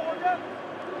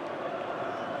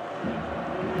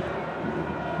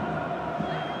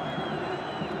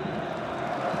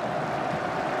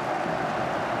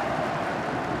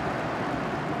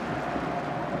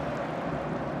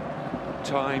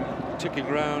 Time ticking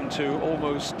round to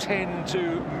almost 10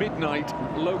 to midnight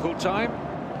local time.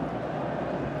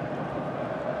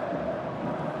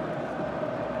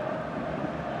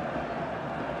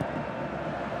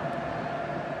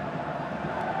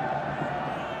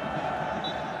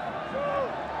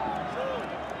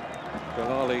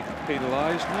 Belali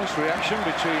penalised. Nice reaction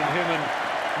between him and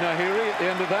Nahiri at the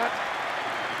end of that.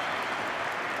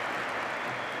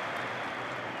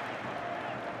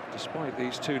 Despite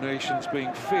these two nations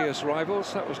being fierce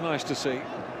rivals, that was nice to see.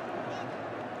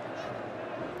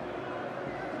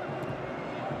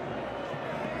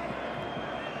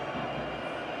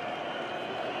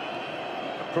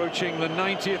 Approaching the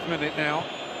 90th minute now.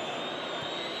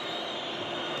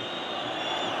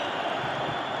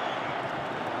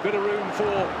 Bit of room for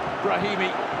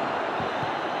Brahimi.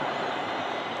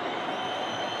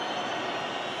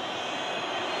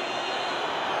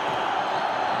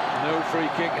 No free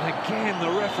kick, and again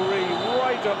the referee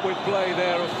right up with play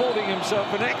there, affording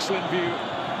himself an excellent view.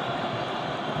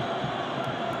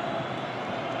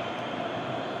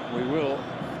 We will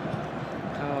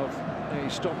have a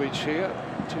stoppage here.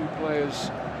 Two players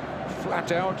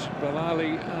flat out,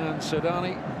 Belali and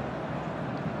Sadani.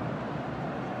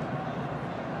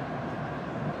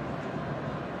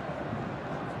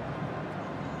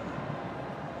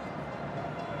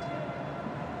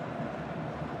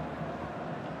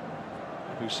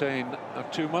 Hussein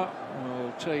Atuma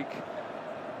will take,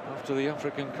 after the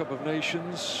African Cup of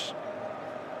Nations,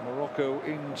 Morocco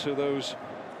into those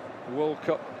World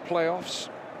Cup playoffs,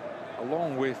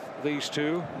 along with these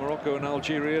two, Morocco and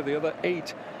Algeria, the other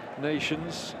 8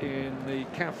 nations in the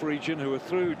CAF region who are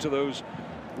through to those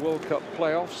World Cup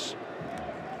playoffs.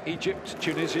 Egypt,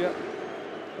 Tunisia,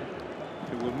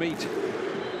 who will meet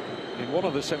in one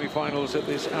of the semi-finals at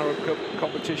this Arab Cup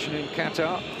competition in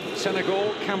Qatar.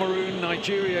 Senegal, Cameroon,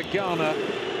 Nigeria, Ghana,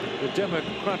 the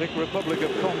Democratic Republic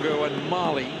of Congo and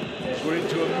Mali. We're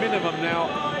into a minimum now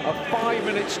of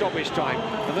 5-minute stoppage time.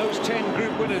 And those 10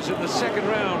 group winners in the second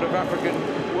round of African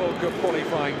World Cup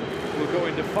qualifying will go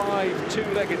into 5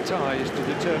 two-legged ties to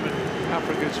determine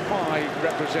Africa's 5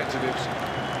 representatives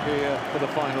here for the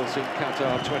finals in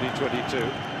Qatar 2022.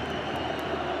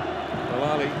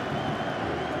 Belali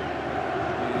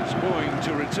is going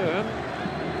to return.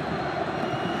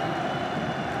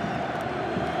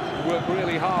 Worked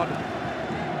really hard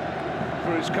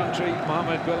for his country.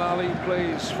 Mohamed Belali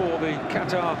plays for the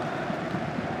Qatar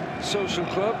Social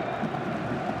Club.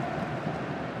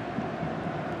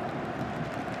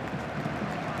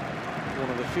 One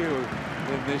of the few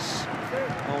in this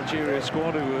Algeria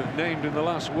squad who were named in the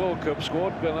last World Cup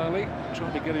squad. Belali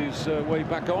trying to get his way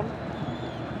back on.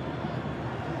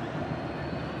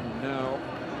 Now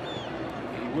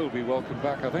he will be welcomed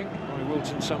back, I think, by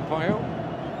Wilton Sampaio.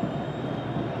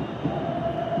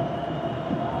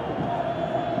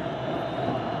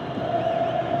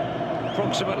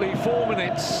 Approximately 4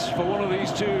 minutes for one of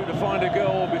these two to find a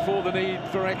goal before the need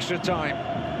for extra time.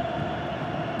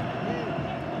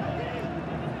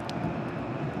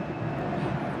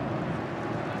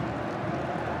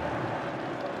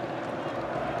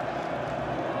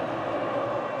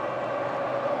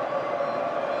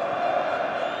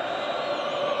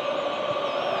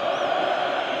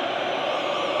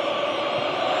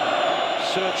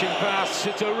 Searching pass,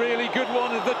 it's a really good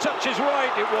one. If the touch is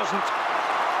right, it wasn't.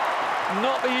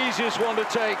 Not the easiest one to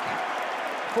take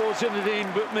for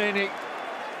Zinedine Boumeni.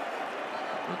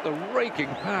 But the raking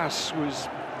pass was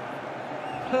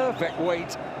perfect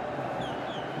weight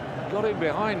Got in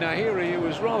behind Nahiri, who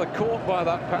was rather caught by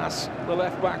that pass, the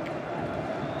left back.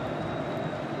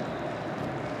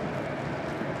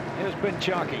 Here's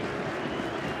Benchaki.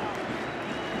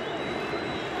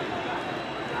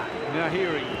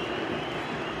 Nahiri.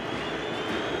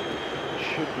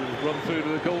 Should run through to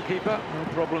the goalkeeper. No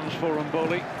problems for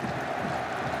Mboli.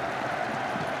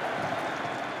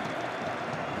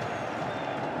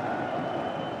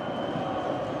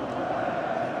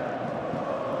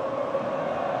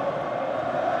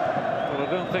 I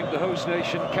don't think the host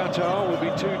nation, Qatar, will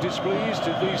be too displeased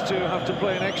if these two have to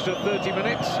play an extra 30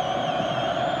 minutes.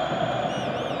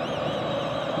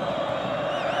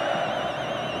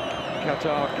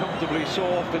 Qatar comfortably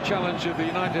saw off the challenge of the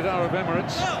United Arab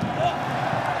Emirates.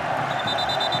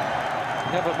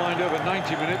 Never mind over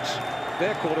 90 minutes.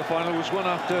 Their quarter-final was won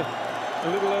after a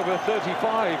little over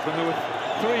 35, when they were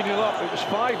 3-0 up. It was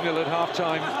 5-0 at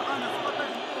half-time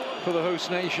for the host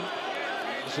nation.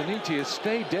 Zaniti has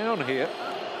stayed down here.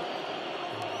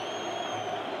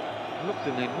 Looked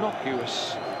an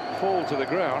innocuous fall to the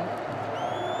ground.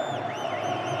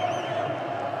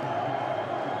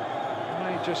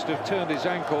 May just have turned his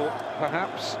ankle,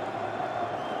 perhaps.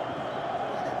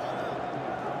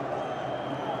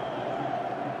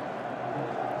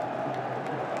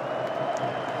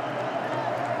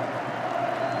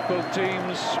 Both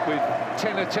teams with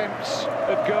 10 attempts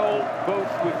at goal,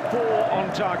 both with 4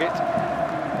 on target.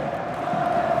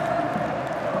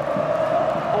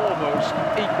 Almost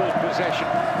equal possession.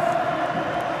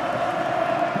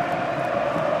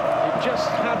 You just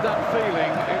had that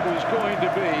feeling it was going to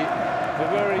be a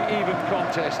very even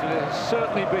contest, and it has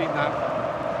certainly been that.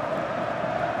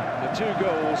 The 2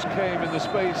 goals came in the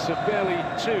space of barely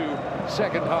 2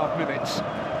 second-half minutes.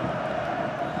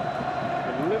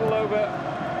 A little over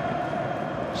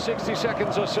 60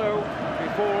 seconds or so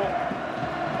before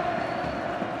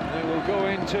they will go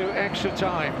into extra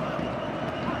time.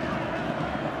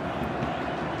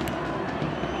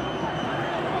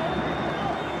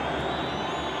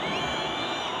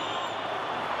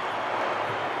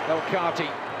 Kati.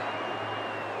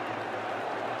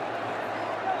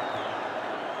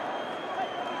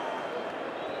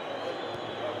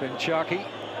 Benchaki.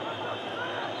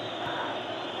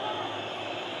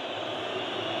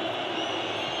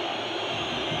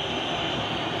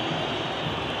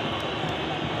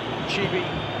 Chibi.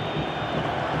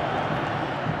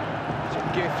 It's a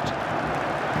gift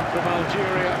from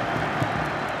Algeria.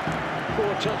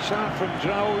 Poor touch that from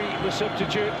Draoui, the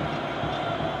substitute.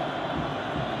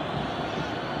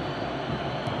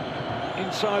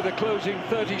 Inside the closing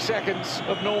 30 seconds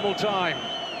of normal time.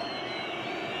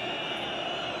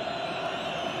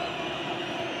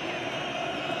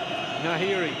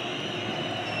 Nahiri.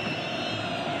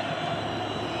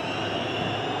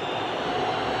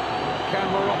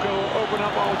 Can Morocco open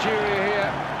up Algeria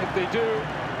here? If they do,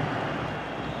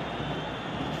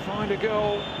 find a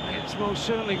goal, it's most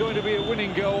certainly going to be a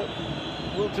winning goal.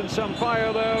 Wilton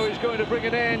Sampaio, though, is going to bring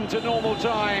an end to normal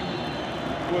time.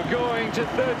 We're going to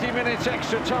 30 minutes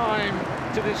extra time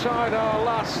to decide our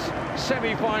last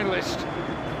semi-finalist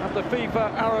at the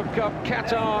FIFA Arab Cup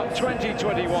Qatar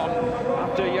 2021.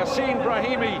 After Yassine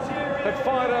Brahimi had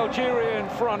fired Algeria in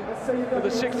front with a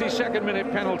 62nd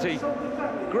minute penalty.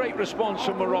 Great response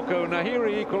from Morocco.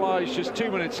 Nahiri equalised just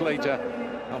 2 minutes later,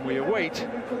 and we await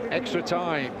extra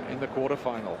time in the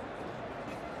quarter-final.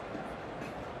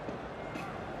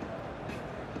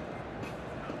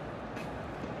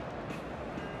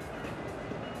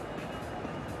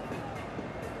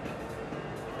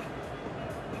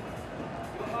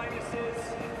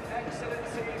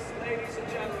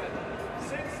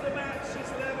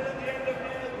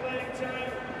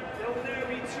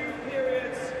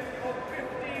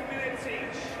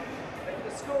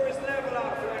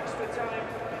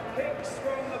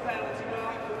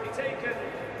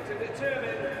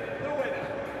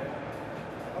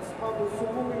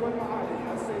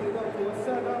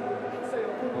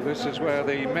 Well, this is where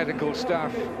the medical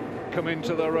staff come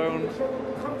into their own,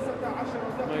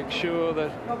 make sure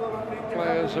that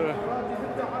players are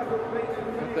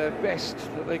at their best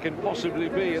that they can possibly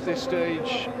be at this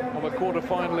stage of a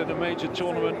quarter-final in a major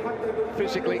tournament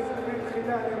physically.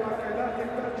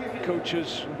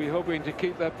 Coaches will be hoping to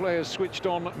keep their players switched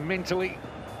on mentally.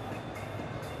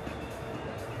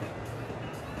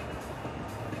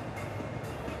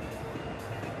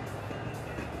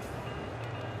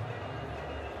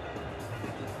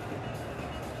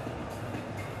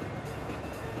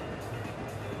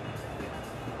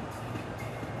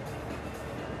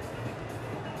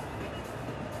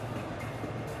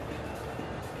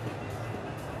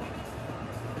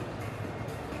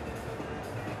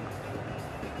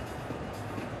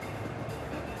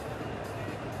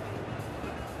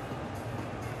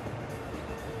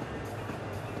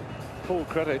 full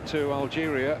credit to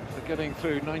Algeria for getting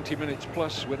through 90 minutes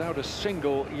plus without a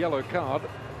single yellow card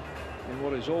in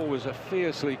what is always a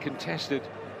fiercely contested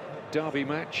derby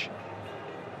match.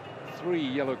 3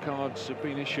 yellow cards have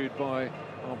been issued by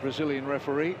our Brazilian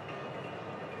referee.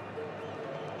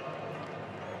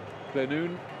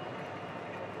 Benoun,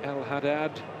 El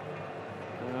Haddad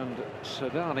and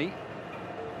Sadani.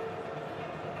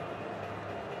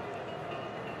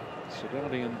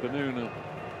 Sadani and Benoun are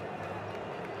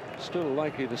still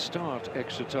likely to start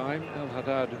extra time. El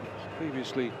Haddad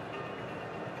previously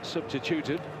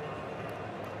substituted.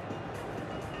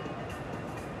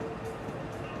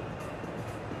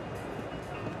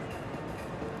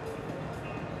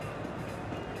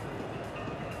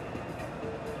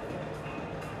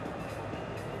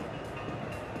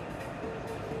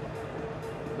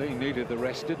 They needed the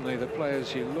rest, didn't they? The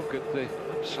players, you look at, they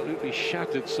absolutely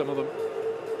shattered, some of them.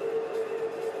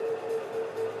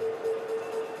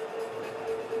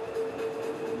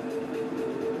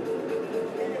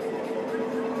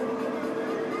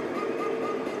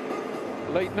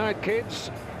 Late night, kids.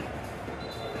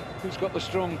 Who's got the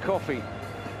strong coffee?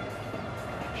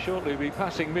 Shortly be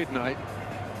passing midnight.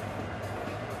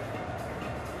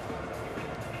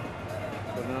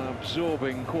 An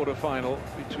absorbing quarter-final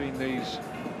between these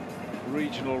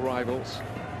regional rivals.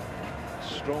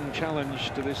 Strong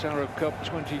challenge to this Arab Cup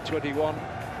 2021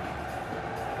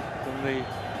 from the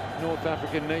North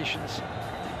African nations.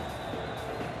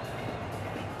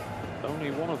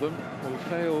 Only one of them will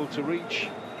fail to reach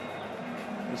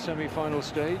the semi-final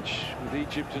stage, with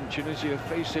Egypt and Tunisia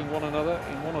facing one another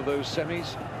in one of those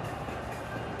semis.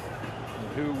 And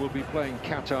who will be playing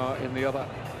Qatar in the other?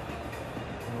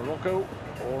 Morocco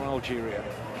or Algeria?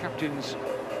 Captains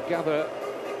gather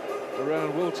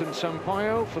around Wilton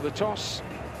Sampaio for the toss.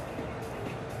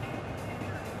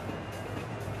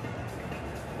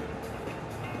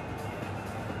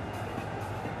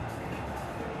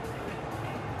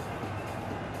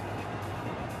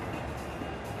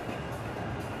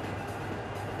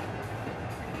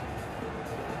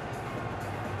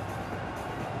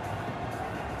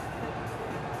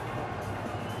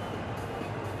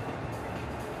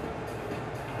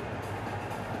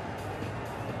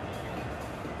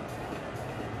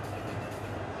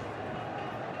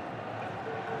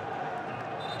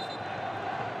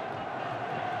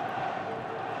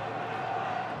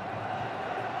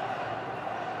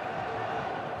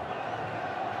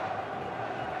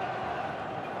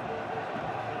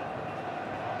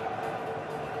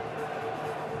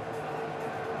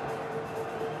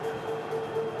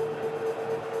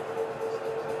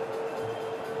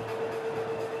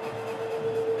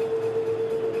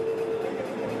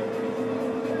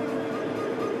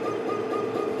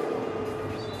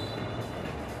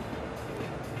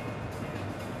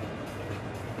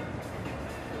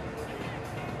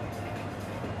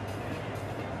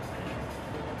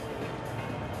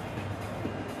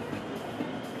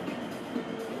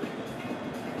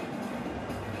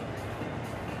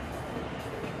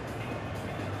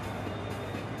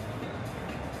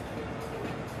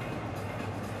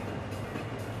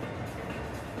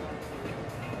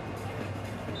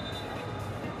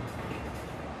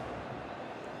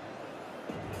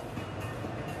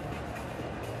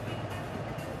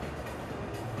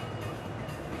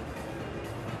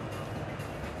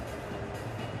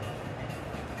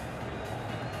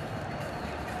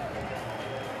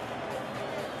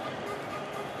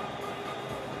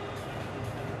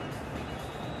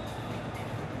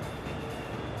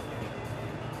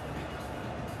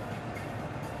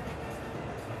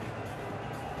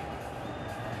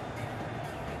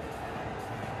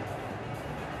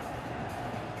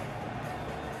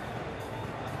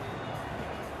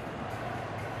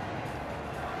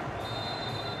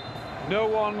 No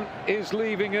one is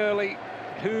leaving early.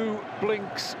 Who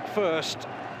blinks first?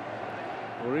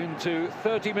 We're into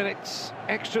 30 minutes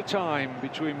extra time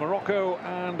between Morocco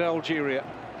and Algeria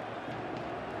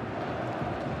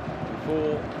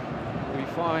before we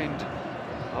find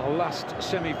our last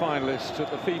semi-finalist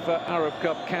at the FIFA Arab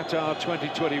Cup Qatar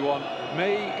 2021.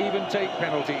 May even take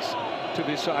penalties to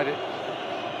decide it.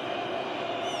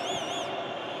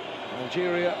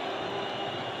 Algeria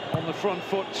on the front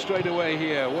foot straight away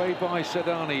here, way by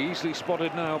Sadani, easily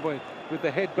spotted now with the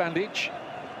head bandage.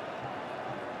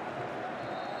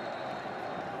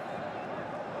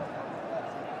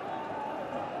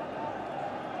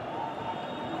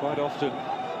 Quite often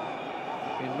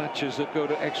in matches that go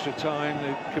to extra time,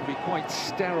 they can be quite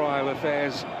sterile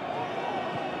affairs.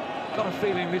 Got a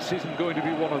feeling this isn't going to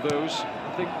be one of those.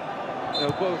 I think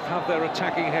they'll both have their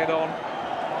attacking head on.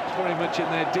 It's very much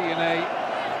in their DNA.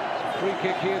 Free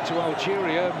kick here to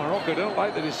Algeria. Morocco don't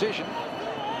like the decision.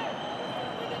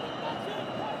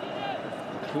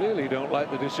 Clearly don't like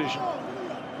the decision.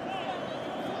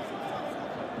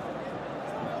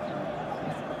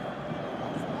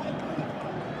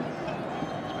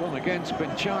 It's gone against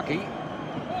Benchaki.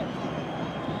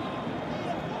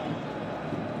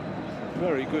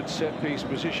 Very good set-piece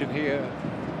position here.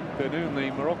 Benoun,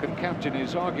 the Moroccan captain,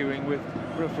 is arguing with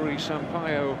referee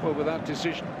Sampaio over that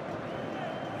decision.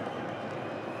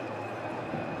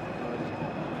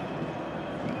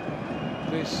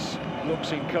 This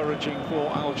looks encouraging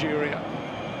for Algeria.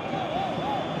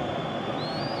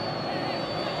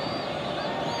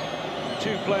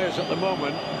 Two players at the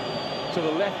moment to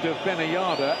the left of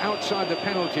Benayada outside the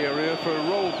penalty area for a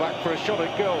rollback for a shot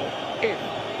at goal, if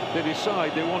they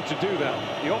decide they want to do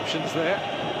that. The options there,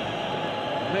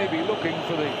 maybe looking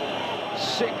for the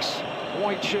 6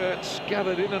 white shirts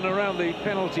gathered in and around the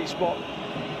penalty spot.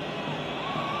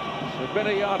 So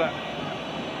Benayada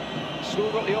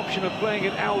still got the option of playing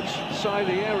it outside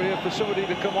the area for somebody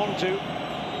to come on to.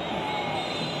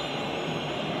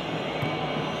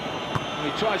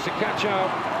 And he tries to catch out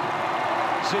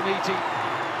Ziniti.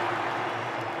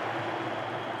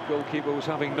 Goalkeeper was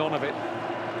having none of it.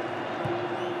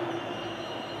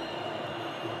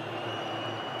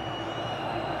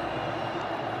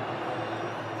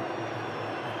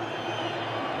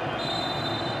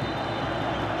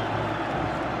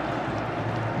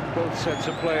 Both sets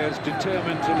of players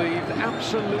determined to leave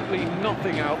absolutely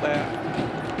nothing out there.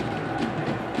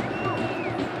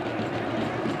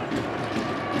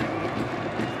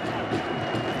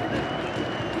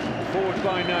 Forward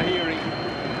by Nahiri.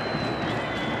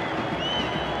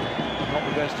 Not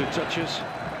the best of touches.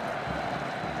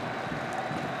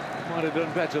 Might have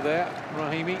done better there,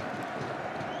 Rahimi.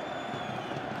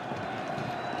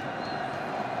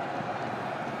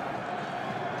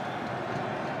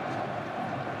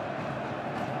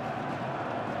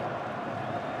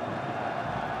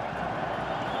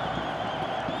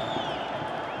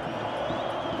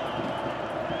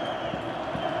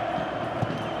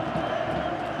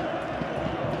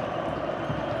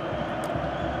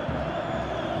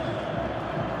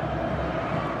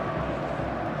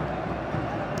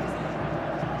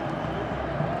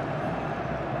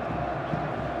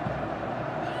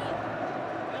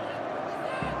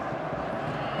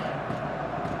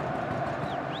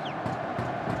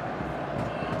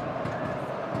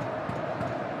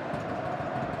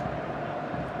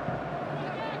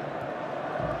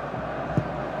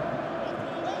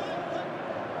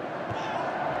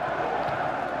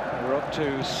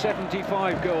 To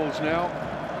 75 goals now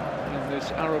in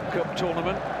this Arab Cup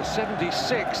tournament. The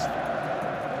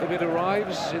 76th, if it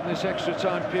arrives in this extra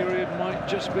time period, might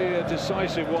just be a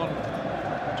decisive one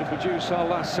to produce our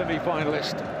last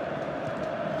semi-finalist.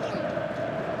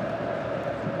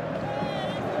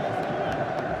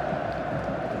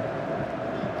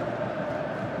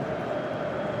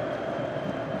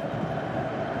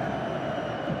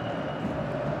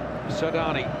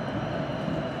 Sadani.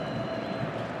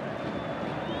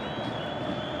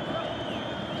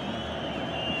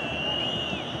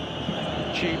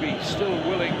 Chibi still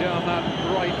willing down that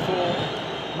right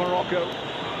for Morocco.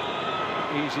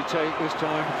 Easy take this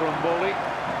time from Boli,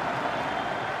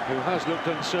 who has looked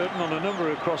uncertain on a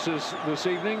number of crosses this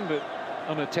evening, but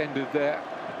unattended there.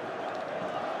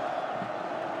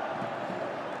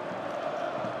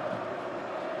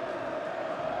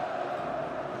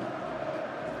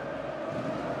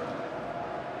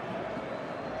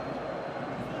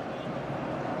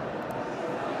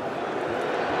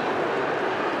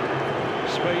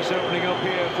 Space opening up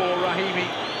here for Rahimi.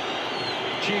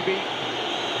 Chibi.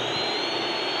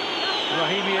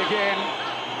 Rahimi again.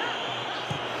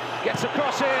 Gets a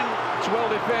cross in. It's well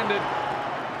defended.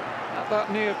 At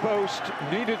that near post,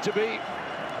 needed to be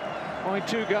by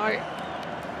Tugai.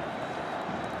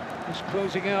 He's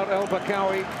closing out El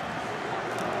Bakawi.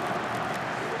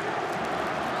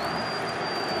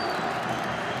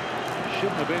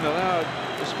 Shouldn't have been allowed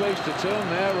the space to turn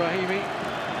there, Rahimi.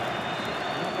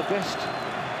 Not the best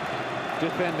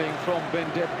defending from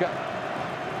Bendebka.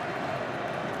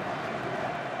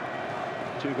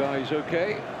 Two guys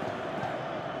okay.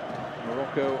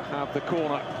 Morocco have the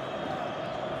corner.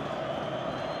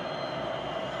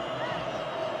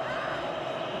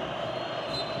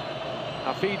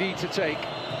 Afidi to take.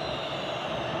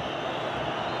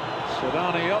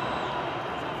 Sadani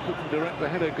up. Couldn't direct the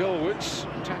header goalwards.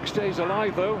 Attack stays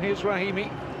alive though. Here's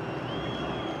Rahimi.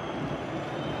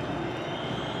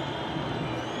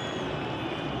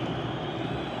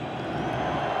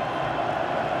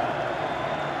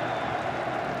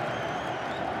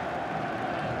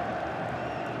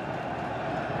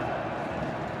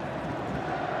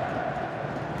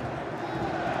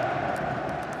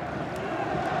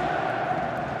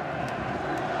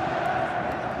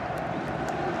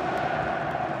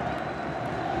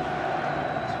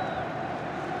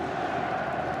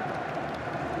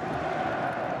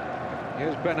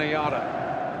 Here's Benayada.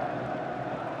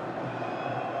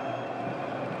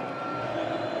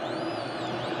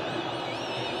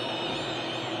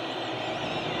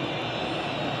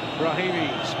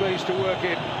 Brahimi, space to work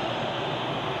in.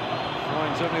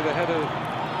 Finds only the head of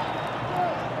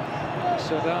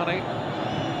Sadani.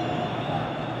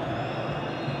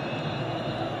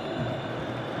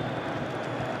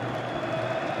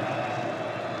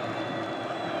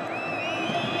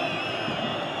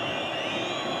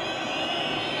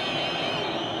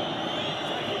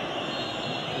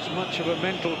 As much of a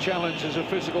mental challenge as a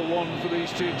physical one for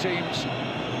these two teams.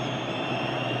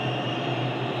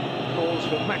 Calls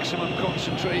for maximum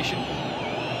concentration.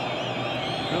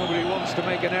 Nobody wants to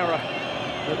make an error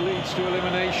that leads to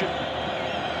elimination.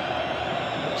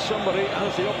 But somebody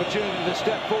has the opportunity to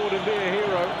step forward and be a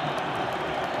hero.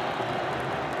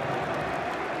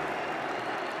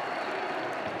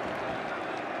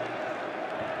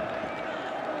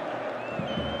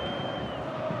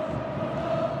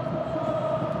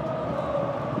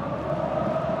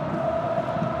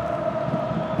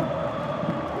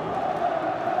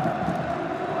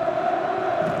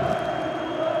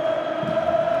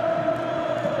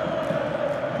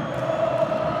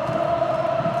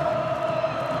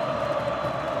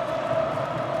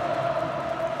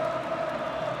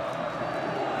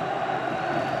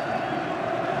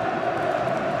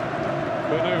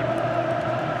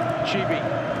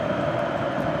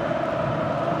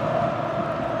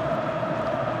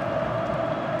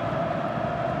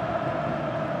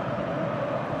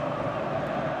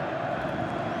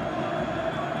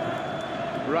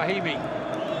 Brahimi.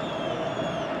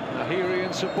 Nahiri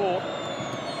in support.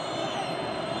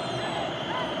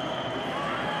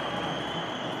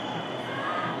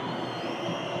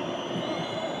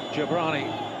 Jabrani.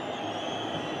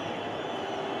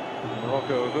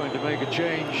 Morocco are going to make a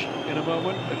change in a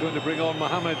moment. They're going to bring on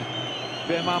Mohamed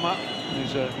Bemama,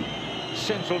 who's a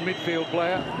central midfield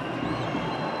player.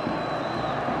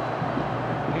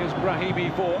 Here's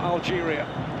Brahimi for Algeria.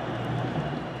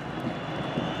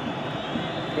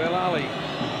 Belali,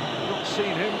 not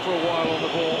seen him for a while on the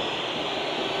ball.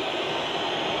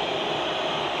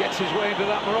 Gets his way into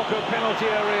that Morocco penalty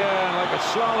area, like a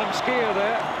slalom skier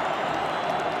there.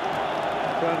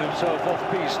 Found himself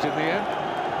off-piste in the end.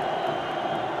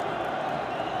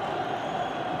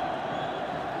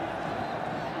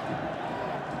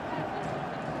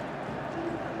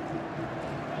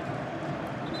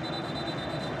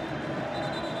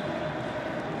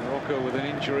 Morocco with an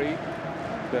injury.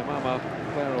 Bemama,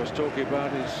 the player I was talking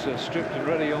about, is stripped and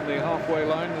ready on the halfway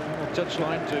line and touch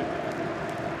line to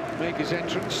make his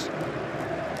entrance.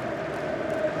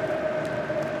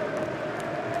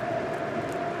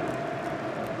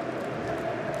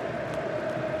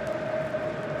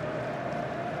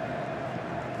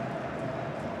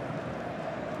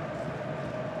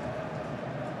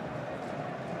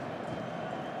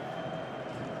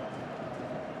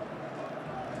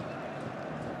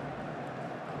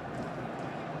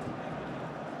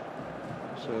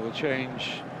 So the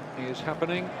change is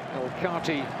happening. El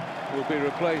Kati will be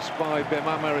replaced by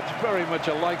Bemama. It's very much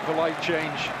a like-for-like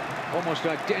change, almost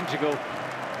identical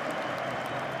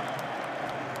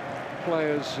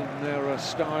players and their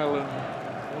style and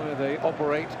where they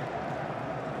operate.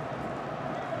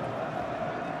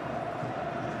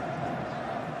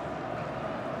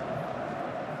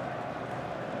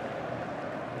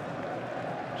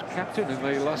 Captain in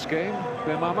the last game,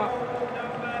 Bemama.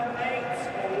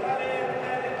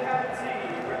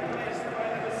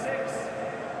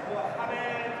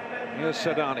 Here's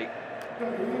Sadani.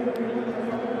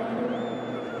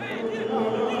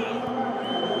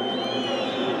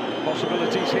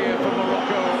 Possibilities here for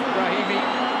Morocco. Brahimi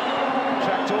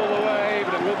tracked all the way,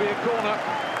 but it will be a corner.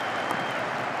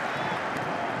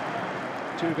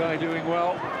 Two-guy doing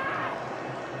well.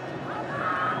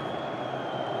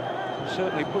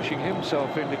 Certainly pushing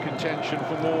himself into contention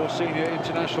for more senior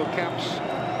international caps.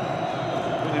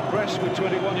 Been impressed with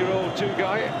 21-year-old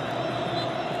Two-guy.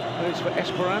 Plays for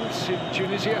Esperance in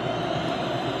Tunisia.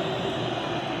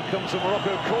 Comes the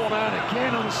Morocco corner, and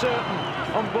again uncertain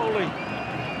on Bowley.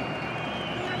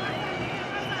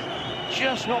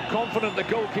 Just not confident, the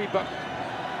goalkeeper.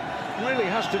 Really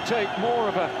has to take more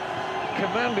of a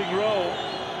commanding role.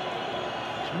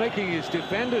 It's making his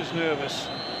defenders nervous.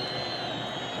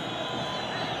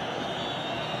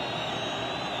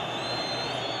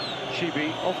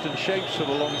 Chibi often shapes for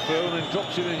the long throw and then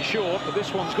drops it in short, but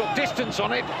this one's got distance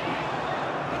on it.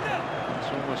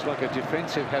 It's almost like a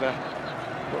defensive header.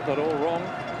 Got that all wrong.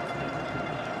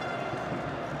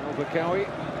 El-Bakawi.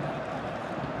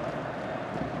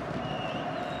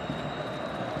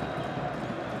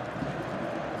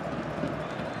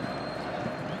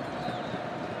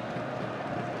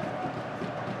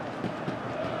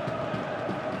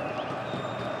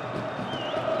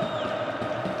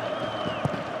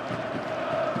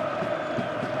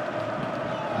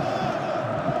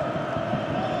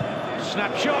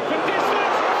 Snapshot from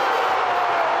distance.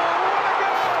 What a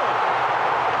goal!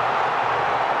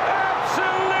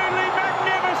 Absolutely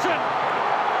magnificent.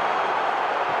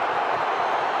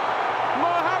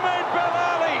 Mohamed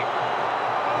Belali.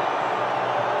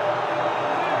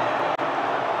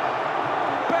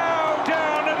 Bow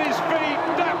down at his feet.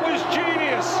 That was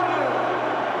genius.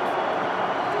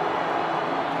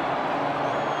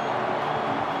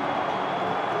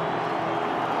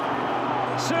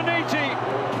 Suniti,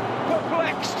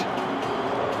 perplexed.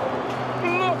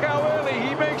 Look how early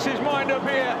he makes his mind up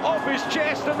here, off his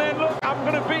chest, and then look, I'm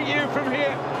going to beat you from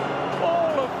here.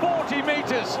 All of 40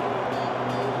 metres.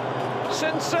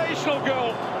 Sensational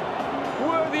goal,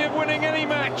 worthy of winning any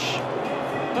match.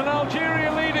 And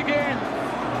Algeria lead again.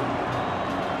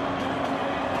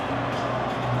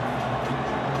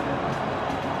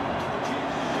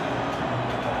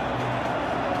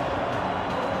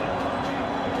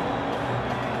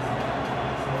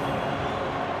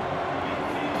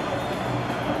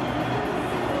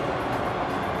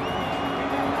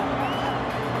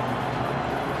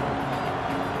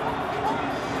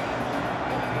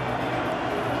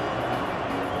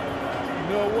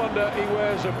 No wonder he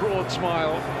wears a broad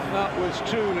smile. That was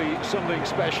truly something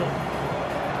special.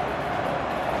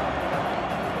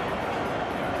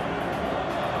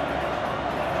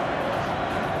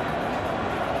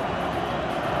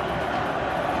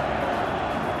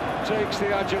 Takes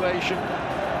the adulation.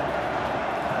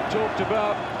 Talked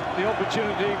about the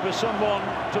opportunity for someone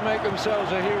to make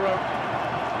themselves a hero.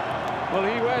 Well,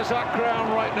 he wears that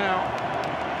crown right now.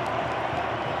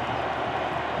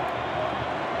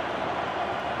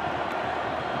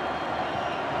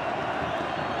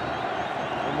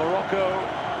 Morocco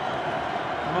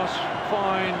must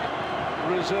find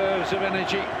reserves of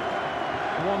energy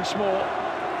once more.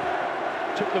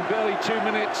 Took them barely 2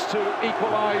 minutes to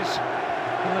equalise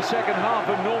in the second half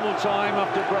of normal time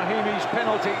after Brahimi's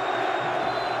penalty.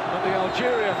 But the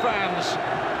Algeria fans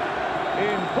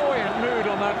in buoyant mood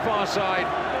on that far side.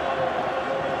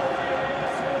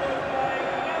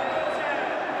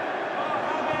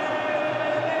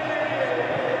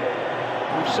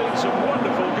 We've seen some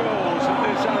wonderful goals in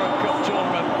this Arab Cup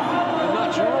tournament, and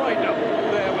that's right up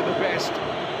there with the best.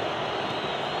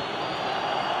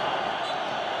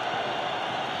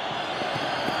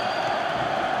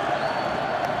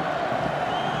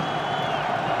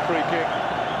 Free kick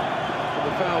for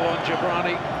the foul on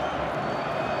Jabrani.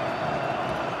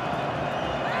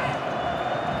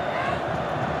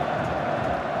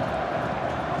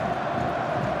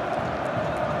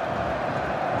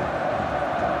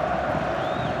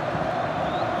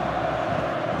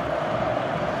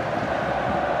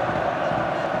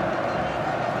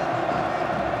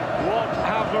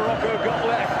 Morocco got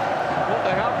left. What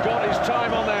they have got is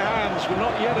time on their hands. We're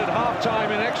not yet at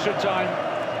half-time in extra time.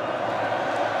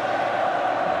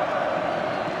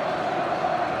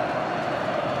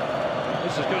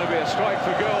 This is going to be a strike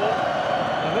for goal,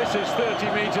 and this is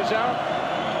 30 metres out.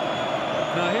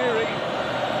 Nahiri.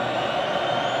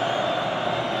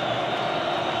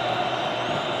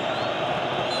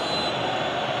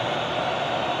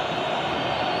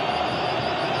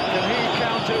 Can he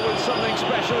counter with something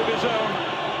special of his own?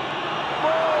 Oh,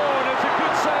 and it's a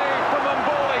good save from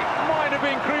Mboli. Might have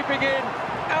been creeping in.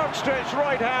 Outstretched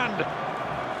right hand.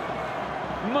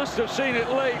 Must have seen it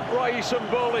late, Rais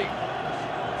Mboli.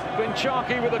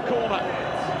 Benchaki with a corner.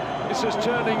 This is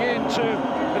turning into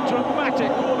a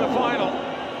dramatic quarter-final.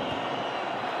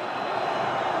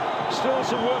 Still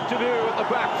some work to do at the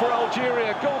back for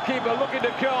Algeria. Goalkeeper looking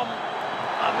to come.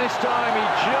 And this time he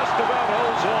just about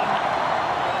holds on.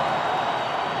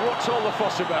 What's all the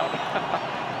fuss about?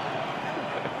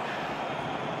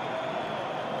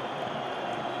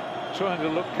 Trying to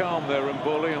look calm there,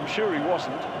 Mboli. I'm sure he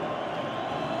wasn't.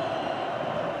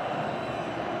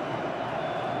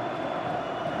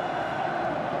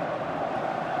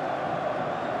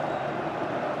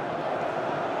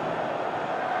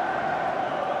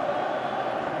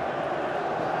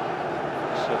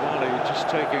 Savani just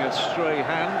taking a stray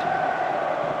hand.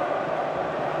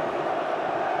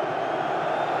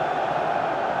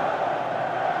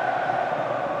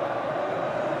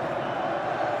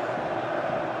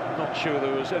 Not sure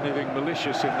there was anything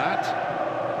malicious in that.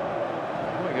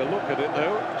 Having a look at it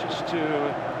though, just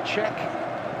to check.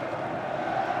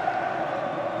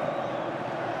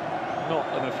 Not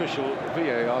an official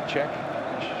VAR check,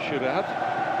 I should add.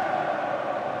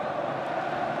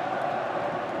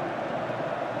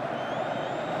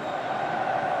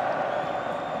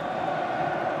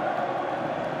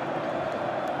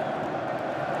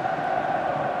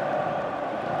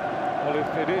 Well,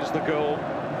 if it is the goal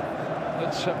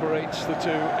that separates the two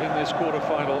in this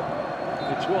quarter-final,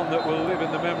 It's one that will live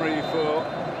in the memory for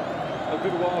a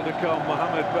good while to come.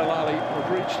 Mohamed Bellali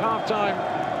have reached half-time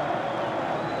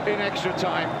in extra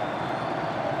time.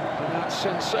 And that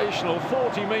sensational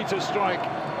 40-metre strike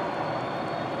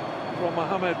from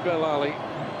Mohamed Bellali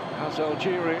has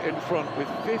Algeria in front with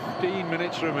 15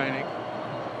 minutes remaining.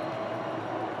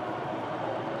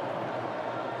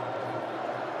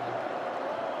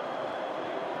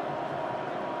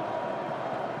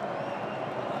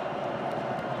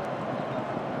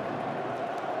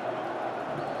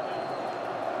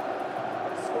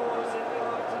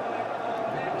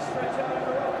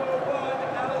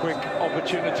 Quick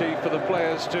opportunity for the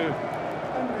players to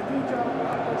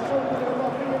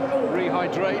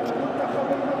rehydrate,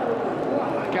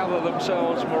 gather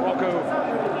themselves. Morocco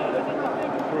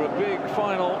for a big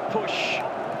final push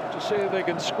to see if they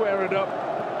can square it up,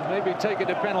 maybe take it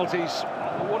to penalties.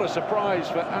 What a surprise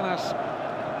for Anas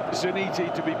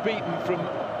Zeniti to be beaten from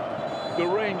the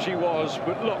range he was.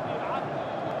 But look,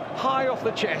 high off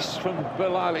the chest from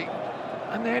Bellali,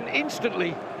 and then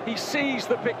instantly he sees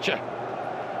the picture.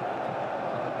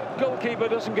 Goalkeeper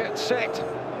doesn't get set,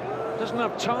 doesn't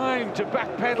have time to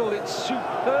backpedal. It's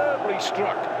superbly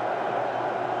struck.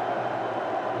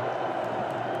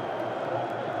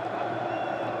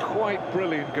 Quite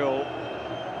brilliant goal.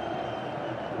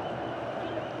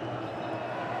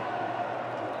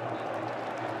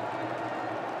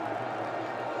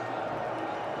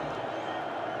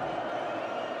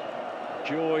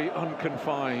 Joy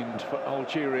unconfined for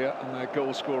Algeria and their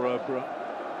goal scorer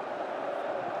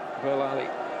Bellali.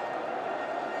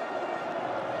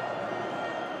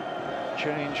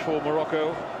 Change for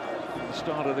Morocco at the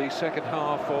start of the second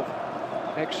half of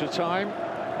extra time.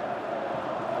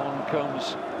 On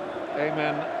comes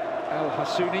Ayman El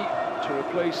Hassouni to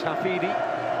replace Hafidi.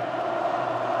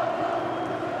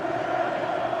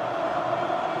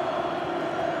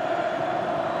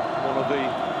 One of the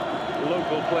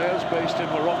local players based in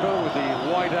Morocco with the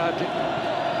Wydad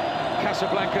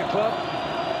Casablanca club.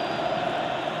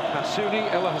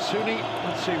 El Hassouni,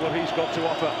 let's see what he's got to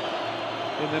offer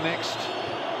in the next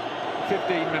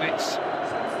 15 minutes.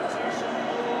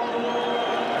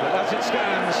 But as it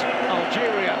stands,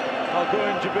 Algeria are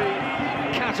going to be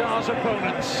Qatar's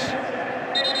opponents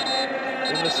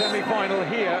in the semi-final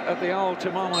here at the Al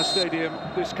Tamama Stadium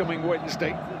this coming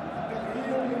Wednesday.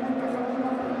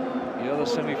 The other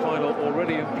semi-final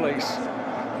already in place.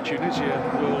 Tunisia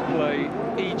will play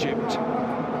Egypt.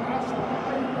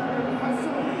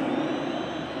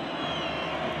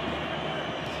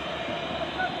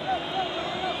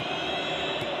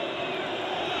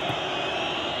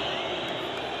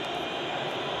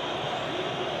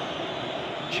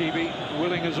 Chibi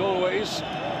willing as always.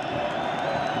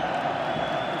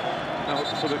 Out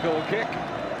for the goal kick.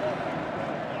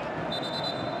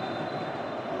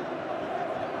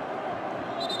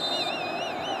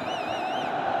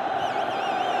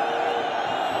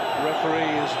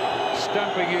 Referee is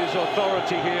stamping his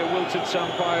authority here, Wilton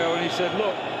Sampaio, and he said,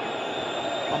 look,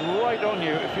 I'm right on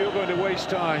you. If you're going to waste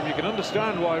time, you can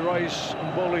understand why Rice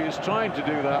Mboli is trying to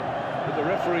do that, but the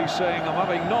referee's saying, I'm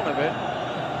having none of it.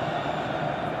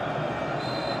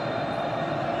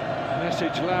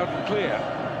 Message loud and clear.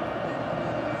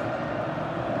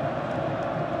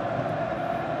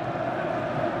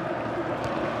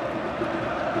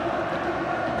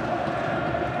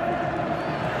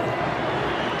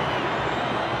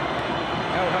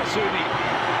 El Hassouni.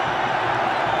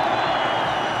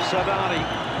 Sadani.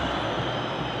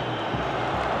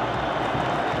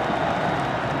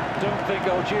 Don't think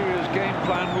Algeria's game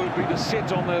plan would be to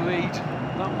sit on their lead.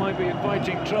 That might be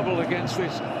inviting trouble against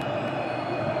this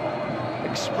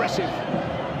expressive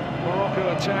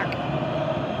Morocco attack.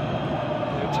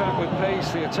 The attack with pace,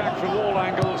 the attack from all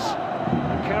angles,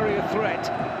 carry a threat.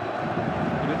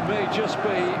 And it may just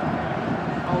be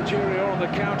Algeria on the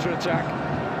counter-attack.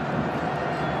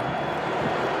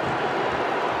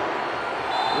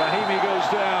 Rahimi goes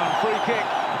down, free kick.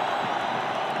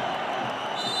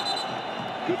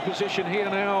 Good position here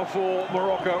now for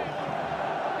Morocco.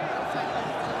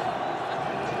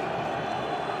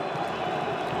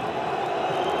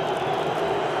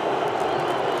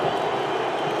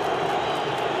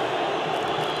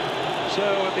 So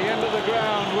at the end of the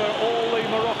ground where all the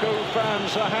Morocco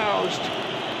fans are housed,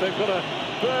 they've got a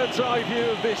bird's eye view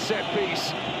of this set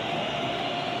piece.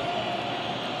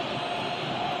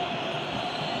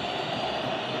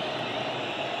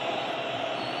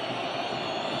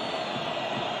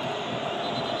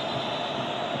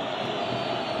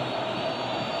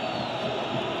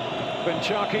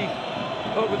 Benchaki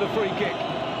over the free kick.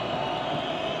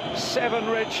 7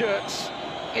 red shirts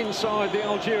inside the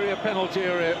Algeria penalty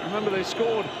area. Remember, they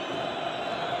scored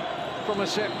from a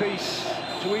set piece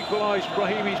to equalise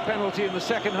Brahimi's penalty in the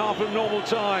second half of normal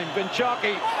time.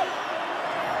 Benchaki.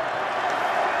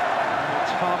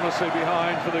 It's harmlessly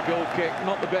behind for the goal kick.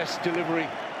 Not the best delivery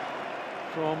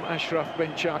from Ashraf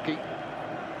Benchaki.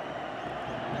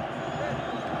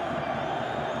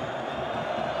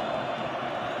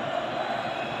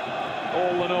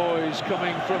 All the noise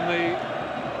coming from the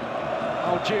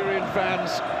Algerian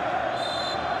fans.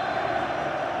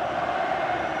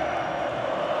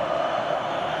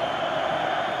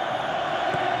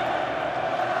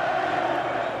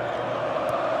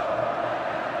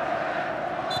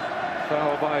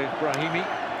 Foul by Brahimi.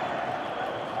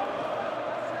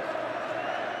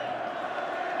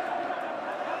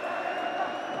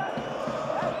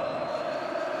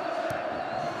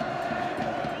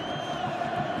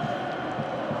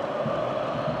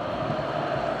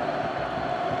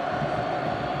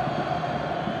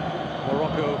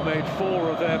 Morocco made 4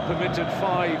 of their permitted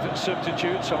 5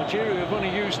 substitutes. Algeria have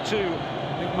only used 2.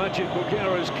 I think Majid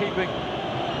Bouguera is keeping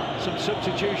some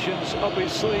substitutions up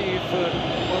his sleeve for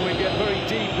when we get very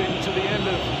deep into the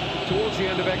towards the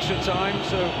end of extra time,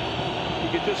 so you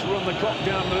could just run the clock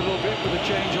down a little bit with a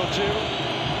change or 2.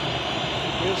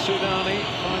 Here's Soudani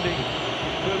finding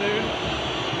Benoun.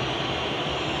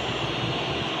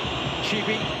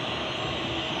 Chibi.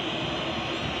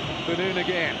 Benoun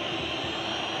again.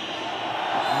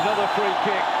 Another free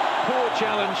kick. Poor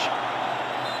challenge.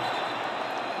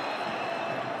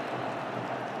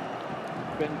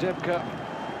 Bendebka,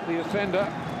 the offender,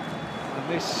 and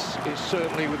this is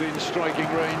certainly within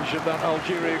striking range of that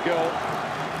Algeria goal.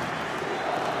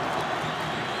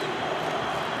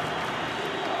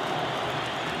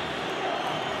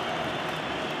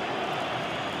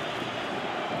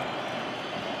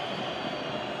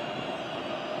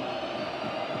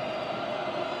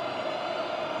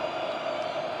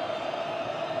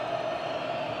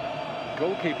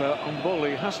 Goalkeeper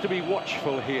Mboli has to be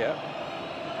watchful here.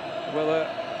 Whether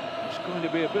it's going to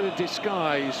be a bit of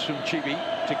disguise from Chibi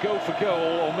to go for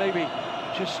goal, or maybe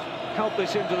just help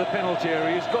this into the penalty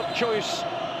area. He's got choice.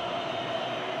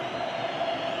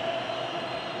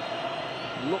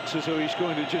 Looks as though he's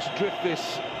going to just drift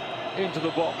this into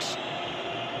the box.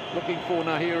 Looking for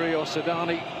Nahiri or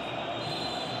Soudani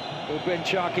or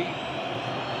Benchaki.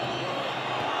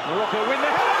 Morocco win the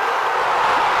header!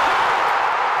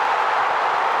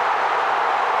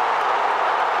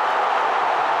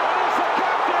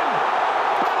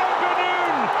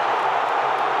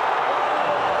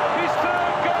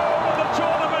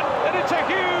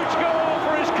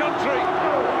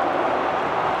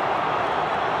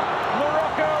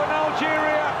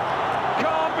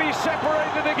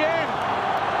 Separated again.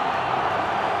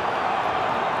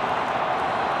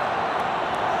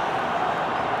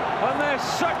 And there's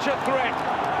such a threat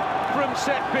from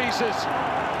set pieces.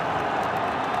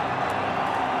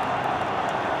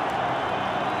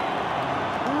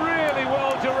 Really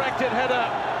well directed header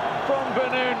from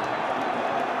Benoun.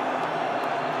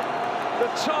 The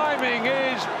timing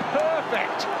is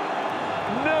perfect.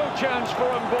 No chance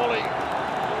for Mboli.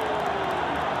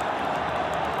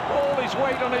 All his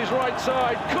weight on his right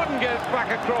side, couldn't get it back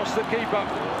across the keeper.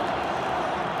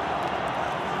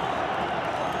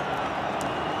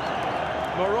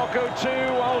 Morocco 2,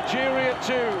 Algeria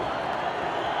 2.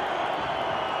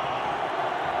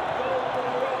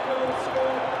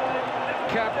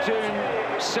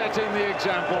 Captain setting the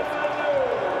example.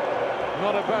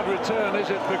 Not a bad return, is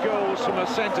it, for goals from a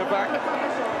centre-back?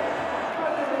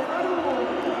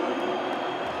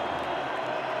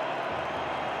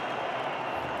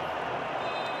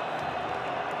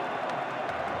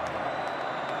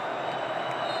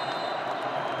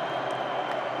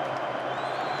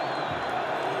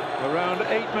 Around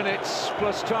 8 minutes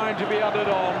plus time to be added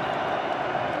on.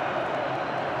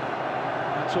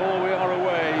 That's all we are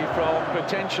away from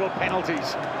potential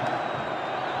penalties.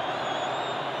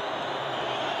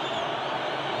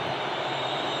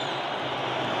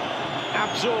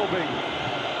 Absorbing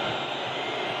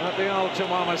at the Al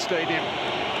Tamama Stadium.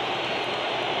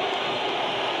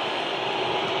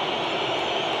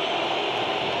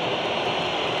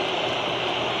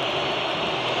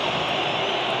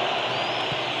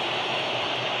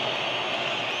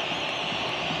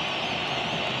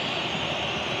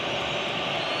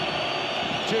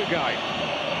 Guy.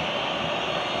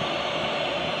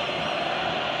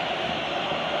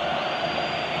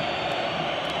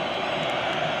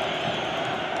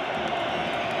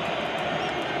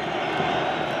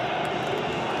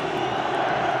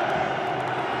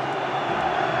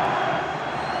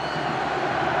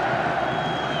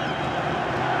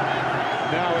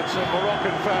 Now it's the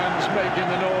Moroccan fans making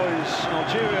the noise.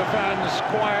 Algeria fans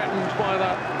quietened by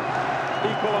that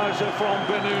Equaliser from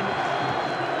Benoun.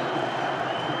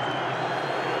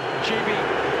 Chibi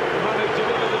managed to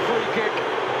deliver the free kick.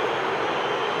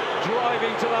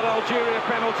 Driving to that Algeria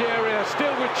penalty area,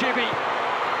 still with Chibi.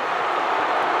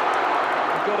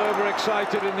 Got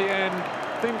overexcited in the end.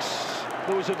 Thinks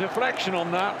there was a deflection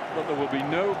on that, but there will be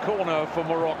no corner for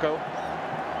Morocco.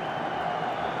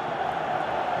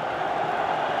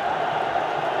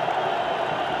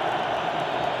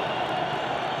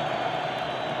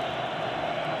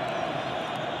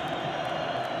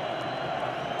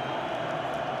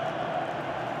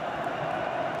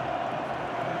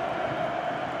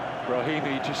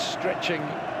 Brahimi just stretching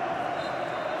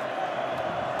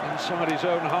inside his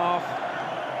own half,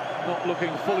 not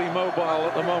looking fully mobile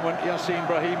at the moment. Yassine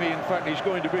Brahimi, in fact, he's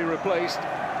going to be replaced.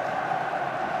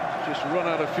 Just run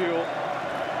out of fuel.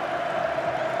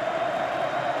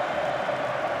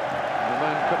 The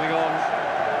man coming on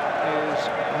is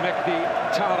Mehdi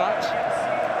Tarat.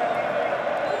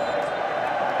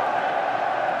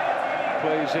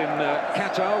 Plays in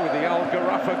Qatar with the Al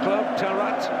Gharafa club.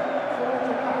 Tarat,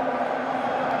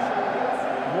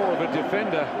 more of a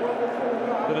defender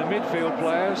than a midfield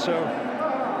player, so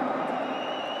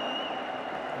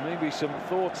maybe some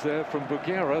thoughts there from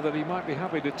Bouguera that he might be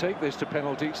happy to take this to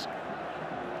penalties.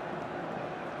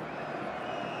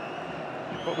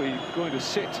 Probably going to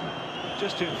sit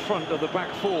just in front of the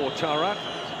back four, Tarat.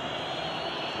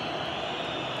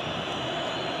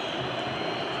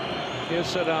 Here's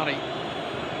Sadani,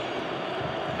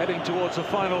 heading towards the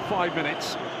final 5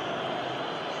 minutes.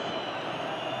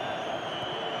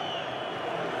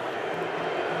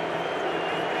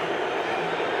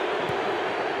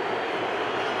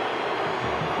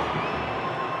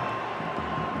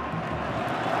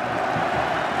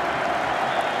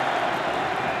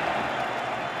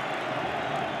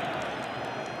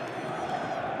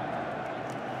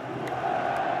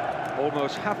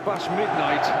 Almost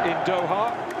midnight in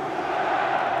Doha.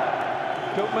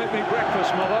 Don't make me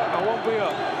breakfast, mother, I won't be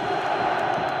up.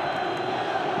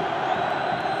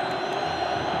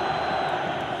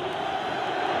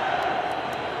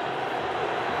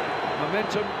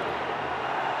 Momentum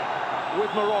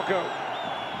with Morocco.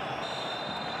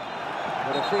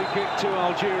 But a free kick to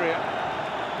Algeria.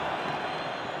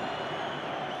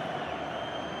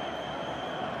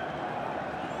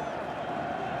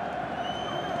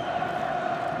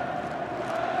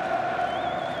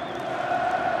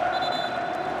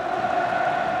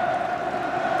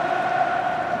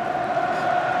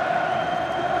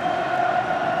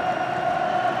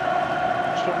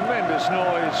 Tremendous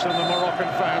noise from the Moroccan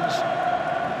fans.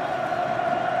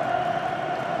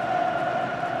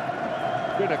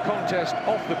 Been a contest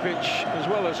off the pitch as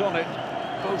well as on it.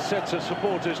 Both sets of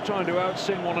supporters trying to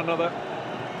outsing one another.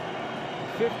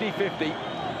 50-50.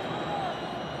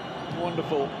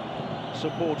 Wonderful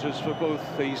supporters for both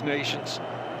these nations.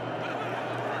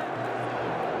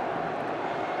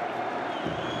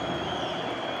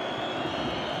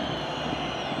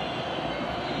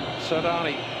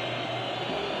 Sadani.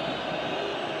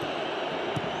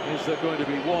 Is there going to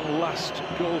be one last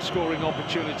goal-scoring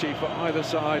opportunity for either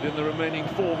side in the remaining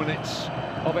 4 minutes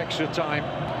of extra time?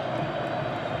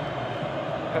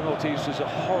 Penalties is a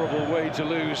horrible way to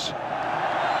lose.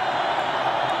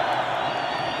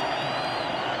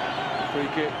 Free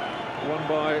kick won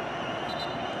by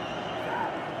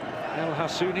El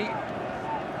Hassouni.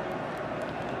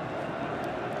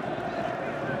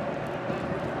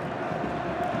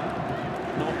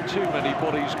 Not too many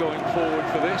bodies going forward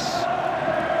for this.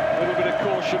 A little bit of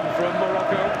caution from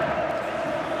Morocco.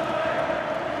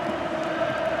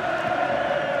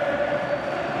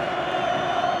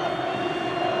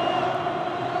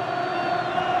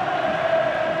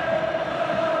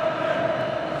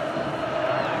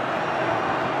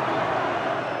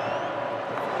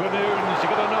 Benoun, has he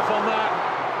got enough on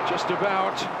that? Just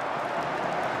about.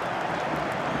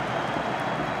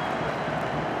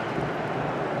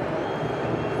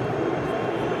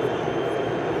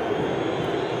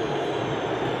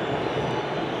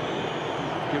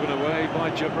 Given away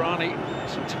by Jabrani.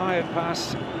 It's a tired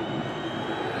pass.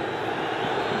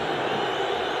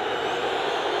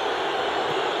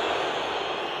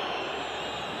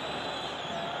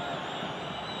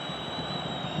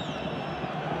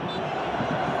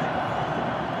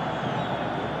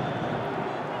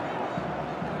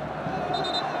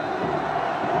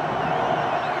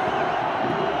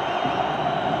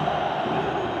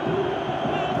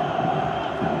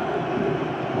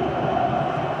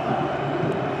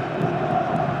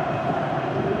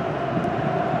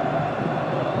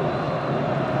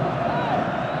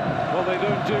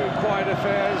 Do quiet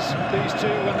affairs, these two,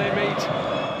 when they meet.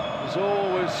 There's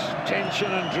always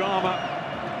tension and drama.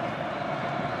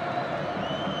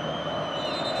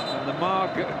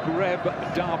 Maghreb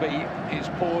derby is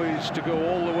poised to go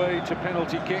all the way to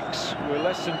penalty kicks. We're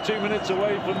less than 2 minutes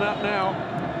away from that now.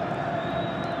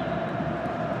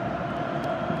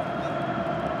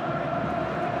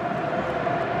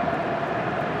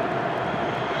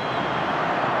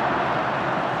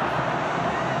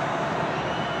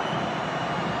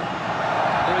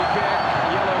 Free kick,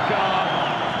 yellow card.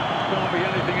 Can't be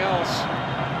anything else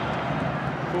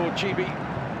for Chibi.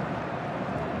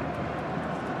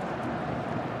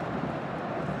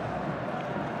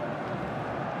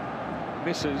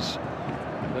 Misses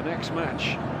the next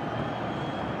match,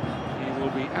 he will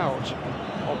be out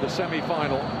of the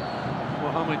semi-final,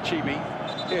 Mohamed Chibi,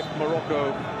 if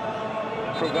Morocco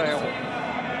prevail.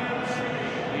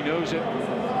 He knows it.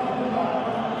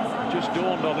 Just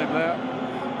dawned on him there.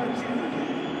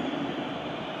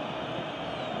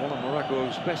 One of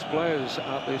Morocco's best players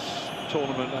at this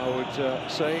tournament, I would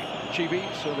say, Chibi,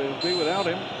 so they'll be without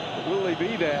him. But will they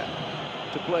be there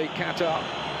to play Qatar?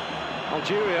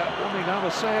 Algeria wanting to have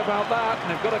a say about that, and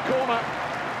they've got a corner.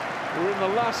 We're in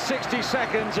the last 60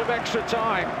 seconds of extra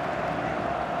time.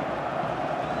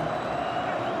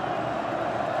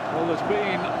 Well, there's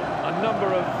been a number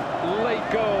of late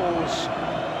goals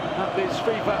at this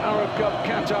FIFA Arab Cup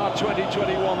Qatar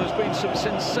 2021. There's been some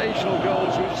sensational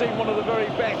goals. We've seen one of the very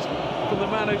best from the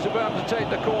man who's about to take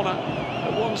the corner.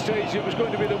 At one stage, it was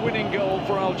going to be the winning goal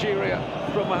for Algeria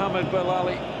from Mohamed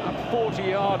Bellali, a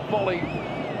 40-yard volley.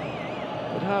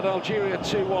 It had Algeria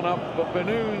 2-1 up, but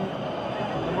Benoun,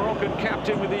 the Moroccan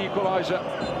captain, with the equaliser.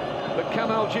 But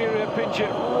can Algeria pinch it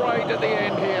right at the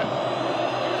end here?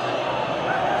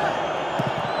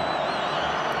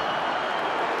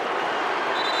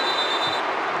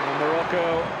 And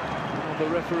Morocco, well, the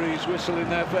referees whistle in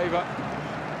their favour.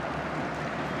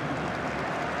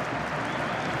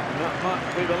 And that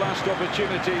might be the last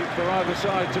opportunity for either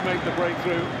side to make the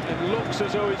breakthrough. It looks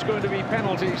as though it's going to be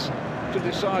penalties to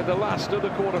decide the last of the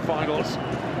quarterfinals.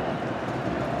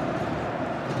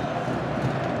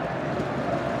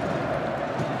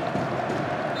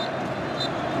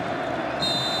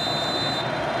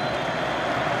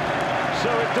 So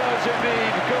it does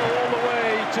indeed go all the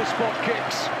way to spot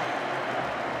kicks.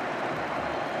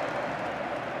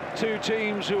 Two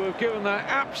teams who have given their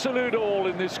absolute all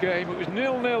in this game. It was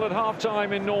 0-0 at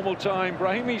half-time in normal time.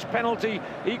 Brahimi's penalty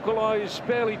equalised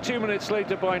barely 2 minutes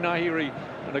later by Nahiri,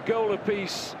 and a goal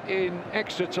apiece in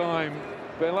extra time.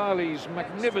 Bellali's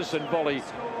magnificent volley,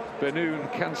 Benoun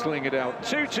cancelling it out.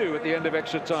 2-2 at the end of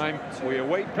extra time. We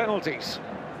await penalties.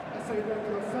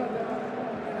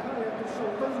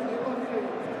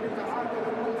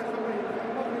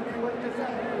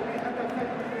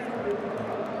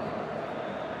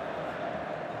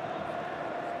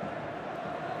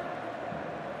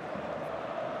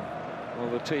 Well,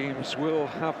 the teams will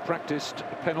have practiced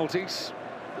penalties.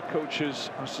 The coaches,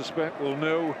 I suspect, will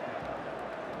know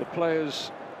the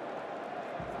players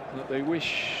that they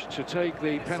wish to take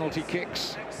the penalty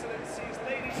kicks,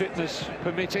 fitness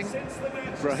permitting.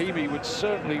 Brahimi would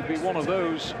certainly be one of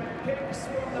those,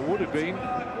 or would have been,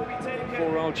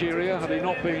 for Algeria had he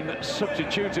not been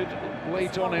substituted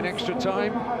late on in extra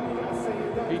time.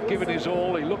 He'd given his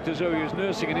all. He looked as though he was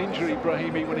nursing an injury,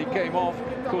 Brahimi, when he came off.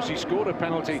 Of course, he scored a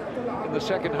penalty in the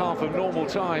second half of normal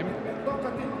time.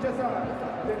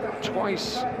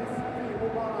 Twice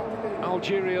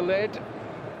Algeria led,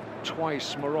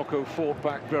 twice Morocco fought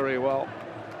back very well.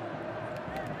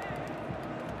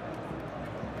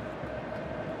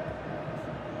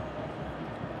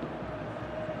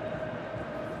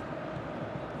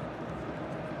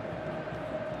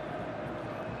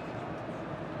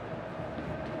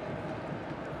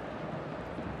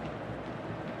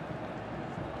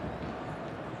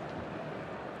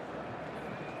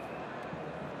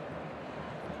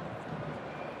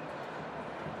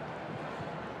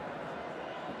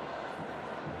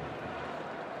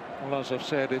 Well, as I've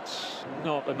said, it's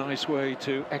not a nice way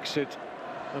to exit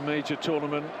a major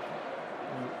tournament.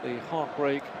 The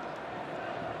heartbreak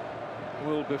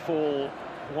will befall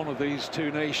one of these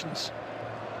two nations.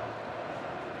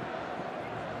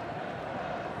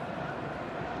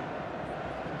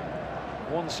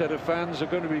 One set of fans are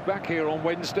going to be back here on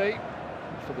Wednesday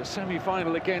for the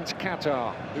semi-final against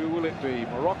Qatar. Who will it be,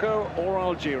 Morocco or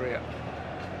Algeria?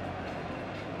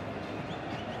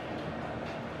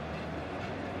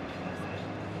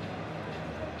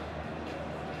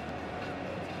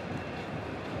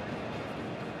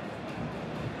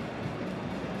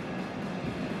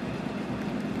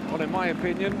 Well, in my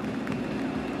opinion,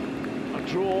 a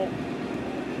draw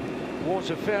was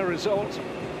a fair result.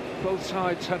 Both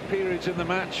sides had periods in the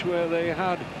match where they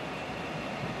had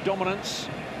dominance.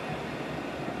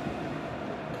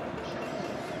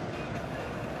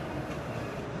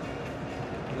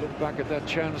 Look back at that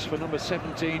chance for number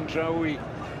 17, Traoui.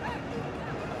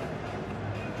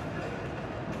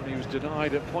 He was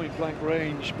denied at point-blank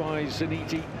range by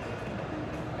Zanetti.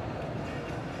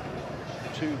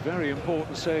 Two very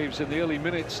important saves in the early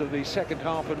minutes of the second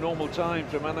half of normal time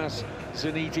from Anas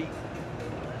Zanetti.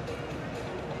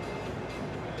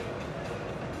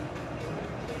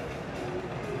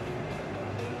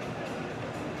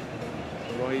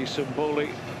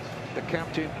 Mboli, the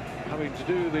captain, having to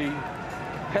do the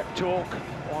pep talk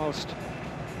whilst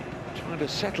trying to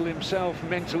settle himself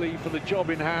mentally for the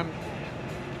job in hand.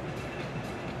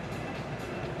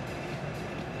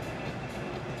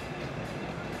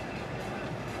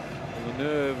 And the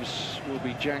nerves will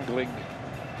be jangling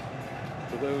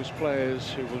for those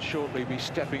players who will shortly be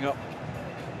stepping up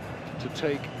to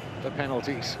take the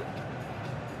penalties.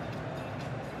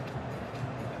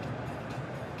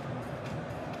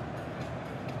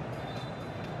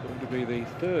 Be the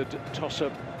third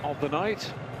toss-up of the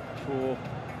night for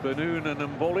Benoun and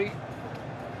Mboli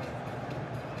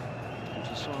to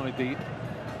decide the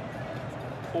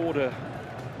order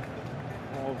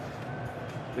of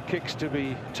the kicks to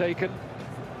be taken.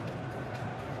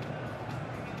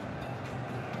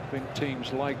 I think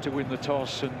teams like to win the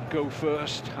toss and go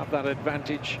first, have that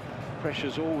advantage.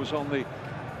 Pressure's always on the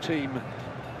team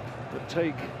that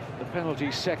take the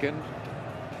penalty second.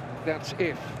 That's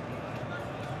if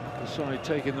the side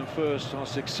taking them first are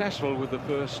successful with the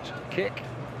first kick.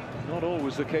 Not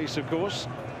always the case, of course.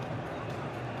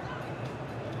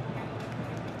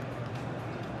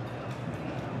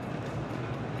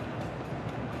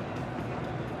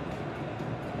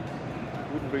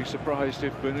 Wouldn't be surprised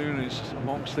if Benoun is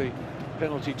amongst the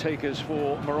penalty takers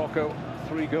for Morocco.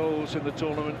 3 goals in the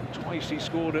tournament, twice he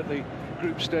scored at the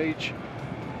group stage.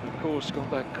 Of course,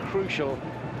 got that crucial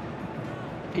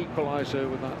equaliser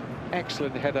with that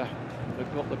excellent header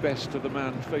that got the best of the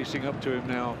man facing up to him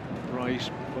now,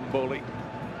 Rais Mboli.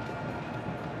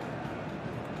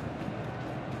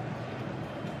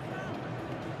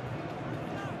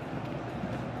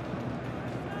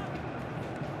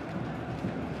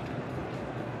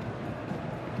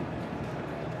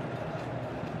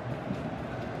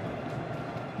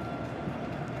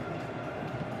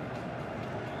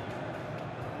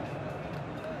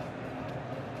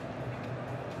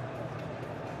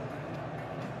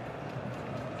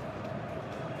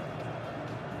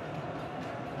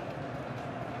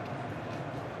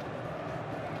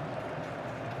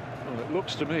 It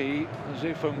looks to me as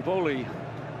if Mboli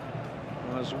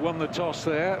has won the toss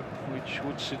there, which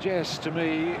would suggest to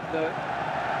me that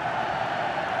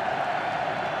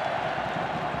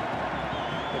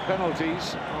the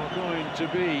penalties are going to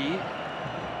be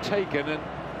taken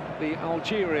at the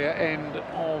Algeria end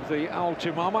of the Al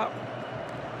Timama.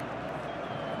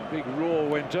 A big roar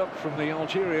went up from the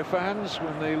Algeria fans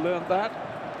when they learnt that.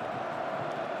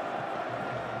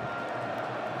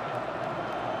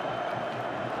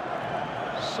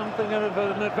 Something of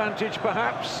an advantage,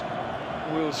 perhaps.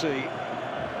 We'll see.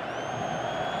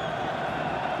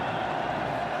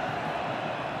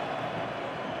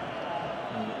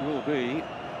 And it will be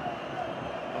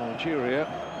Algeria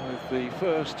with the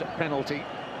first penalty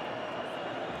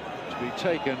to be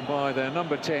taken by their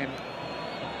number 10,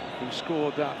 who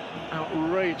scored that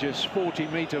outrageous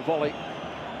 40-metre volley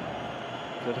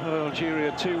that had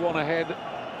Algeria 2-1 ahead.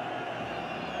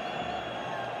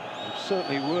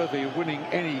 Certainly worthy of winning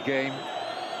any game,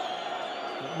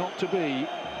 but not to be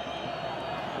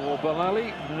for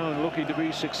Balali. No, looking to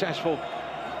be successful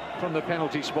from the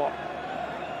penalty spot.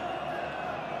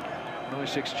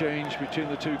 Nice exchange between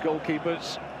the two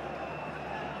goalkeepers.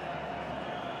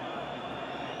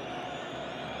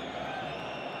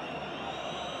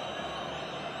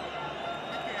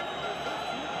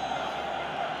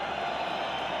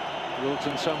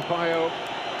 Wilton Sampaio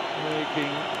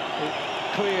making it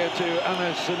clear to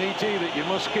Anas Zanetti that you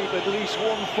must keep at least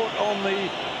 1 foot on the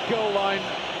goal line.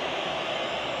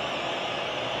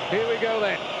 Here we go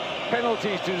then.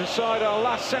 Penalties to decide our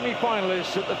last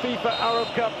semi-finalists at the FIFA Arab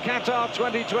Cup Qatar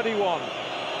 2021.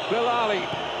 Bilali.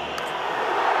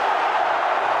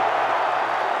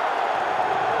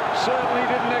 Certainly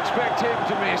didn't expect him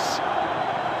to miss.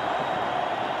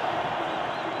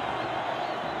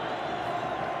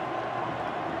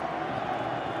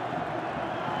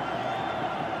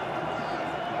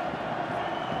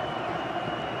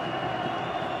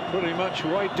 Pretty much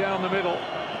right down the middle.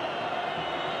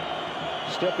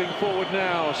 Stepping forward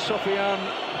now, Sofiane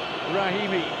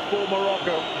Rahimi for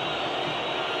Morocco.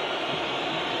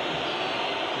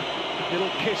 Little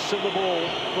kiss of the ball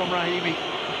from Rahimi.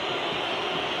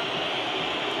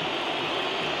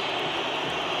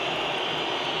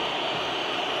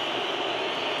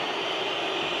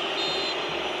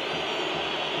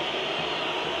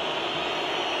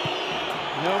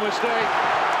 mistake.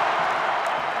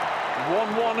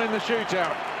 1-1 in the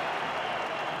shootout.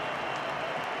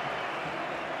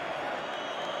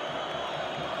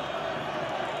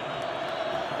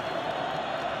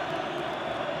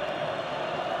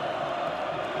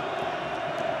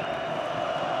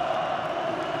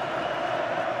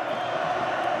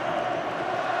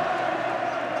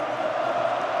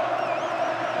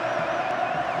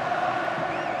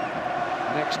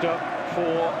 Next up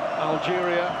for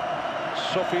Algeria,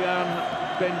 Sofiane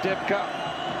Bendebka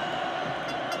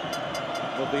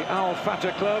of the Al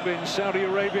Fatah club in Saudi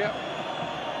Arabia.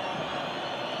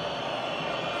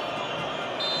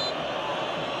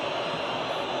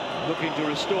 Looking to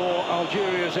restore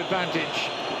Algeria's advantage.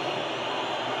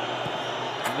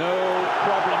 No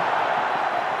problem.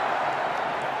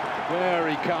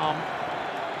 Very calm.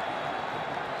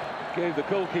 Gave the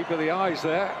goalkeeper the eyes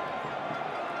there.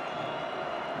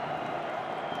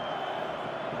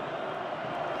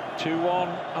 Two-on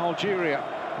Algeria.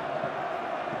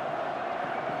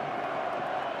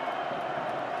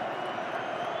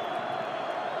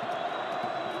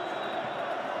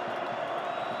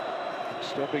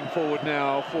 Stepping forward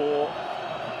now for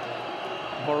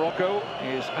Morocco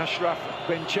is Ashraf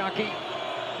Benchaki.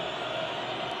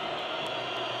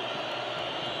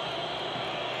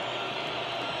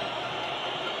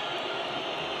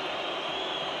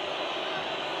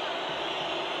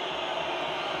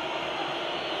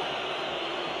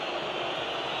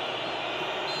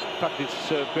 In fact, it's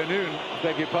Benoun,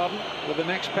 beg your pardon, with the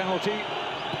next penalty.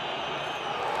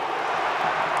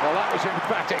 Well, that was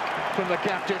emphatic from the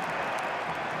captain.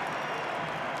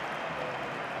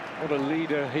 What a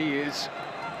leader he is.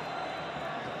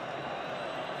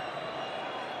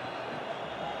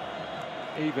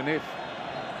 Even if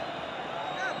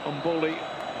Mboli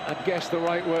had guessed the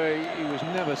right way, he was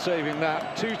never saving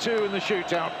that. 2-2 in the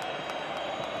shootout.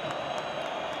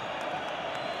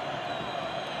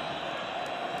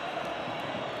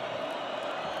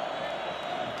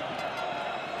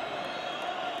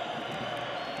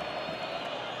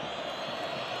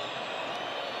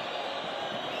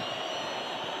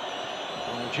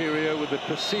 Algeria with the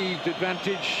perceived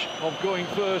advantage of going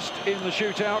first in the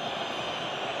shootout.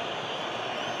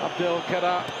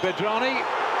 Abdelkader Bedrani.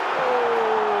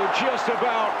 Oh, just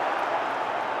about.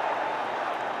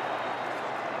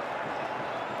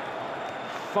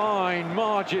 Fine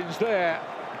margins there.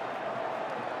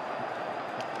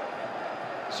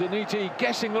 Zaniti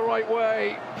guessing the right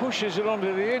way, pushes it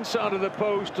onto the inside of the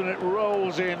post and it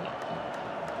rolls in.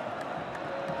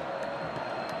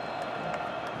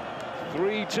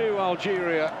 3-2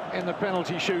 Algeria in the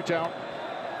penalty shootout.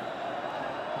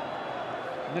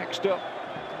 Next up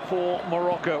for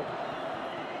Morocco,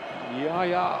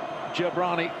 Yahya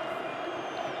Jabrani.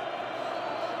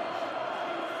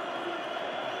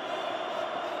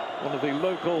 One of the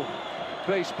local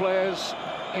base players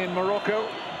in Morocco.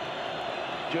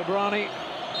 Jabrani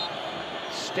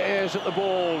stares at the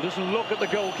ball, doesn't look at the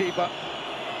goalkeeper.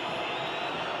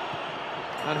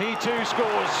 And he too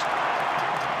scores.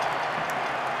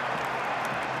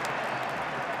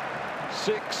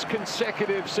 6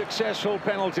 consecutive successful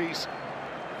penalties.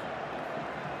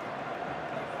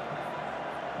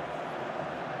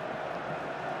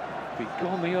 If he'd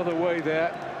gone the other way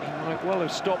there, he might well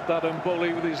have stopped that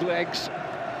Mboli with his legs.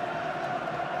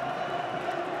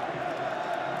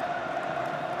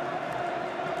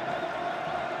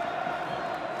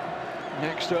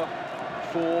 Next up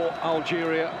for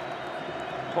Algeria,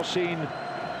 Hossein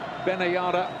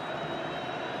Benayada.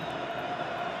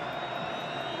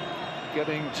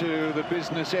 Getting to the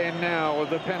business end now of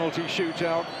the penalty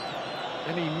shootout.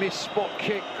 Any missed spot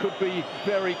kick could be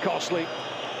very costly.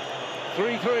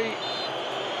 3-3.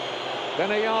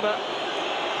 Benayada.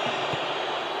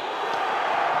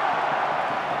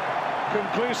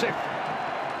 Conclusive.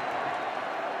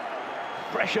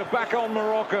 Pressure back on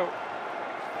Morocco.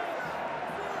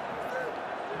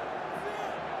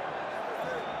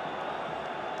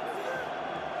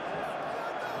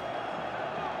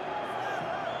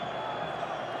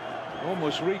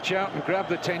 Almost reach out and grab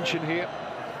the tension here.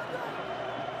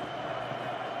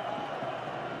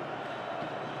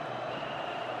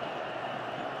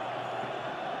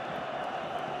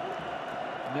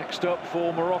 Next up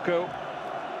for Morocco,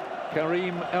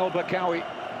 Karim El Bakawi.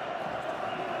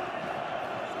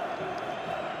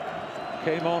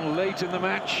 Came on late in the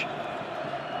match.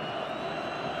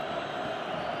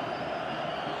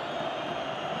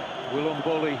 Will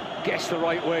Mboli guess the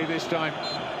right way this time?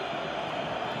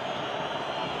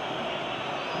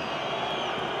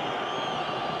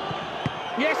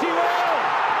 Yes, he will!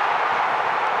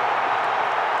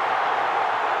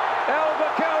 El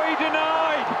Bakawi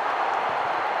denied.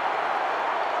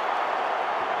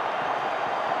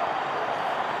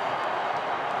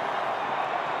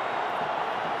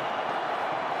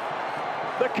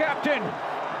 the captain.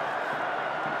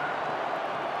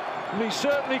 And he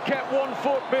certainly kept 1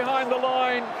 foot behind the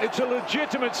line. It's a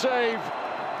legitimate save.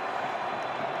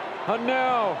 And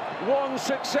now, one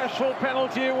successful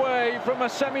penalty away from a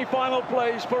semi-final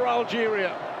place for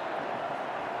Algeria.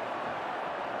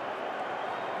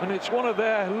 And it's one of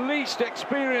their least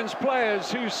experienced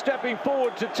players who's stepping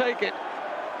forward to take it.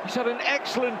 He's had an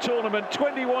excellent tournament,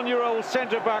 21-year-old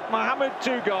centre-back Mohamed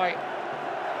Tougai.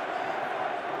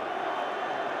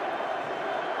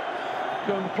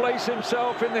 Can place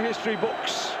himself in the history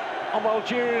books of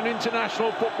Algerian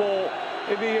international football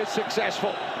if he is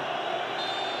successful.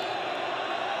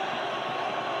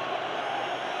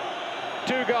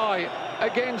 Tougai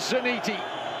against Zaniti.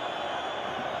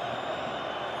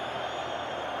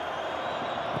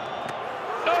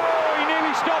 Oh, he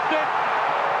nearly stopped it.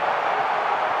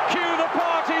 Cue the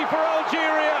party for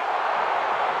Algeria.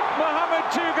 Mohamed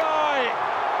Tougai.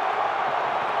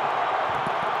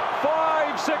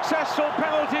 5 successful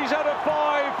penalties out of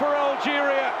 5 for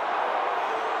Algeria.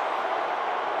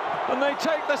 And they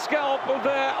take the scalp of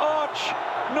their arch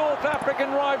North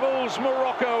African rivals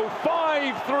Morocco.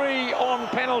 5-3 on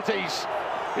penalties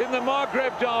in the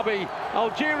Maghreb derby.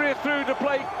 Algeria through to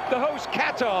play the host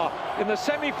Qatar in the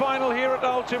semi-final here at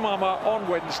Al Timama on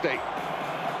Wednesday.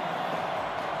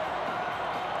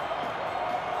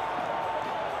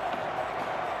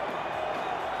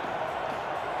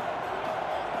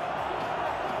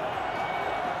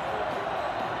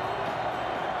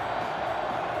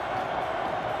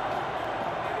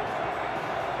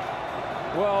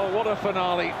 Well, what a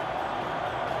finale.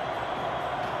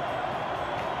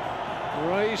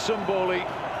 Ray Sumboli.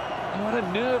 What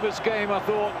a nervous game, I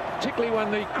thought, particularly when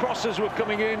the crosses were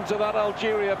coming into that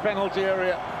Algeria penalty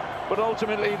area. But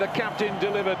ultimately, the captain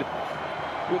delivered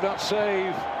with that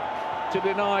save to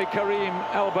deny Karim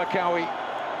El Bakawi.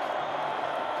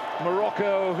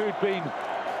 Morocco, who'd been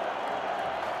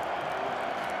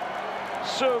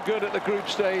so good at the group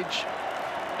stage.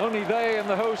 Only they and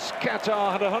the hosts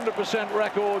Qatar had 100%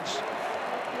 records.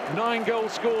 9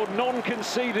 goals scored, none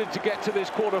conceded to get to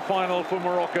this quarter-final for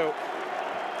Morocco.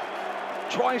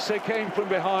 Twice they came from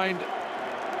behind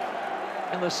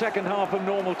in the second half of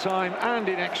normal time and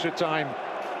in extra time.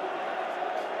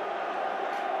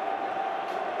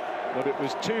 But it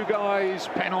was Tougai's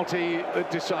penalty that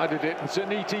decided it, and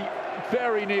Zaniti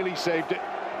very nearly saved it.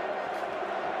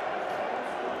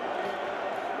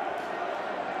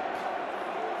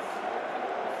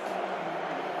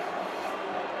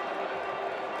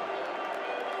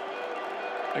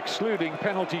 Excluding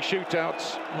penalty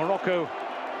shootouts, Morocco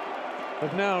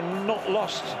have now not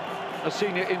lost a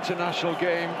senior international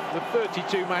game for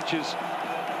 32 matches.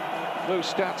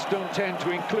 Those stats don't tend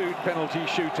to include penalty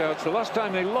shootouts. The last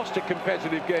time they lost a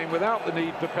competitive game without the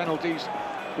need for penalties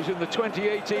was in the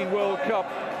 2018 World Cup.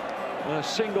 A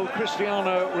single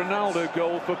Cristiano Ronaldo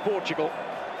goal for Portugal.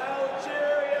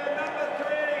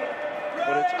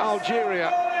 But it's Algeria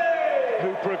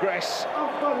who progress.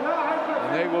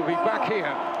 And they will be back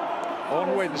here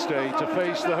on Wednesday to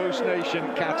face the host nation,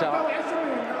 Qatar.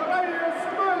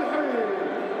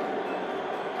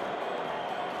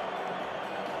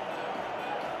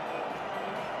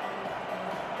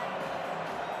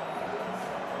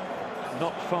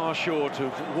 Not far short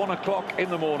of 1 o'clock in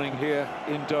the morning here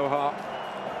in Doha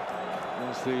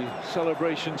as the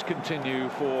celebrations continue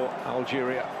for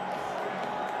Algeria.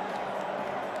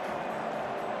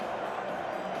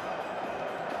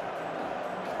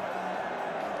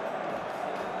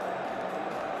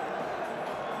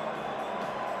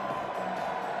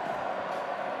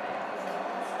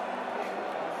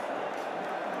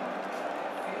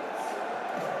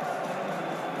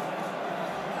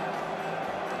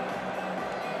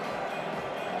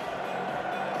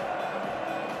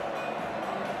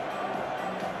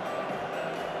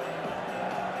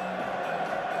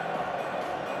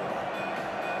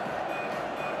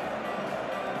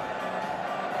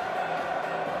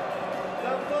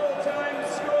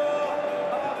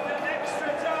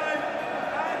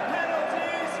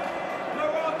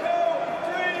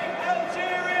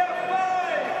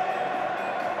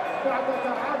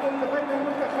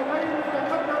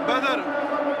 بدر،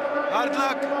 هارد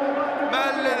لك. ما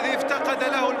الذي افتقد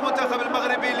له المنتخب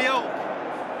المغربي اليوم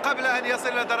قبل أن يصل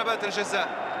إلى ضربات الجزاء؟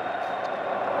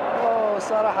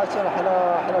 صراحة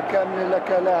احنا كاملين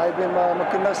كلاعبين ما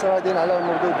كناش راضيين على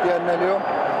المردود ديالنا اليوم.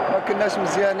 ما كناش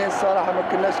مزيانين الصراحه، ما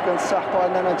كناش كنستحقوا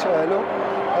اننا نتاهلوا.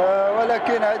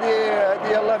 ولكن هذه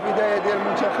يلاه بدايه ديال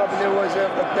المنتخب اللي هو جاي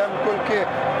قدام. الكل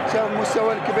شاف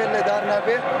المستوى الكبير اللي دارنا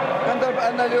به. كنظن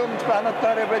بان اليوم دفعنا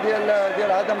الضريبه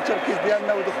ديال عدم التركيز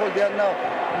ديالنا والدخول ديالنا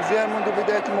مزيان منذ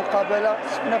بدايه المقابله.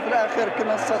 شفنا في الاخير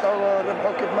كنا نستطيعوا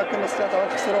نربحوا كيف ما كنا نستطيعوا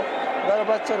نخسروا.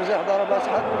 ضربات ترجيح، ضربات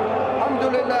حظ. الحمد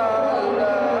لله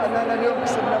اننا اليوم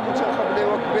كسبنا منتخب اللي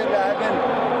هو كبير، لاعبين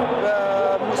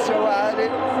بمستوى عالي.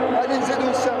 غادي نزيدوا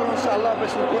نشتغلوا ان شاء الله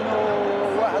باش نكونوا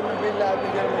واحد من بين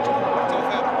اللاعبين ديال المنتخب.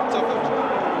 توفيق.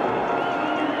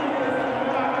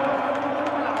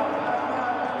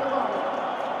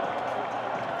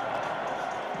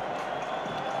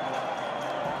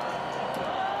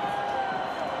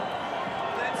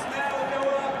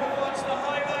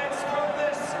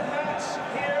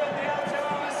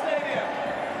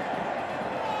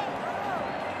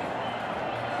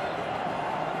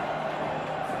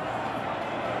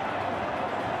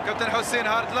 كابتن حسين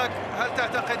هارد لك، هل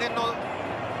تعتقد انه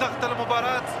ضغط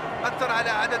المباراة اثر على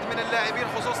عدد من اللاعبين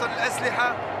خصوصا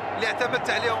الاسلحة اللي اعتمدت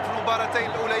عليهم في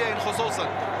المباراتين الاوليين خصوصا؟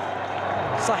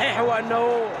 صحيح، هو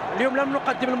انه اليوم لم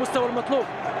نقدم المستوى المطلوب،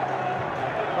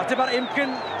 باعتبار يمكن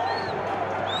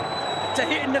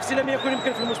التهيئ النفسي لم يكن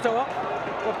يمكن في المستوى،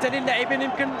 وبالتالي اللاعبين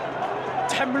يمكن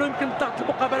تحملوا يمكن ضغط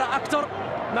المقابلة اكثر،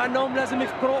 مع انهم لازم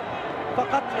يفكروا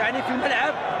فقط يعني في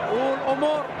الملعب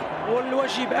والامور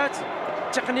والواجبات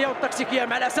التقنيه والتكتيكيه.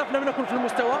 مع الاسف لم نكن في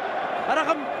المستوى،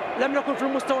 رغم لم نكن في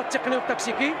المستوى التقني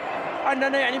والتكتيكي،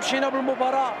 اننا يعني مشينا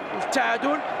بالمباراه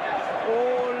للتعادل،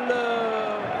 والضربات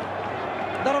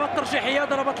الترجيحيه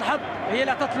ضربات الحظ هي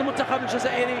اللي اعطت المنتخب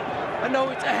الجزائري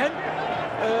انه يتاهل.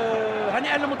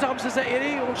 هنيئا للمنتخب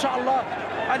الجزائري، وان شاء الله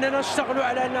اننا نشتغلوا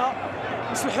على ان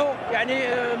نصلحوا يعني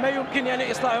ما يمكن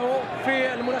يعني اصلاحه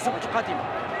في المناسبات القادمه.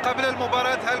 قبل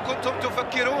المباراه هل كنتم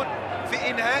تفكرون في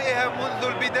إنهائها منذ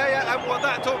البداية أم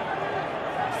وضعتم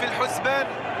في الحسبان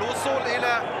الوصول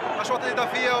إلى أشواط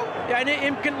إضافية؟ يعني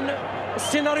يمكن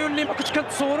السيناريو اللي ما كنتش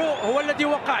كنتصوروا هو الذي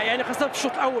وقع، يعني خاصة في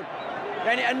الشوط الأول،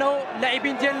 يعني أنه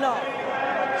اللاعبين ديالنا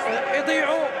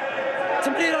يضيعوا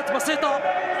تمريرات بسيطة،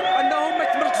 أنهم ما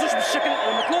يتمركزوش بالشكل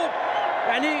المطلوب.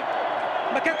 يعني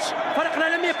ما كانتش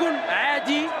فريقنا لم يكن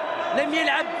عادي، لم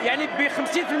يلعب يعني ب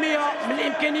 50% من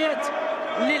الإمكانيات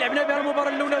اللي لعبنا بها المباراة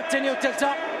الأولى والثانية والثالثة.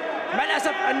 مع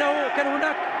الاسف انه كان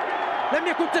هناك لم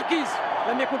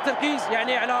يكن تركيز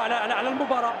يعني على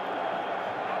المباراه.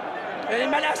 يعني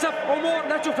مع الاسف امور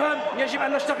لا تفهم، يجب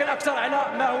ان نشتغل اكثر على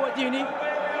ما هو ديني،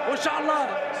 وان شاء الله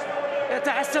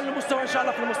يتحسن المستوى ان شاء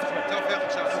الله في المستقبل. توفيق ان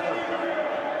شاء الله.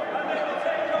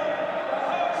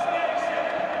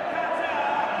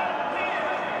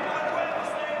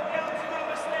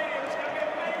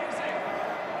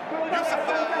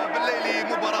 بالليلي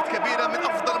مباراة كبيرة من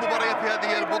أفضل المباريات في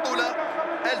هذه البطولة،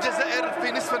 الجزائر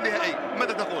في نصف النهائي،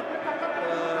 ماذا تقول؟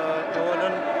 أولا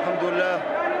الحمد لله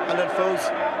على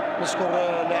الفوز، نشكر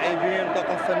اللاعبين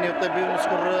الطاقم الفني والطبي،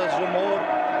 ونشكر الجمهور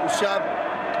والشعب،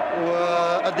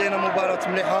 وأدينا مباراة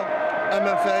مليحة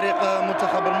أمام فريق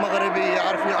منتخب المغربي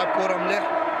يعرف يلعب كرة مليح.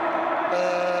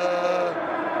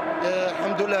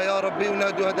 الحمد لله يا ربي،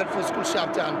 ونادوا هذا الفوز كل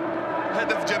الشعب تاعنا.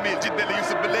 هدف جميل جدا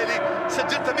ليوسف بالليلي،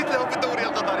 سجلت مثله في الدوري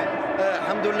القطري.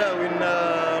 الحمد لله، وين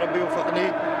ربي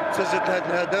وفقني سجلت هذا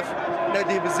الهدف.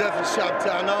 نادي بزاف الشعب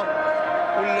تاعنا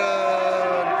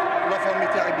واللافامي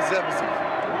تاعي بزاف.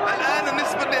 الان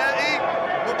النصف النهائي،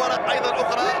 مباراة ايضا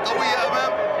اخرى قوية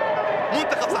امام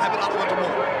منتخب صاحب الارض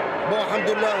والجمهور. الحمد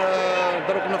لله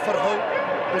دروك نفرحوا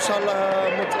وان شاء الله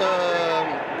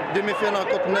ديمي فينال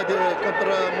كونتر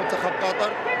منتخب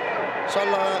قطر. ان شاء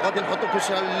الله غادي نحطوا كل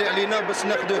شيء اللي علينا باش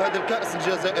ناخذوا هذا الكاس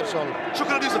الجزائر ان شاء الله.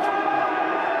 شكرا يوسف.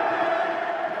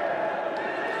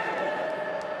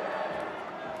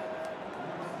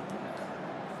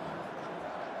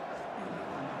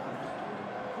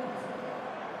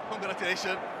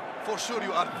 Congratulations. For sure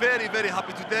you are very, very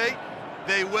happy today.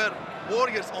 They were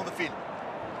warriors on the field.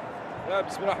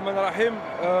 بسم الله الرحمن الرحيم.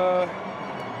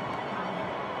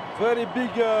 Very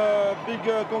big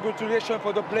congratulations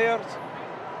for the players.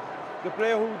 The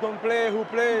player who don't play, who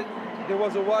play, they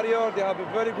was a warrior. They have a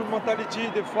very good mentality.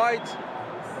 They fight.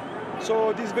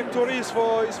 So this victory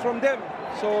is from them.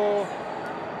 So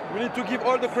we need to give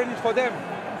all the credit for them,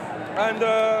 and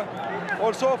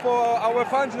also for our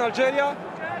fans in Algeria.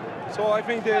 So I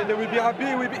think they will be happy.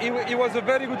 It was a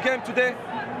very good game today.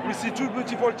 We see two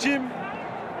beautiful teams.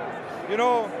 You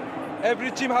know,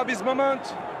 every team have his moment.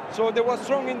 So they were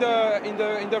strong in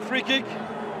the free kick,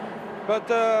 but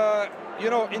you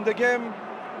know, in the game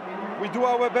we do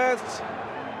our best.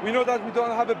 We know that we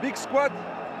don't have a big squad.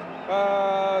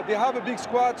 They have a big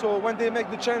squad, so when they make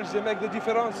the change, they make the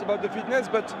difference about the fitness.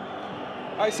 But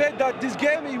I said that this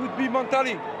game it would be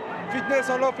mentally, fitness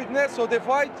or no fitness, so they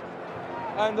fight,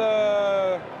 and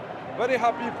very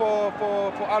happy for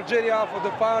Algeria, for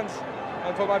the fans,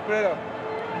 and for my player.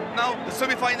 Now the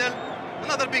semi-final,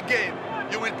 another big game.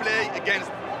 You will play against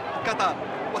Qatar.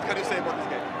 What can you say about this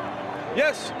game?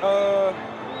 Yes,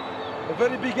 a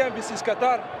very big game. This is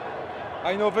Qatar.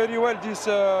 I know very well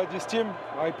this team.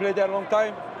 I played there a long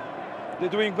time. They're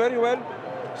doing very well.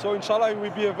 So inshallah, it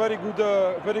will be a very good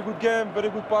game, very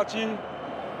good party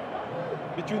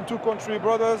between two country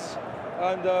brothers,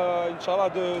 and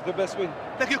inshallah the best win.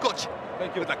 Thank you, coach.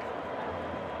 Thank you. Good luck.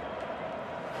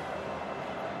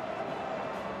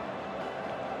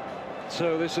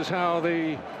 So this is how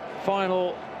the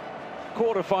final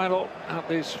quarter-final at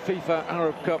this FIFA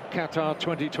Arab Cup Qatar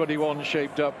 2021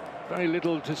 shaped up. Very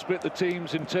little to split the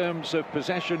teams in terms of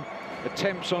possession.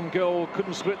 Attempts on goal,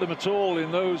 couldn't split them at all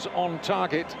in those on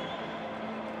target.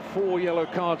 4 yellow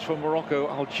cards for Morocco.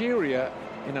 Algeria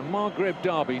in a Maghreb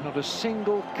derby, not a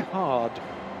single card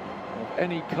of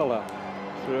any colour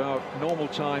throughout normal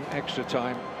time, extra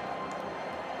time.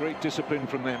 Great discipline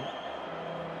from them.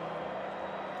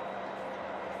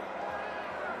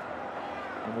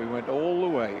 And we went all the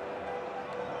way.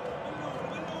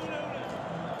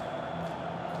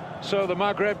 So the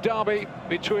Maghreb derby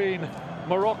between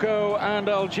Morocco and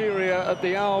Algeria at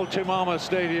the Al Timama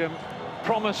Stadium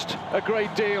promised a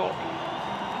great deal.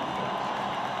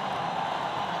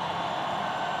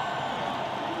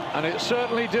 And it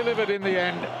certainly delivered in the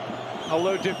end,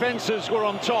 although defences were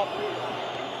on top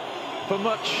for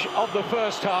much of the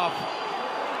first half.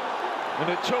 And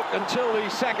it took until the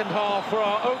second half for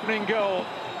our opening goal.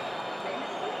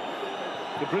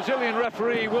 The Brazilian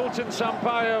referee, Wilton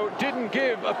Sampaio, didn't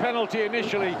give a penalty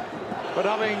initially, but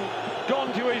having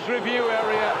gone to his review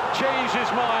area, changed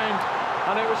his mind,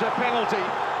 and it was a penalty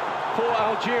for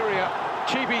Algeria.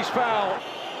 Chibi's foul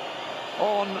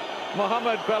on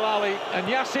Mohamed Belali, and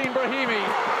Yassine Brahimi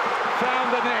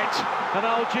found the net, and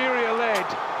Algeria led.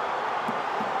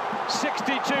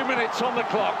 62 minutes on the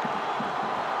clock.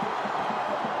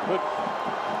 But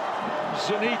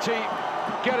Zaniti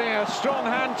getting a strong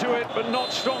hand to it, but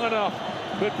not strong enough.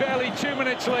 But barely 2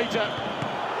 minutes later,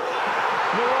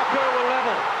 Morocco were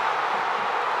level.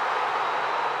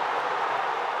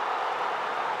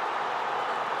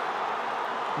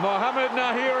 Mohamed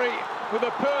Nahiri with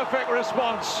a perfect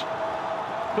response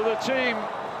for the team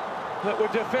that were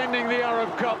defending the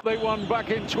Arab Cup they won back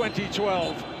in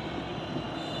 2012.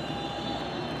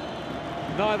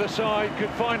 Neither side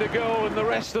could find a goal in the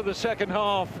rest of the second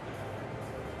half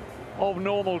of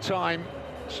normal time,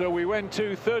 so we went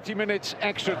to 30 minutes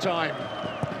extra time,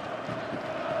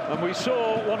 and we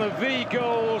saw one of the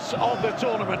goals of the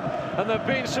tournament. And there have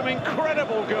been some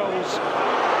incredible goals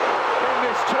in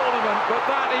this tournament, but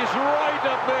that is right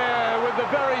up there with the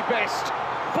very best.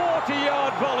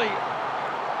 40-yard volley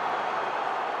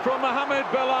from Mohamed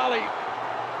Belali,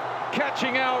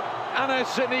 catching out Anas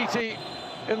Zaniti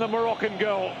in the Moroccan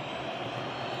goal.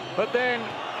 But then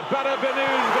Badr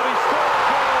Benoun got his third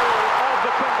goal of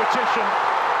the competition.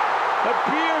 A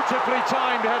beautifully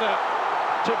timed header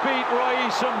to beat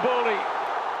Rais Mboli,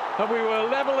 and we were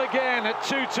level again at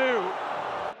 2-2.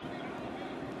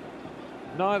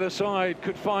 Neither side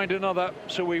could find another,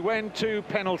 so we went to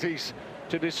penalties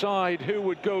to decide who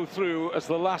would go through as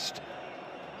the last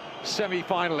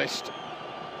semi-finalist.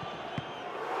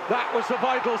 That was the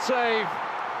vital save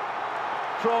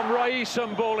from Rais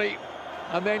Mboli,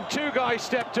 and then two guys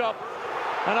stepped up,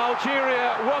 and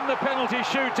Algeria won the penalty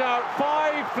shootout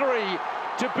 5-3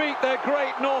 to beat their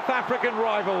great North African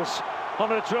rivals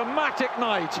on a dramatic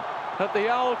night at the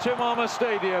Al Timama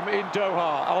Stadium in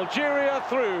Doha. Algeria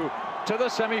through to the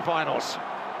semi-finals.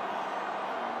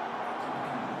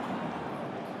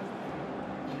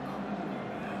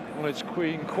 Well, it's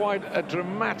been quite a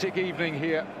dramatic evening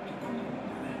here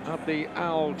at the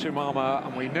Al Timama,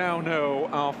 and we now know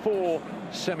our 4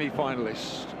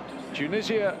 semi-finalists.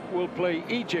 Tunisia will play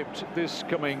Egypt this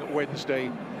coming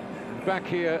Wednesday. Back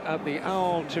here at the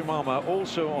Al Timama,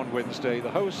 also on Wednesday, the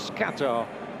hosts Qatar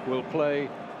will play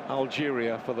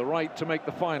Algeria for the right to make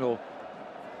the final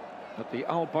at the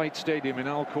Al Bayt Stadium in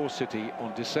Al Khor City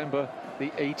on December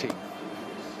the 18th.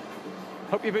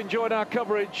 Hope you've enjoyed our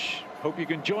coverage. Hope you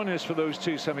can join us for those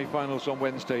 2 semi-finals on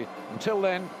Wednesday. Until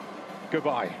then,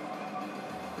 goodbye.